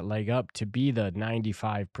gave them that leg up to be the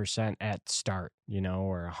 95% at start,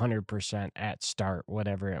 or 100% at start,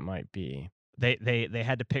 whatever it might be. They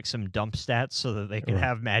had to pick some dump stats so that they could Right.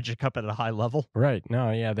 have magic up at a high level. Right.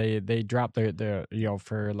 No, yeah, they dropped their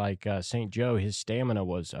for like St. Joe, his stamina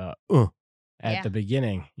was at Yeah. the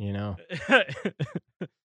beginning,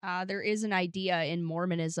 There is an idea in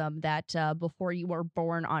Mormonism that before you are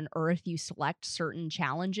born on Earth, you select certain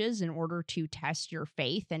challenges in order to test your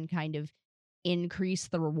faith and kind of increase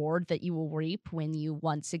the reward that you will reap when you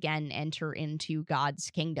once again enter into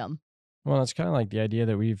God's kingdom. Well, it's kind of like the idea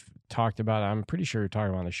that we've talked about. I'm pretty sure we're talking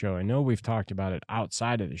about on the show. I know we've talked about it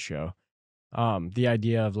outside of the show. The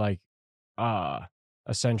idea of like,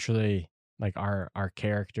 essentially like our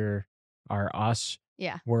character, our us,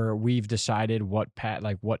 Yeah. where we've decided what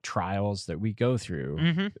trials that we go through,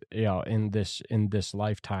 Mm-hmm. in this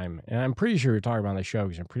lifetime. And I'm pretty sure we're talking about on the show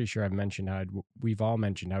because I'm pretty sure we've all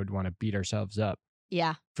mentioned how we'd want to beat ourselves up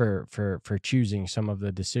Yeah. for choosing some of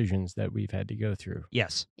the decisions that we've had to go through.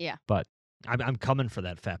 Yes. Yeah. But I'm coming for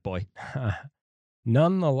that, fat boy.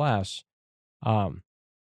 nonetheless, I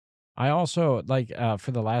also like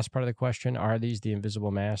for the last part of the question, are these the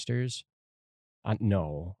invisible masters?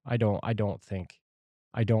 No, I don't think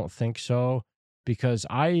so, because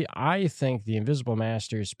I think the invisible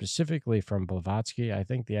masters, specifically from Blavatsky, I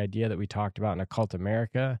think the idea that we talked about in Occult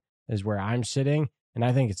America is where I'm sitting, and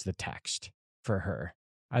I think it's the text for her.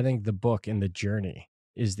 I think the book and the journey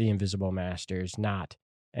is the invisible masters, not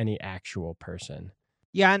any actual person.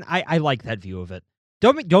 Yeah, and I like that view of it.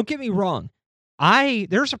 Don't get me wrong.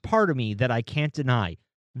 There's a part of me that I can't deny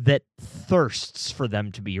that thirsts for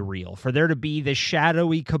them to be real, for there to be this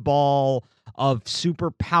shadowy cabal of super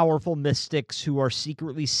powerful mystics who are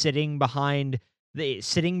secretly sitting behind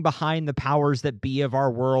the powers that be of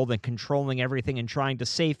our world and controlling everything and trying to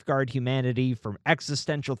safeguard humanity from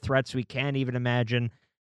existential threats we can't even imagine.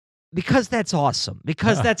 Because that's awesome.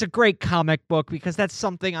 Because that's a great comic book. Because that's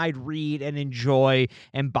something I'd read and enjoy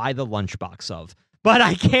and buy the lunchbox of. But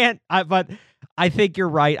I can't. But I think you're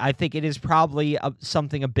right. I think it is probably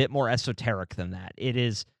something a bit more esoteric than that. It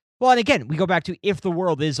is. Well, and again, we go back to, if the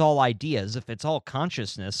world is all ideas, if it's all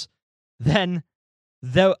consciousness, then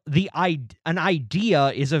an idea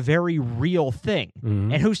is a very real thing.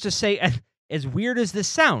 Mhm. And who's to say? As weird as this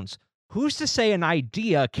sounds, who's to say an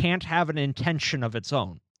idea can't have an intention of its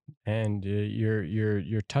own? And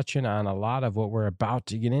you're touching on a lot of what we're about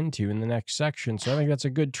to get into in the next section. So I think that's a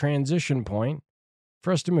good transition point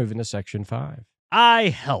for us to move into section 5. I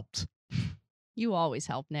helped. You always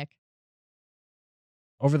help, Nick.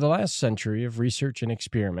 Over the last century of research and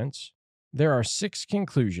experiments, there are 6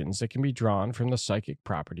 conclusions that can be drawn from the psychic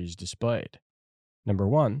properties displayed. Number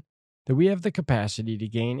 1, that we have the capacity to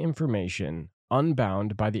gain information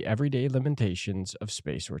unbound by the everyday limitations of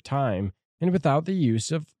space or time, and without the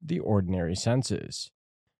use of the ordinary senses.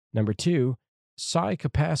 Number 2, psi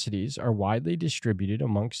capacities are widely distributed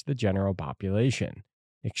amongst the general population.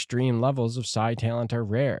 Extreme levels of psi talent are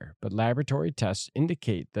rare, but laboratory tests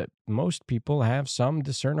indicate that most people have some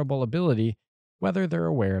discernible ability, whether they're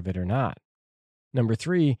aware of it or not. Number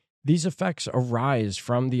 3, these effects arise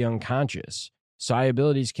from the unconscious. Psi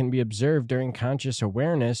abilities can be observed during conscious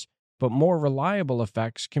awareness, but more reliable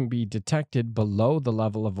effects can be detected below the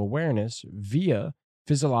level of awareness via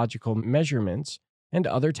physiological measurements and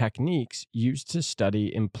other techniques used to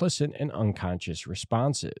study implicit and unconscious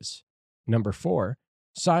responses. Number 4,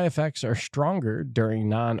 psi effects are stronger during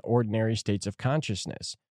non-ordinary states of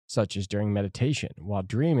consciousness, such as during meditation, while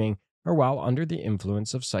dreaming, or while under the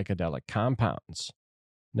influence of psychedelic compounds.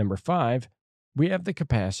 Number 5, we have the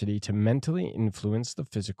capacity to mentally influence the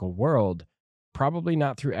physical world, probably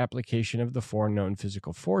not through application of the 4 known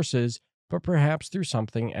physical forces, but perhaps through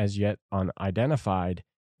something as yet unidentified.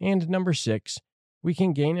 And number 6, we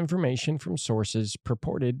can gain information from sources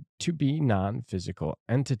purported to be non-physical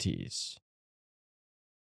entities.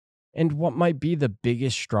 And what might be the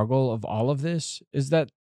biggest struggle of all of this is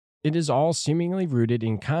that it is all seemingly rooted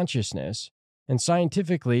in consciousness, and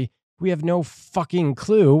scientifically, we have no fucking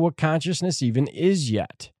clue what consciousness even is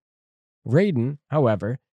yet. Radin,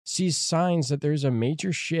 however, sees signs that there's a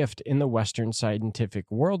major shift in the Western scientific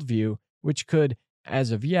worldview which could,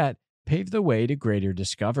 as of yet, pave the way to greater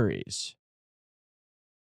discoveries.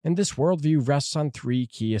 And this worldview rests on three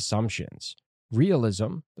key assumptions.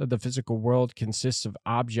 Realism, that the physical world consists of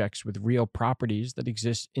objects with real properties that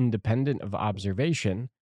exist independent of observation.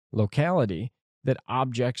 Locality, that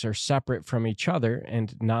objects are separate from each other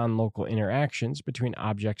and non-local interactions between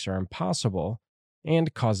objects are impossible.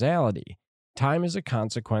 And causality, time is a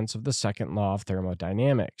consequence of the second law of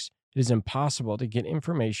thermodynamics. It is impossible to get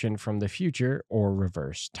information from the future or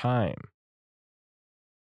reverse time.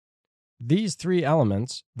 These three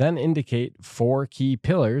elements then indicate four key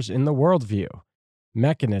pillars in the worldview.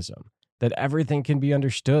 Mechanism, that everything can be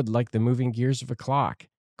understood like the moving gears of a clock,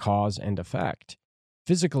 cause and effect.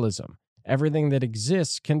 Physicalism, everything that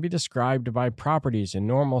exists can be described by properties in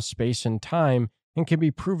normal space and time and can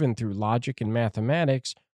be proven through logic and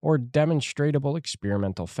mathematics or demonstratable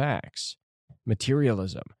experimental facts.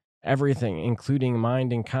 Materialism, everything, including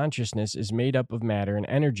mind and consciousness, is made up of matter and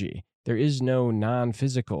energy. There is no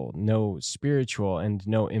non-physical, no spiritual, and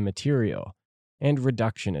no immaterial. And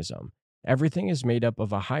reductionism, everything is made up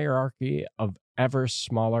of a hierarchy of ever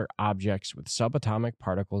smaller objects with subatomic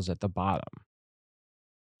particles at the bottom.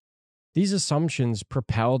 These assumptions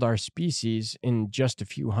propelled our species in just a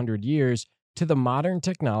few hundred years to the modern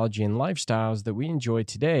technology and lifestyles that we enjoy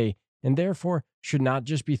today, and therefore should not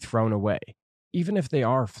just be thrown away, even if they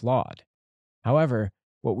are flawed. However,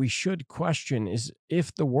 what we should question is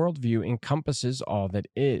if the worldview encompasses all that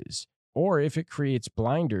is, or if it creates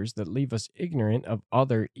blinders that leave us ignorant of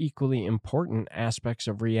other equally important aspects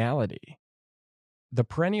of reality. The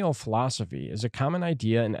perennial philosophy is a common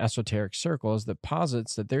idea in esoteric circles that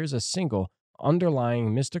posits that there is a single,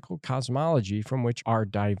 underlying mystical cosmology from which our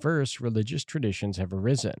diverse religious traditions have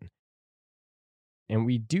arisen. And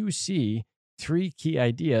we do see three key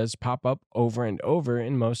ideas pop up over and over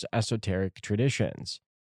in most esoteric traditions: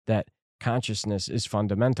 that consciousness is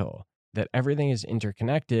fundamental, that everything is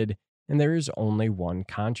interconnected, and there is only one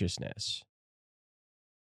consciousness.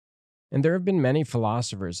 And there have been many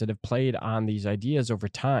philosophers that have played on these ideas over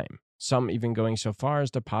time, some even going so far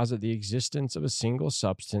as to posit the existence of a single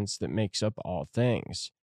substance that makes up all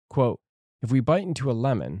things. Quote, if we bite into a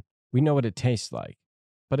lemon, we know what it tastes like.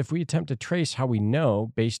 But if we attempt to trace how we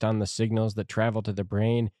know based on the signals that travel to the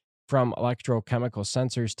brain from electrochemical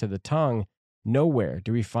sensors to the tongue, nowhere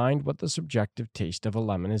do we find what the subjective taste of a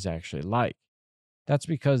lemon is actually like. That's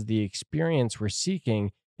because the experience we're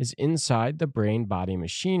seeking is inside the brain-body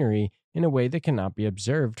machinery in a way that cannot be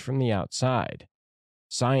observed from the outside.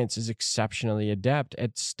 Science is exceptionally adept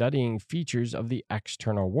at studying features of the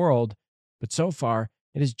external world, but so far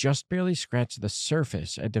it has just barely scratched the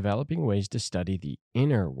surface at developing ways to study the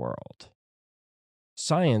inner world.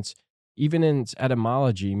 Science, even in its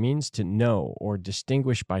etymology, means to know or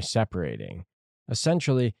distinguish by separating.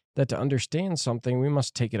 Essentially, that to understand something, we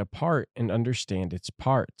must take it apart and understand its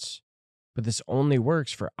parts. But this only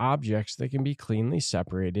works for objects that can be cleanly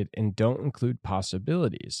separated and don't include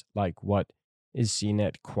possibilities, like what is seen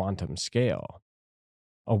at quantum scale.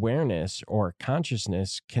 Awareness or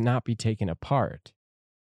consciousness cannot be taken apart.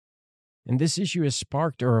 And this issue has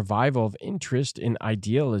sparked a revival of interest in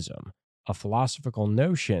idealism, a philosophical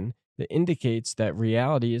notion that indicates that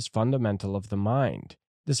reality is fundamental of the mind.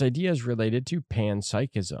 This idea is related to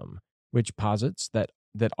panpsychism, which posits that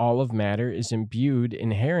all of matter is imbued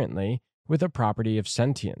inherently with a property of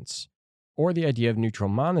sentience, or the idea of neutral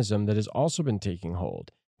monism that has also been taking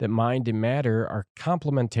hold, that mind and matter are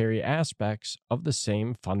complementary aspects of the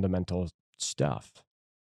same fundamental stuff.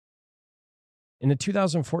 In a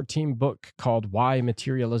 2014 book called Why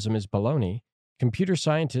Materialism is Baloney, computer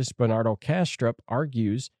scientist Bernardo Kastrup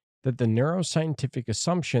argues that the neuroscientific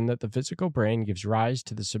assumption that the physical brain gives rise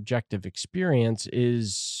to the subjective experience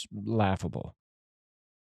is laughable.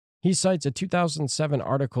 He cites a 2007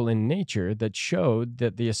 article in Nature that showed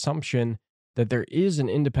that the assumption that there is an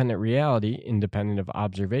independent reality, independent of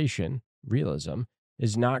observation, realism,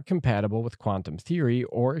 is not compatible with quantum theory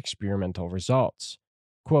or experimental results.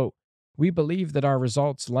 Quote, we believe that our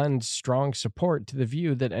results lend strong support to the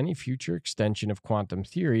view that any future extension of quantum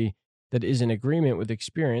theory that is in agreement with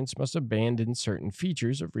experience must abandon certain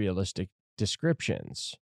features of realistic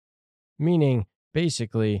descriptions. Meaning,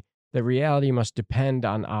 basically, that reality must depend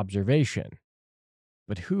on observation.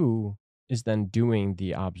 But who is then doing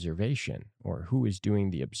the observation, or who is doing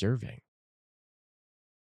the observing?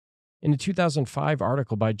 In a 2005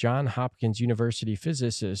 article by Johns Hopkins University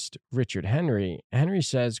physicist Richard Henry, Henry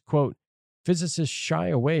says, quote, physicists shy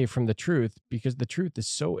away from the truth because the truth is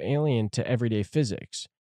so alien to everyday physics.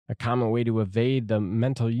 A common way to evade the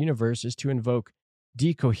mental universe is to invoke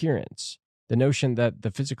decoherence, the notion that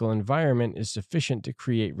the physical environment is sufficient to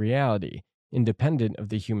create reality, independent of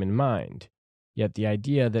the human mind. Yet the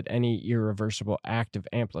idea that any irreversible act of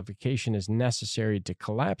amplification is necessary to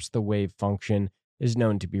collapse the wave function is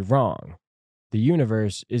known to be wrong. The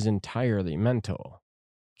universe is entirely mental.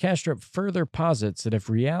 Kastrup further posits that if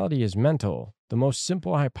reality is mental, the most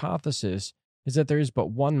simple hypothesis is that there is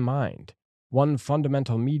but one mind, one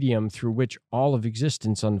fundamental medium through which all of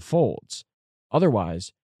existence unfolds.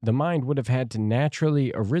 Otherwise, the mind would have had to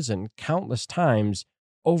naturally arisen countless times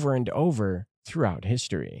over and over throughout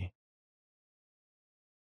history.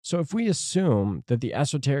 So if we assume that the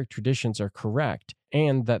esoteric traditions are correct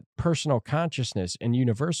and that personal consciousness and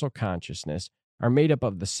universal consciousness are made up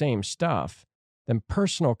of the same stuff, then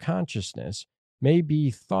personal consciousness may be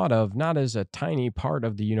thought of not as a tiny part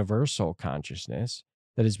of the universal consciousness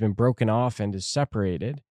that has been broken off and is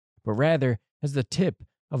separated, but rather as the tip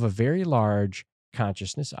of a very large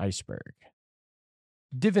consciousness iceberg.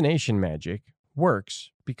 Divination magic works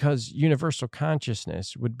because universal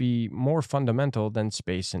consciousness would be more fundamental than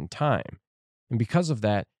space and time, and because of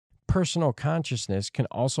that, personal consciousness can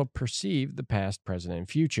also perceive the past, present, and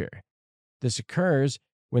future. This occurs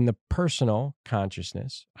when the personal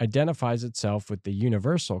consciousness identifies itself with the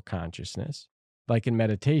universal consciousness, like in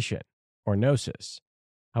meditation or gnosis.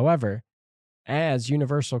 However, as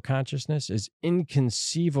universal consciousness is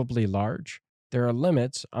inconceivably large, there are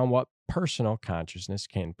limits on what personal consciousness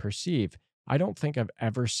can perceive. I don't think I've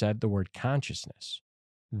ever said the word consciousness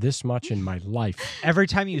this much in my life. Every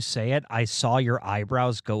time you say it, I saw your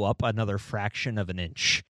eyebrows go up another fraction of an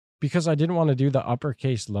inch. Because I didn't want to do the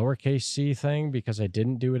uppercase, lowercase c thing, because I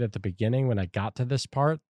didn't do it at the beginning when I got to this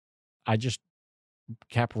part. I just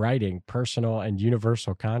kept writing personal and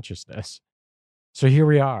universal consciousness. So here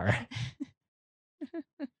we are.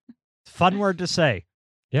 Fun word to say.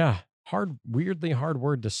 Yeah. Weirdly hard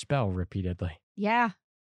word to spell repeatedly. Yeah.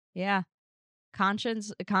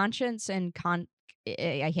 Conscience and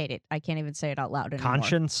I hate it. I can't even say it out loud anymore.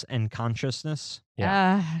 Conscience and consciousness.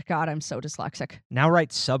 Yeah. God, I'm so dyslexic. Now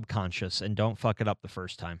write subconscious and don't fuck it up the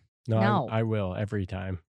first time. No. I will every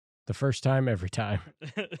time. The first time, every time.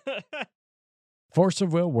 Force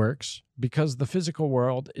of will works because the physical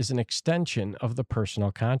world is an extension of the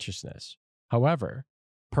personal consciousness. However,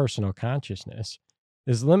 personal consciousness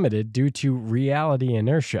is limited due to reality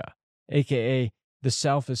inertia, aka the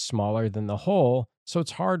self is smaller than the whole, so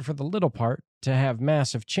it's hard for the little part to have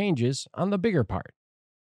massive changes on the bigger part.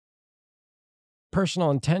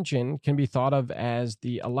 Personal intention can be thought of as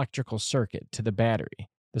the electrical circuit to the battery.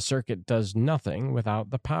 The circuit does nothing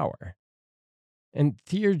without the power. And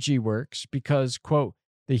theurgy works because, quote,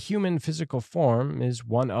 the human physical form is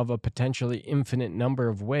one of a potentially infinite number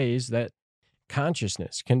of ways that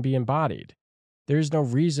consciousness can be embodied. There is no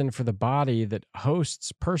reason for the body that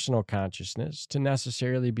hosts personal consciousness to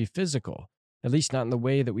necessarily be physical, at least not in the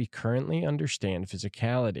way that we currently understand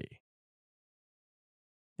physicality.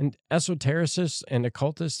 And esotericists and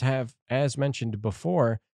occultists have, as mentioned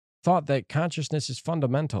before, thought that consciousness is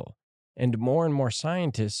fundamental, and more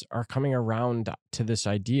scientists are coming around to this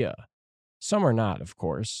idea. Some are not, of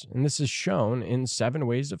course, and this is shown in 7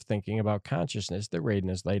 ways of thinking about consciousness that Raiden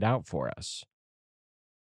has laid out for us.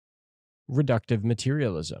 Reductive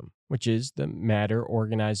materialism, which is the matter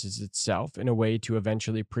organizes itself in a way to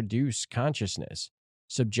eventually produce consciousness.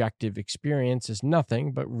 Subjective experience is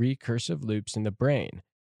nothing but recursive loops in the brain,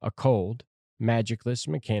 a cold, magicless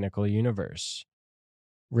mechanical universe.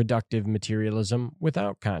 Reductive materialism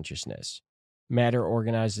without consciousness. Matter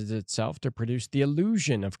organizes itself to produce the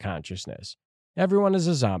illusion of consciousness. Everyone is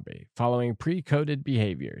a zombie, following pre-coded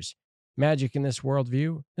behaviors. Magic in this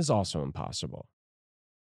worldview is also impossible.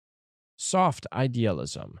 Soft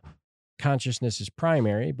idealism. Consciousness is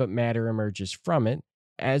primary, but matter emerges from it,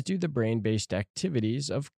 as do the brain-based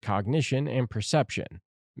activities of cognition and perception.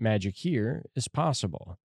 Magic here is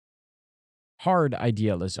possible. Hard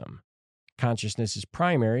idealism. Consciousness is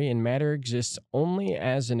primary and matter exists only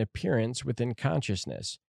as an appearance within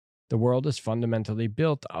consciousness. The world is fundamentally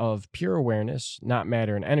built of pure awareness, not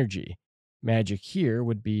matter and energy. Magic here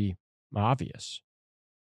would be obvious.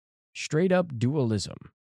 Straight up dualism.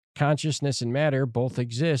 Consciousness and matter both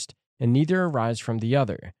exist, and neither arise from the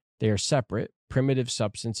other. They are separate, primitive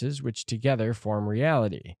substances which together form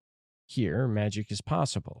reality. Here, magic is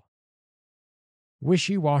possible.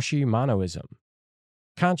 Wishy-washy monoism.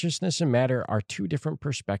 Consciousness and matter are 2 different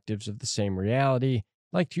perspectives of the same reality,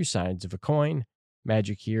 like 2 sides of a coin.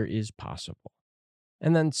 Magic here is possible.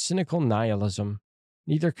 And then cynical nihilism.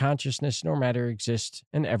 Neither consciousness nor matter exist,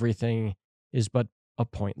 and everything is but a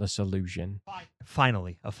pointless illusion.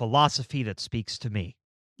 Finally, a philosophy that speaks to me.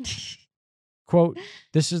 Quote,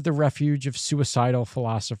 this is the refuge of suicidal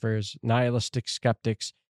philosophers, nihilistic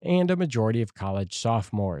skeptics, and a majority of college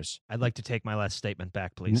sophomores. I'd like to take my last statement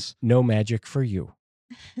back, please. No magic for you.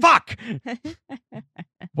 Fuck!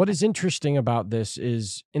 What is interesting about this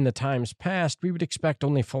is, in the times past, we would expect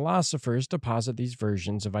only philosophers to posit these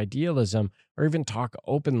versions of idealism or even talk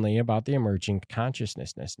openly about the emerging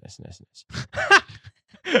consciousness.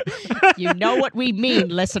 You know what we mean,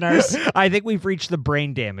 listeners. I think we've reached the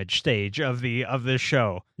brain damage stage of this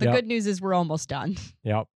show. The Yep. good news is we're almost done.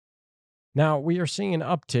 Yep. Now, we are seeing an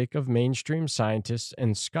uptick of mainstream scientists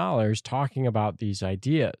and scholars talking about these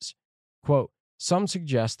ideas. Quote, some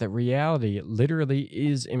suggest that reality literally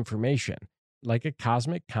is information, like a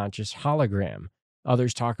cosmic conscious hologram.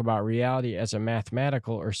 Others talk about reality as a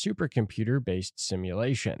mathematical or supercomputer-based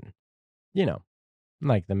simulation. You know,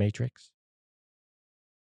 like the Matrix.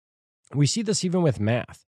 We see this even with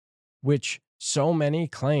math, which so many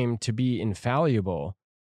claim to be infallible.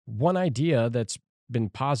 One idea that's been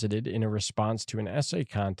posited in a response to an essay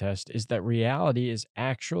contest is that reality is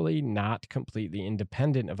actually not completely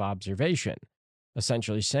independent of observation,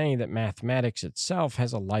 essentially saying that mathematics itself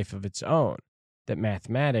has a life of its own, that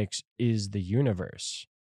mathematics is the universe.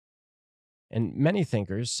 And many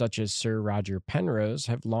thinkers, such as Sir Roger Penrose,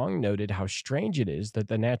 have long noted how strange it is that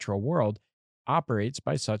the natural world operates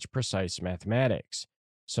by such precise mathematics,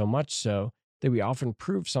 so much so that we often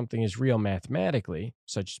prove something is real mathematically,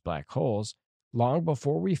 such as black holes, long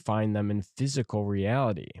before we find them in physical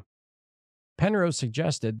reality. Penrose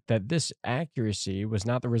suggested that this accuracy was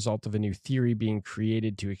not the result of a new theory being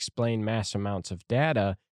created to explain mass amounts of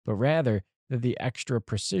data, but rather that the extra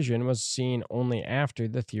precision was seen only after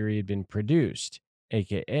the theory had been produced,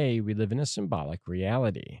 aka we live in a symbolic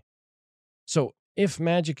reality. So, if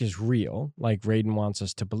magic is real, like Raiden wants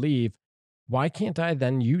us to believe, why can't I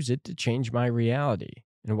then use it to change my reality?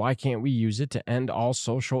 And why can't we use it to end all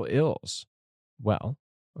social ills? Well,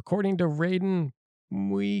 according to Raiden,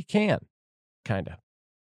 we can. Kinda.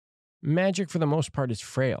 Magic, for the most part, is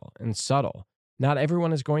frail and subtle. Not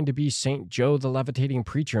everyone is going to be St. Joe the Levitating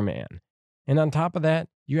Preacher Man. And on top of that,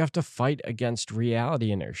 you have to fight against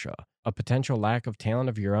reality inertia, a potential lack of talent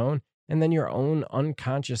of your own, and then your own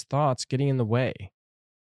unconscious thoughts getting in the way.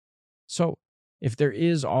 So, if there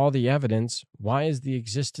is all the evidence, why is the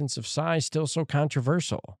existence of psi still so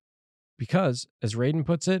controversial? Because, as Raiden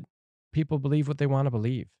puts it, people believe what they want to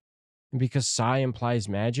believe. And because psi implies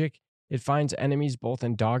magic, it finds enemies both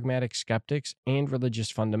in dogmatic skeptics and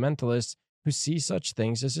religious fundamentalists who see such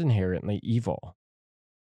things as inherently evil.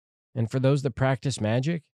 And for those that practice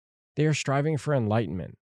magic, they are striving for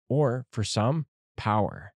enlightenment, or, for some,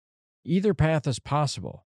 power. Either path is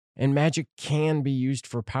possible, and magic can be used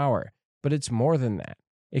for power, but it's more than that.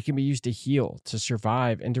 It can be used to heal, to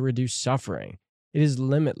survive, and to reduce suffering. It is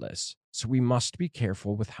limitless, so we must be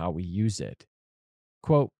careful with how we use it.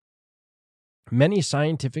 Quote, many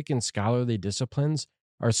scientific and scholarly disciplines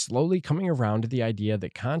are slowly coming around to the idea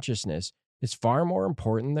that consciousness is far more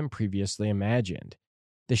important than previously imagined.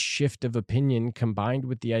 The shift of opinion, combined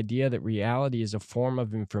with the idea that reality is a form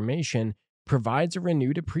of information, provides a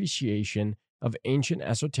renewed appreciation of ancient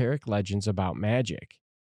esoteric legends about magic.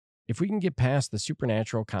 If we can get past the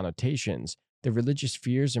supernatural connotations, the religious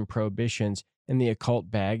fears and prohibitions, and the occult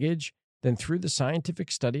baggage, then through the scientific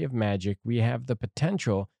study of magic, we have the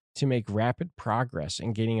potential to make rapid progress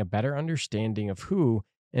in gaining a better understanding of who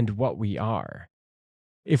and what we are.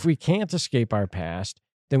 If we can't escape our past,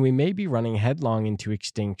 then we may be running headlong into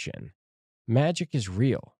extinction. Magic is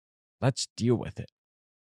real. Let's deal with it.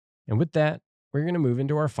 And with that, we're going to move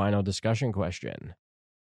into our final discussion question.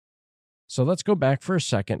 So let's go back for a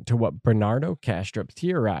second to what Bernardo Kastrup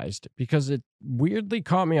theorized, because it weirdly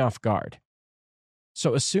caught me off guard.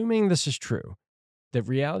 So assuming this is true, that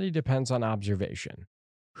reality depends on observation,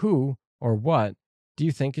 who or what do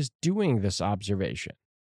you think is doing this observation?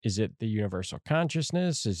 Is it the universal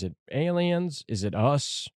consciousness? Is it aliens? Is it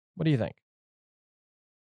us? What do you think?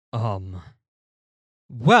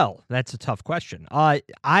 Well, that's a tough question. I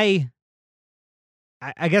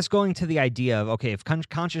guess going to the idea of, okay, if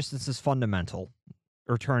consciousness is fundamental,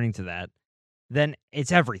 returning to that, then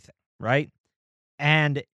it's everything, right?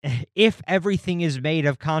 And if everything is made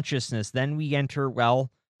of consciousness, then we enter, well,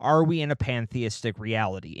 are we in a pantheistic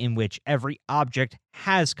reality in which every object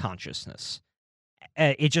has consciousness?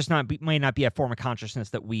 It just may not be a form of consciousness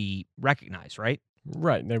that we recognize, right?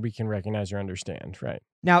 Right, that we can recognize or understand, right.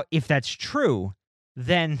 Now, if that's true,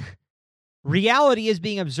 then reality is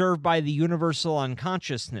being observed by the universal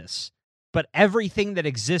unconsciousness, but everything that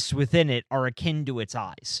exists within it are akin to its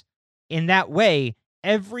eyes. In that way,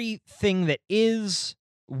 everything that is,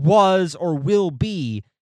 was, or will be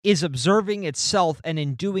is observing itself, and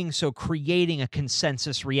in doing so creating a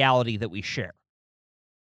consensus reality that we share.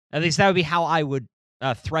 At least that would be how I would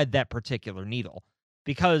thread that particular needle.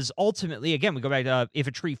 Because ultimately, again, we go back to if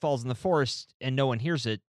a tree falls in the forest and no one hears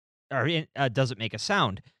it, or doesn't make a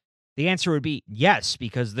sound, the answer would be yes,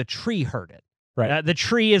 because the tree heard it. Right. The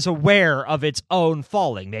tree is aware of its own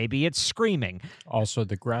falling. Maybe it's screaming. Also,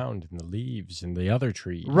 the ground and the leaves and the other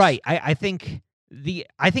trees. Right. I think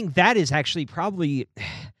that is actually probably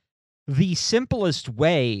the simplest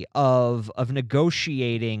way of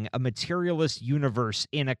negotiating a materialist universe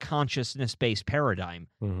in a consciousness-based paradigm.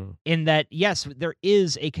 Mm-hmm. In that, yes, there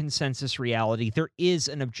is a consensus reality, there is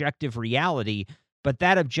an objective reality, but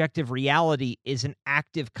that objective reality is an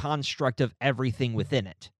active construct of everything within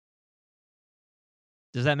it.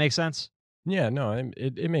 Does that make sense? Yeah, no,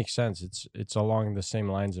 it makes sense. It's along the same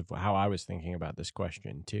lines of how I was thinking about this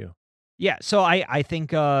question too. Yeah, so I think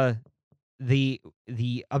the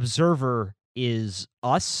observer is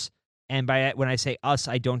us, and when I say us,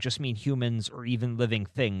 I don't just mean humans or even living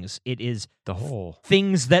things. It is The whole,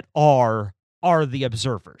 things that are the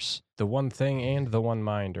observers. the one thing and the one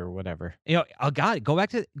mind or whatever. You know, oh God, go back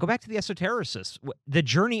to the esotericists. The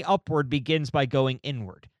journey upward begins by going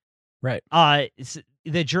inward. Right.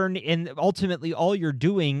 The journey, and ultimately all you're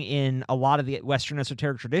doing in a lot of the Western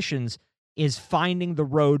esoteric traditions is finding the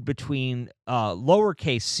road between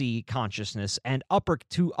lowercase c consciousness and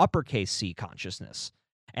uppercase C consciousness.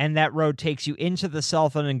 And that road takes you into the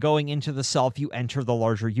self, and then going into the self, you enter the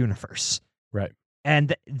larger universe. Right.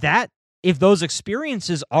 And that, if those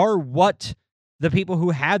experiences are what the people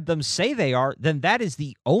who had them say they are, then that is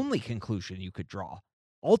the only conclusion you could draw.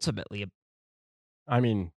 Ultimately. I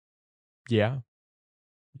mean, yeah.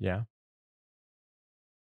 Yeah.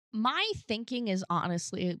 My thinking is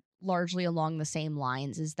honestly largely along the same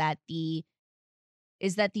lines, is that the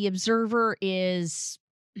observer is,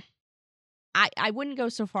 I wouldn't go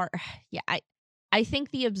so far. Yeah, I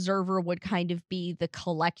think the observer would kind of be the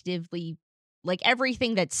collectively, like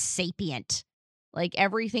everything that's sapient, like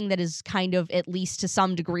everything that is kind of at least to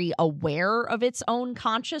some degree aware of its own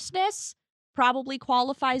consciousness probably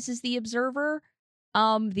qualifies as the observer.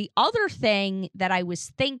 The other thing that I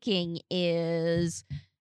was thinking is,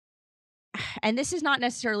 and this is not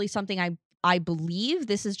necessarily something I believe,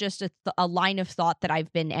 this is just a line of thought that I'm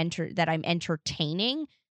entertaining,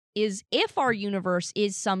 is if our universe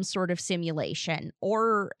is some sort of simulation,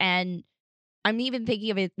 and I'm even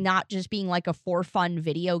thinking of it not just being like a for fun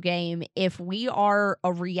video game, if we are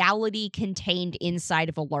a reality contained inside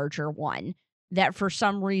of a larger one, that for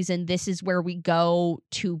some reason this is where we go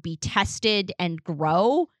to be tested and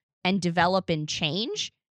grow and develop and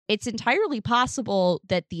change, it's entirely possible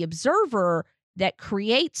that the observer that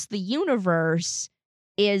creates the universe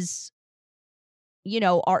is,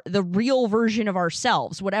 the real version of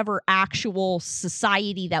ourselves, whatever actual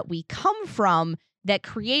society that we come from that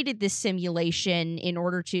created this simulation in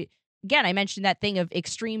order to, again, I mentioned that thing of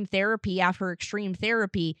extreme therapy after extreme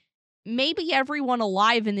therapy. Maybe everyone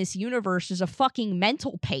alive in this universe is a fucking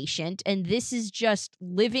mental patient, and this is just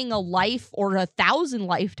living a life, or 1,000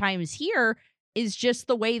 lifetimes here is just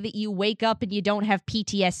the way that you wake up and you don't have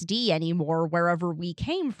PTSD anymore wherever we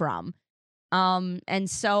came from. And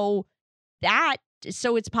so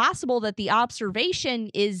it's possible that the observation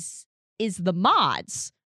is the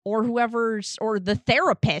mods or whoever's, or the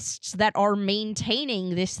therapists that are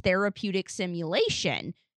maintaining this therapeutic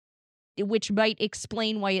simulation, which might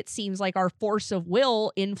explain why it seems like our force of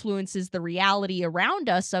will influences the reality around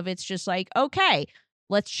us. Of it's just like, okay,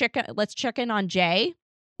 let's check in on Jay.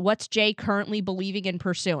 What's Jay currently believing and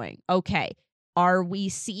pursuing? Okay, are we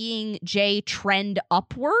seeing Jay trend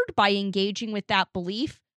upward by engaging with that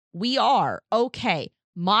belief? We are. Okay,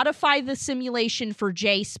 modify the simulation for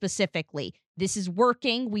Jay specifically. This is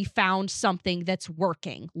working. We found something that's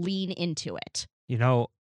working. Lean into it.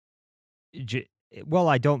 Well,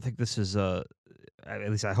 I don't think this is at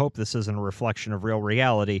least I hope this isn't a reflection of real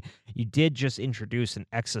reality. You did just introduce an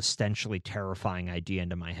existentially terrifying idea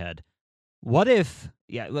into my head. What if,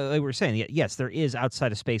 like we were saying, yes, there is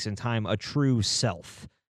outside of space and time a true self,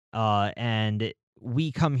 and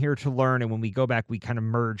we come here to learn, and when we go back, we kind of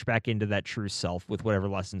merge back into that true self with whatever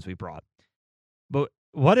lessons we brought. But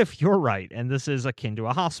what if you're right, and this is akin to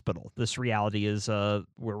a hospital? This reality is where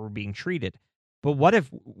we're being treated. But what if,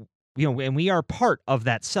 and we are part of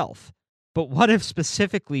that self, but what if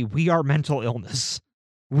specifically we are mental illness?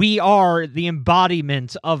 We are the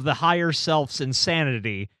embodiment of the higher self's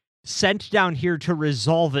insanity, sent down here to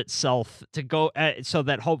resolve itself, to go so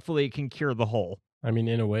that hopefully it can cure the whole. I mean,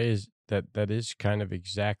 in a way, that is kind of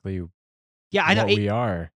exactly I know what we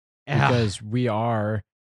are. Because we are,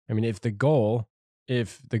 I mean, if the goal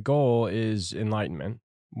is enlightenment,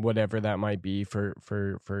 whatever that might be for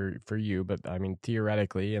you. But I mean,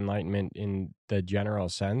 theoretically, enlightenment in the general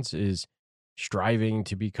sense is striving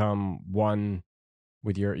to become one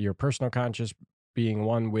with your personal conscious, being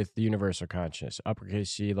one with the universal consciousness,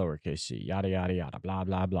 uppercase C, lowercase c, yada, yada, yada, blah,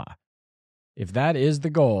 blah, blah. If that is the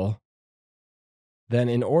goal, then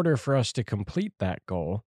in order for us to complete that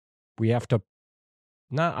goal, we have to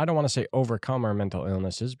I don't want to say overcome our mental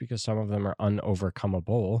illnesses, because some of them are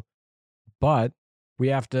unovercomable, but we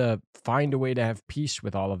have to find a way to have peace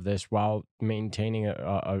with all of this while maintaining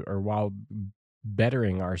or while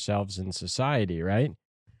bettering ourselves in society, right?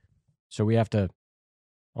 So we have to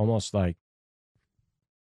almost like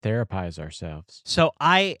therapize ourselves. So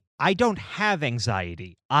I don't have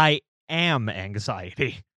anxiety. I am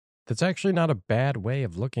anxiety. That's actually not a bad way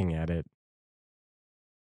of looking at it,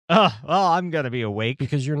 Well, I'm going to be awake.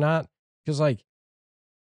 because like,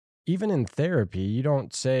 even in therapy, you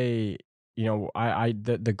don't say,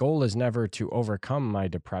 the goal is never to overcome my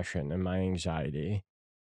depression and my anxiety.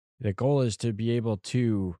 The goal is to be able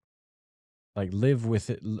to live with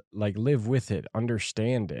it,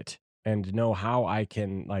 understand it, and know how I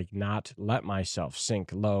can not let myself sink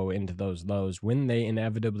low into those lows when they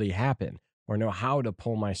inevitably happen, or know how to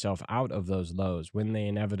pull myself out of those lows when they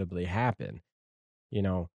inevitably happen.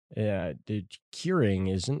 The curing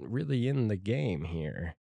isn't really in the game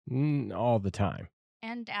here all the time.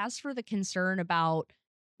 And as for the concern about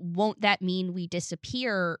won't that mean we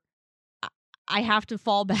disappear, I have to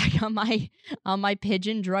fall back on my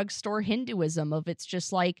pigeon drugstore Hinduism of it's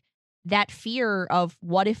just like that fear of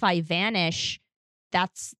what if I vanish.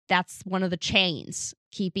 That's one of the chains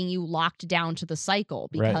keeping you locked down to the cycle,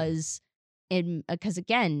 because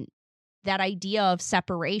again, that idea of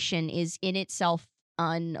separation is in itself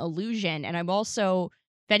an illusion. And I'm also,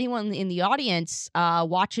 if anyone in the audience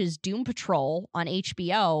watches Doom Patrol on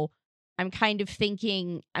HBO, I'm kind of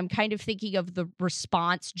thinking of the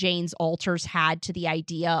response Jane's alters had to the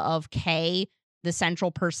idea of K, the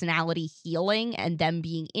central personality, healing and them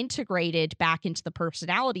being integrated back into the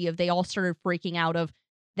personality of, they all started freaking out of,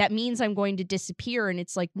 that means I'm going to disappear. And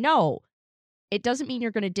it's like, no, it doesn't mean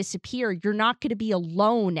you're going to disappear. You're not going to be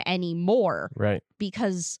alone anymore. Right.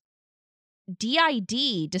 Because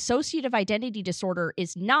DID, dissociative identity disorder,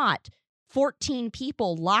 is not 14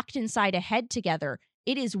 people locked inside a head together.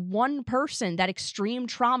 It is one person that extreme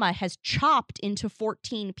trauma has chopped into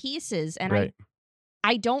 14 pieces. And right.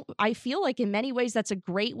 I feel like in many ways that's a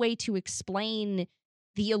great way to explain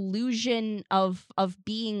the illusion of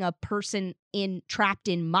being a person trapped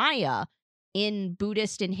in Maya in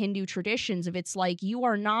Buddhist and Hindu traditions. Of it's like, you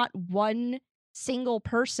are not one single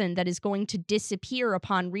person that is going to disappear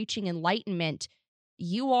upon reaching enlightenment.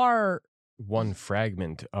 You are one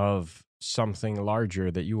fragment of something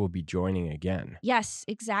larger that you will be joining again. Yes,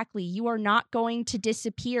 exactly. You are not going to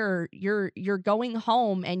disappear. You're going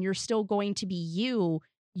home and you're still going to be you.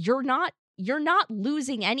 You're not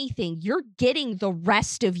losing anything. You're getting the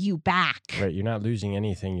rest of you back. Right, you're not losing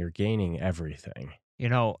anything, you're gaining everything.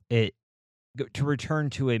 To return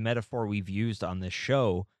to a metaphor we've used on this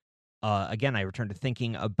show, again, I return to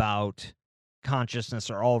thinking about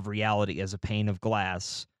consciousness or all of reality as a pane of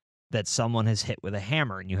glass that someone has hit with a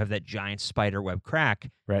hammer, and you have that giant spider web crack.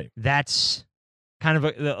 Right. That's kind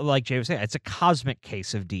of like Jay was saying, it's a cosmic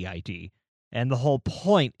case of DID. And the whole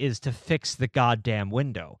point is to fix the goddamn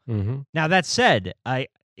window. Mm-hmm. Now, that said, it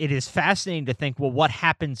is fascinating to think, well, what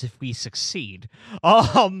happens if we succeed?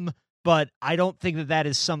 But I don't think that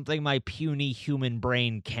is something my puny human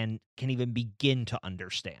brain can even begin to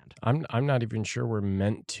understand. I'm not even sure we're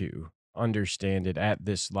meant to understand it at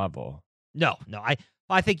this level. No.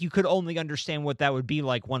 I think you could only understand what that would be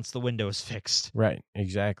like once the window is fixed. Right,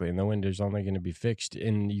 exactly. And the window's only going to be fixed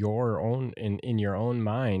in your own in your own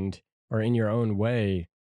mind, or in your own way.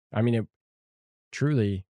 I mean, it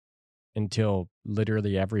truly, until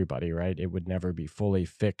literally everybody, right? It would never be fully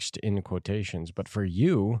fixed in quotations. But for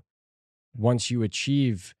you, once you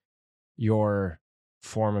achieve your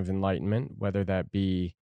form of enlightenment, whether that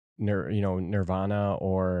be nirvana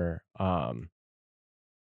or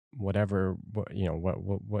whatever,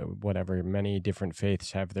 whatever many different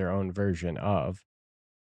faiths have their own version of,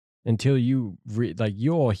 until you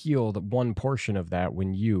you'll heal the one portion of that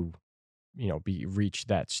when you reach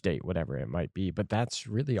that state, whatever it might be. But that's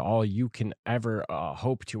really all you can ever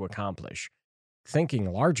hope to accomplish.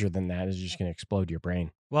 Thinking larger than that is just going to explode your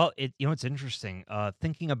brain. Well, it's interesting.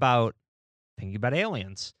 Thinking about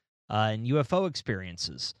aliens and UFO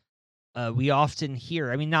experiences. We often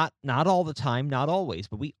hear, I mean, not all the time, not always,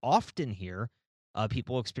 but we often hear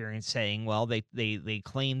people saying, well, they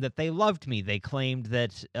claimed that they loved me. They claimed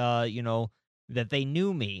that, that they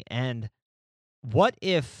knew me. And what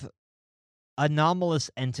if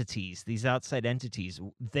anomalous entities, these outside entities,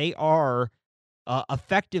 they are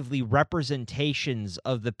effectively representations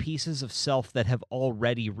of the pieces of self that have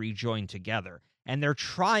already rejoined together, and they're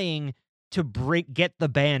trying to get the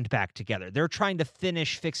band back together. They're trying to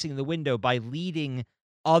finish fixing the window by leading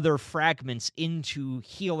other fragments into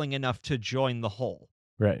healing enough to join the whole.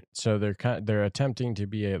 Right. So they're attempting to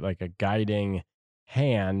be like a guiding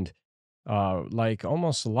hand, like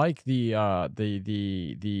almost like the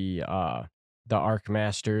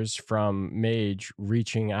Archmasters from Mage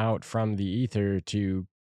reaching out from the ether to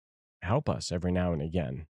help us every now and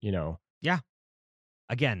again. Yeah.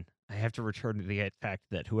 Again, I have to return to the fact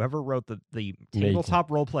that whoever wrote the tabletop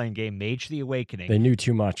role-playing game Mage the Awakening, they knew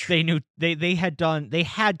too much. They knew they had to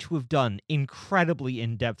have done incredibly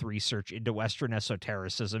in-depth research into Western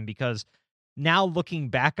esotericism, because now looking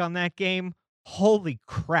back on that game, holy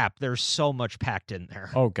crap, there's so much packed in there.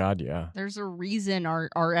 Oh God, yeah. There's a reason our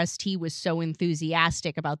RST was so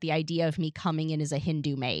enthusiastic about the idea of me coming in as a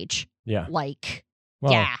Hindu mage. Yeah.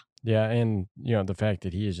 Yeah. Yeah, and the fact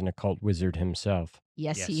that he is an occult wizard himself.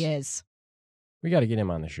 Yes, he is. We got to get him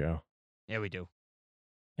on the show. Yeah, we do.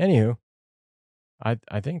 Anywho, I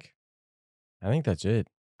think that's it.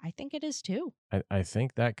 I think it is too. I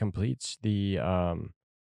think that completes the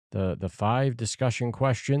 5 discussion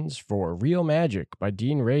questions for Real Magic by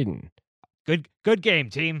Dean Radin. Good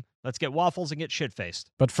game, team. Let's get waffles and get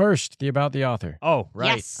shit-faced. But first, the about the author. Oh,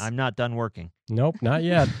 right. Yes. I'm not done working. Nope, not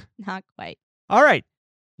yet. Not quite. All right.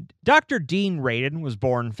 Dr. Dean Radin was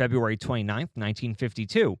born February 29th,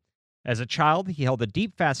 1952. As a child, he held a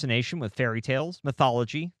deep fascination with fairy tales,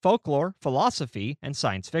 mythology, folklore, philosophy, and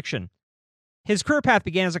science fiction. His career path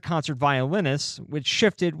began as a concert violinist, which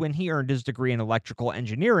shifted when he earned his degree in electrical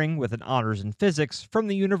engineering with an honors in physics from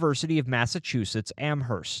the University of Massachusetts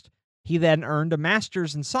Amherst. He then earned a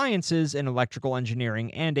master's in sciences in electrical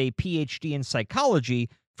engineering and a PhD in psychology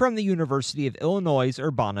from the University of Illinois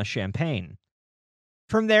Urbana-Champaign.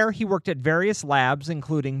 From there, he worked at various labs,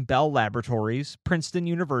 including Bell Laboratories, Princeton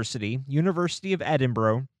University, University of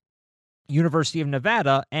Edinburgh, University of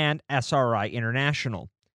Nevada, and SRI International.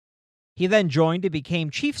 He then joined and became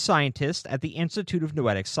chief scientist at the Institute of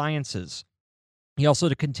Noetic Sciences. He also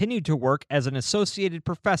continued to work as an associated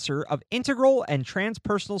professor of integral and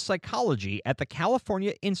transpersonal psychology at the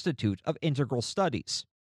California Institute of Integral Studies.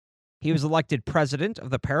 He was elected president of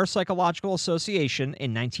the Parapsychological Association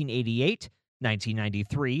in 1988,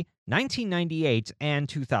 1993, 1998, and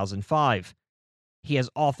 2005. He has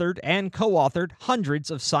authored and co-authored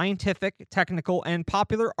hundreds of scientific, technical, and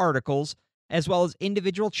popular articles, as well as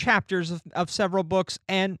individual chapters of several books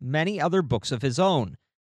and many other books of his own.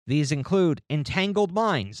 These include Entangled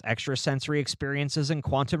Minds, Extrasensory Experiences in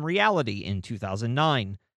Quantum Reality in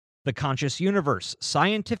 2009, The Conscious Universe,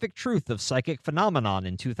 Scientific Truth of Psychic Phenomenon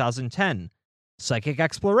in 2010, Psychic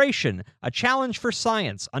Exploration, A Challenge for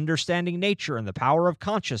Science, Understanding Nature and the Power of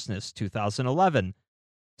Consciousness, 2011.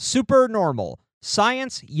 Supernormal,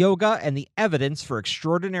 Science, Yoga, and the Evidence for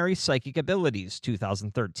Extraordinary Psychic Abilities,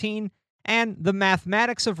 2013. And The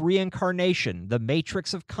Mathematics of Reincarnation, The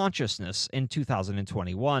Matrix of Consciousness, in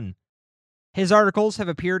 2021. His articles have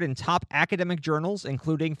appeared in top academic journals,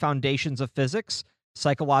 including Foundations of Physics,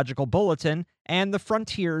 Psychological Bulletin, and The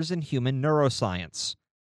Frontiers in Human Neuroscience.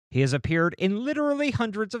 He has appeared in literally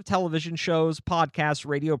hundreds of television shows, podcasts,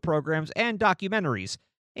 radio programs, and documentaries,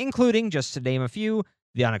 including, just to name a few,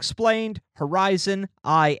 The Unexplained, Horizon,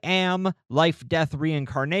 I Am, Life, Death,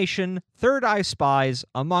 Reincarnation, Third Eye Spies,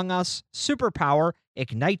 Among Us, Superpower,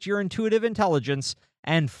 Ignite Your Intuitive Intelligence,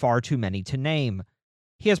 and far too many to name.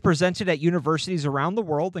 He has presented at universities around the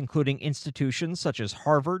world, including institutions such as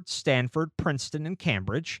Harvard, Stanford, Princeton, and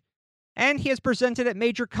Cambridge. And he has presented at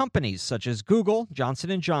major companies such as Google,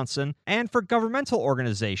 Johnson & Johnson, and for governmental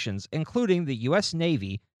organizations, including the U.S.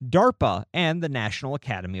 Navy, DARPA, and the National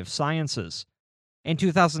Academy of Sciences. In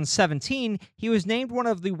 2017, he was named one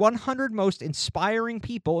of the 100 most inspiring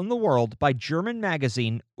people in the world by German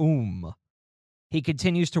magazine He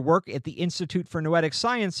continues to work at the Institute for Noetic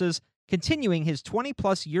Sciences, continuing his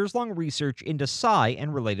 20-plus years-long research into psi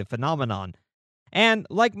and related phenomenon. And,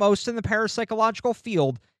 like most in the parapsychological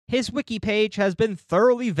field, his wiki page has been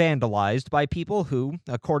thoroughly vandalized by people who,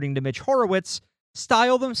 according to Mitch Horowitz,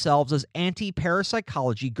 style themselves as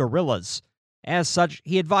anti-parapsychology guerrillas. As such,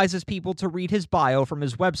 he advises people to read his bio from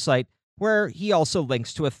his website, where he also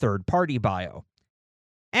links to a third-party bio.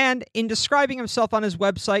 And in describing himself on his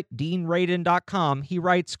website, deanradin.com, he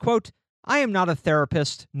writes, quote, I am not a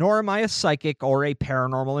therapist, nor am I a psychic or a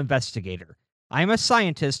paranormal investigator. I am a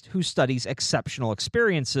scientist who studies exceptional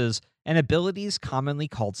experiences and abilities commonly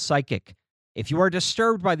called psychic. If you are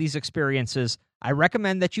disturbed by these experiences, I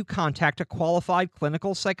recommend that you contact a qualified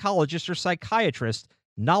clinical psychologist or psychiatrist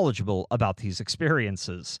knowledgeable about these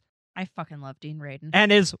experiences. I fucking love Dean Radin.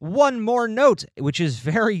 And as one more note, which is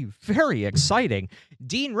very, very exciting,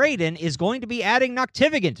 Dean Radin is going to be adding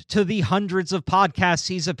Noctivagant to the hundreds of podcasts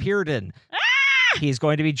he's appeared in. He's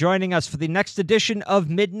going to be joining us for the next edition of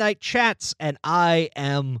Midnight Chats, and I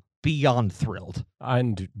am beyond thrilled.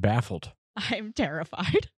 And baffled. I'm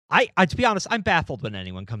terrified. I to be honest, I'm baffled when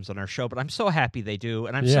anyone comes on our show, but I'm so happy they do,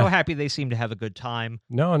 and I'm so happy they seem to have a good time.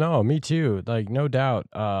 No, me too. Like, no doubt,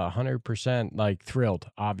 100%, like, thrilled,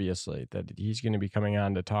 obviously, that he's going to be coming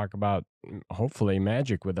on to talk about, hopefully,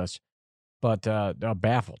 magic with us, but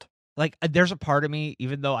baffled. Like, there's a part of me,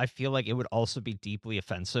 even though I feel like it would also be deeply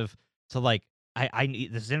offensive to, like, I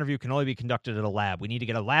need, this interview can only be conducted at a lab. We need to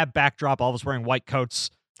get a lab backdrop, all of us wearing white coats.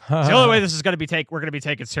 It's the only way this is going to be we're going to be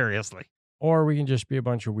taken seriously. Or we can just be a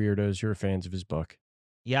bunch of weirdos who are fans of his book.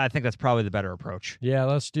 Yeah, I think that's probably the better approach. Yeah,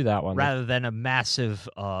 let's do that one. Rather than a massive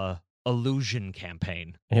illusion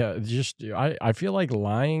campaign. Yeah, just I feel like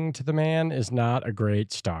lying to the man is not a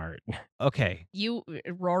great start. Okay.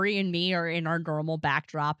 Rory and me are in our normal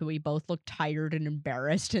backdrop, and we both look tired and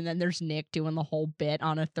embarrassed, and then there's Nick doing the whole bit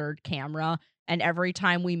on a third camera, and every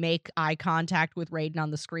time we make eye contact with Radin on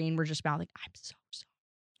the screen, we're just mouthing, I'm so sorry.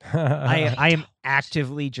 I am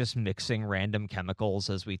actively just mixing random chemicals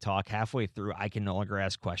as we talk. Halfway through, I can no longer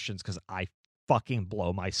ask questions because I fucking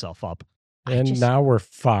blow myself up. And now we're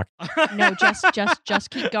fucked. No, just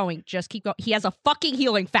keep going. Just keep going. He has a fucking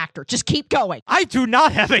healing factor. Just keep going. I do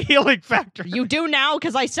not have a healing factor. You do now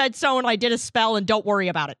because I said so and I did a spell, and don't worry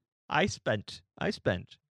about it. I spent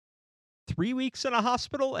 3 weeks in a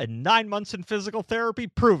hospital and 9 months in physical therapy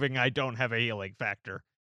proving I don't have a healing factor.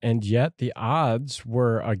 And yet the odds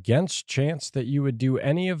were against chance that you would do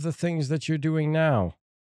any of the things that you're doing now.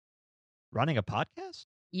 Running a podcast?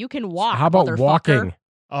 You can walk. How about walking?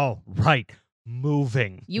 Oh, right.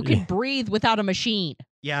 Moving. You can breathe without a machine.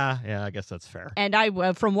 Yeah, I guess that's fair. And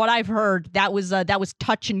from what I've heard, that was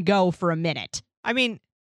touch and go for a minute. I mean,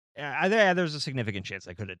 there's a significant chance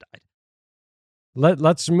I could have died.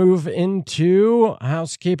 Let's move into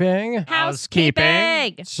housekeeping.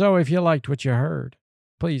 Housekeeping! So if you liked what you heard,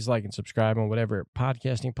 please like and subscribe on whatever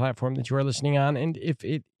podcasting platform that you are listening on. And if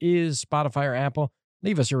it is Spotify or Apple,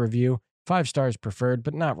 leave us a review. 5 stars preferred,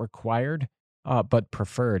 but not required. But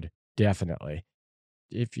preferred, definitely.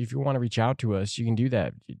 If you want to reach out to us, you can do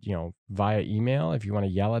that, via email. If you want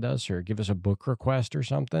to yell at us or give us a book request or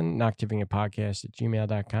something,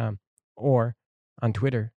 noctivagantpodcast@gmail.com, or on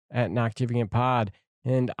Twitter @noctivagantpod.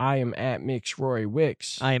 And I am at MixRoy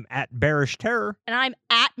Wicks. I am at Bearish Terror. And I'm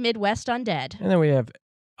at Midwest Undead. And then we have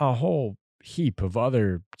a whole heap of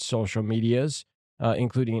other social medias,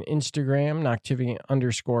 including an Instagram,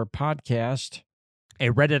 Noctivagant_podcast. A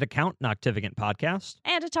Reddit account, Noctivagant Podcast.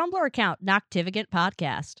 And a Tumblr account, Noctivagant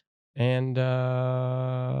Podcast. And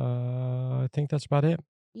I think that's about it.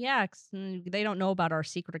 Yeah, they don't know about our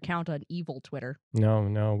secret account on Evil Twitter.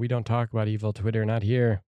 No, we don't talk about Evil Twitter, not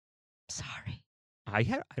here. Sorry. I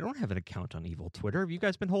don't have an account on Evil Twitter. Have you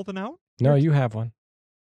guys been holding out? No, you have one.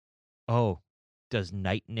 Oh, is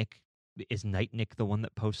Night Nick the one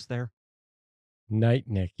that posts there? Night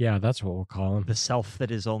Nick, yeah, that's what we'll call him. The self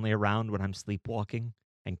that is only around when I'm sleepwalking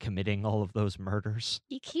and committing all of those murders.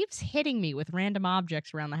 He keeps hitting me with random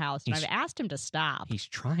objects around the house, and I've asked him to stop. He's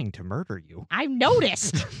trying to murder you. I've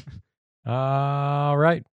noticed. All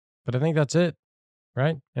right, but I think that's it,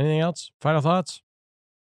 right? Anything else? Final thoughts?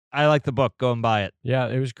 I like the book. Go and buy it. Yeah,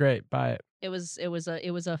 it was great. Buy it. It was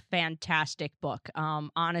a fantastic book.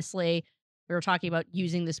 Honestly, we were talking about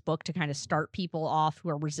using this book to kind of start people off who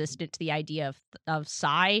are resistant to the idea of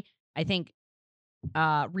psi. I think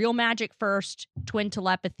real magic first, twin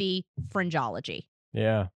telepathy, fringeology.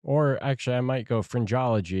 Yeah, or actually, I might go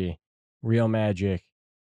fringeology, real magic,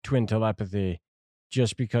 twin telepathy,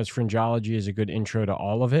 just because fringeology is a good intro to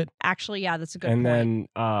all of it. Actually, yeah, that's a good point. And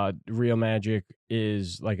then real magic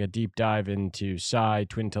is like a deep dive into psi.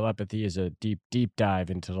 Twin telepathy is a deep dive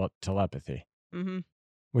into telepathy. Mm-hmm.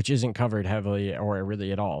 Which isn't covered heavily or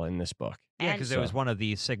really at all in this book. Yeah, because it was one of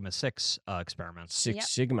the Sigma 6 experiments. Six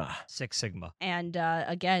Sigma. And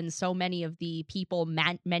again, so many of the people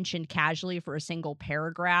mentioned casually for a single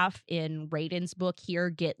paragraph in Radin's book here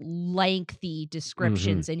get lengthy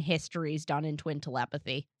descriptions and histories done in twin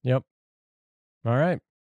telepathy. Yep. All right.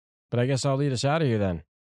 But I guess I'll lead us out of here then.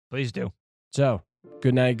 Please do. So,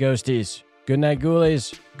 good night, ghosties. Good night,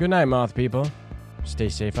 ghoulies. Good night, moth people. Stay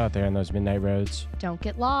safe out there on those midnight roads. Don't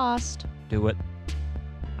get lost. Do it.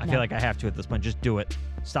 I feel like I have to at this point. Just do it.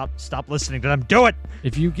 Stop listening to them. Do it.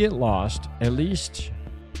 If you get lost, at least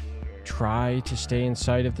try to stay in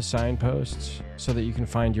sight of the signposts so that you can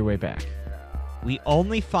find your way back. We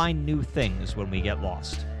only find new things when we get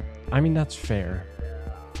lost. I mean, that's fair.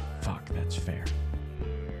 Fuck, that's fair.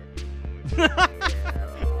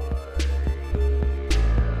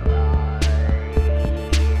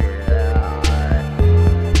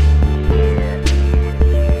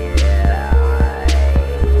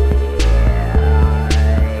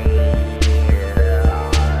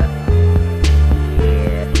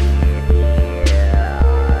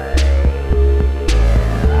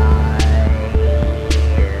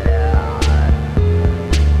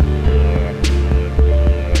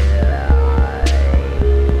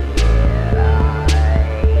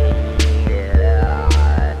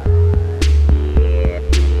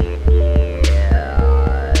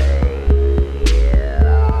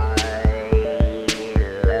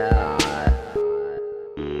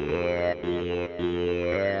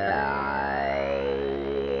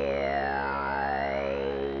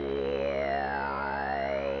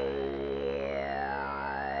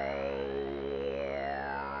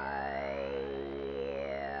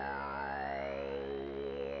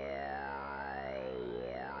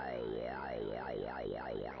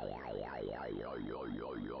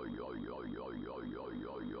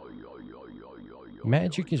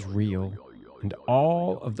 Magic is real, and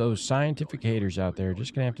all of those scientific haters out there are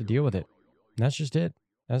just going to have to deal with it. And that's just it.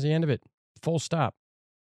 That's the end of it. Full stop.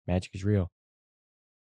 Magic is real.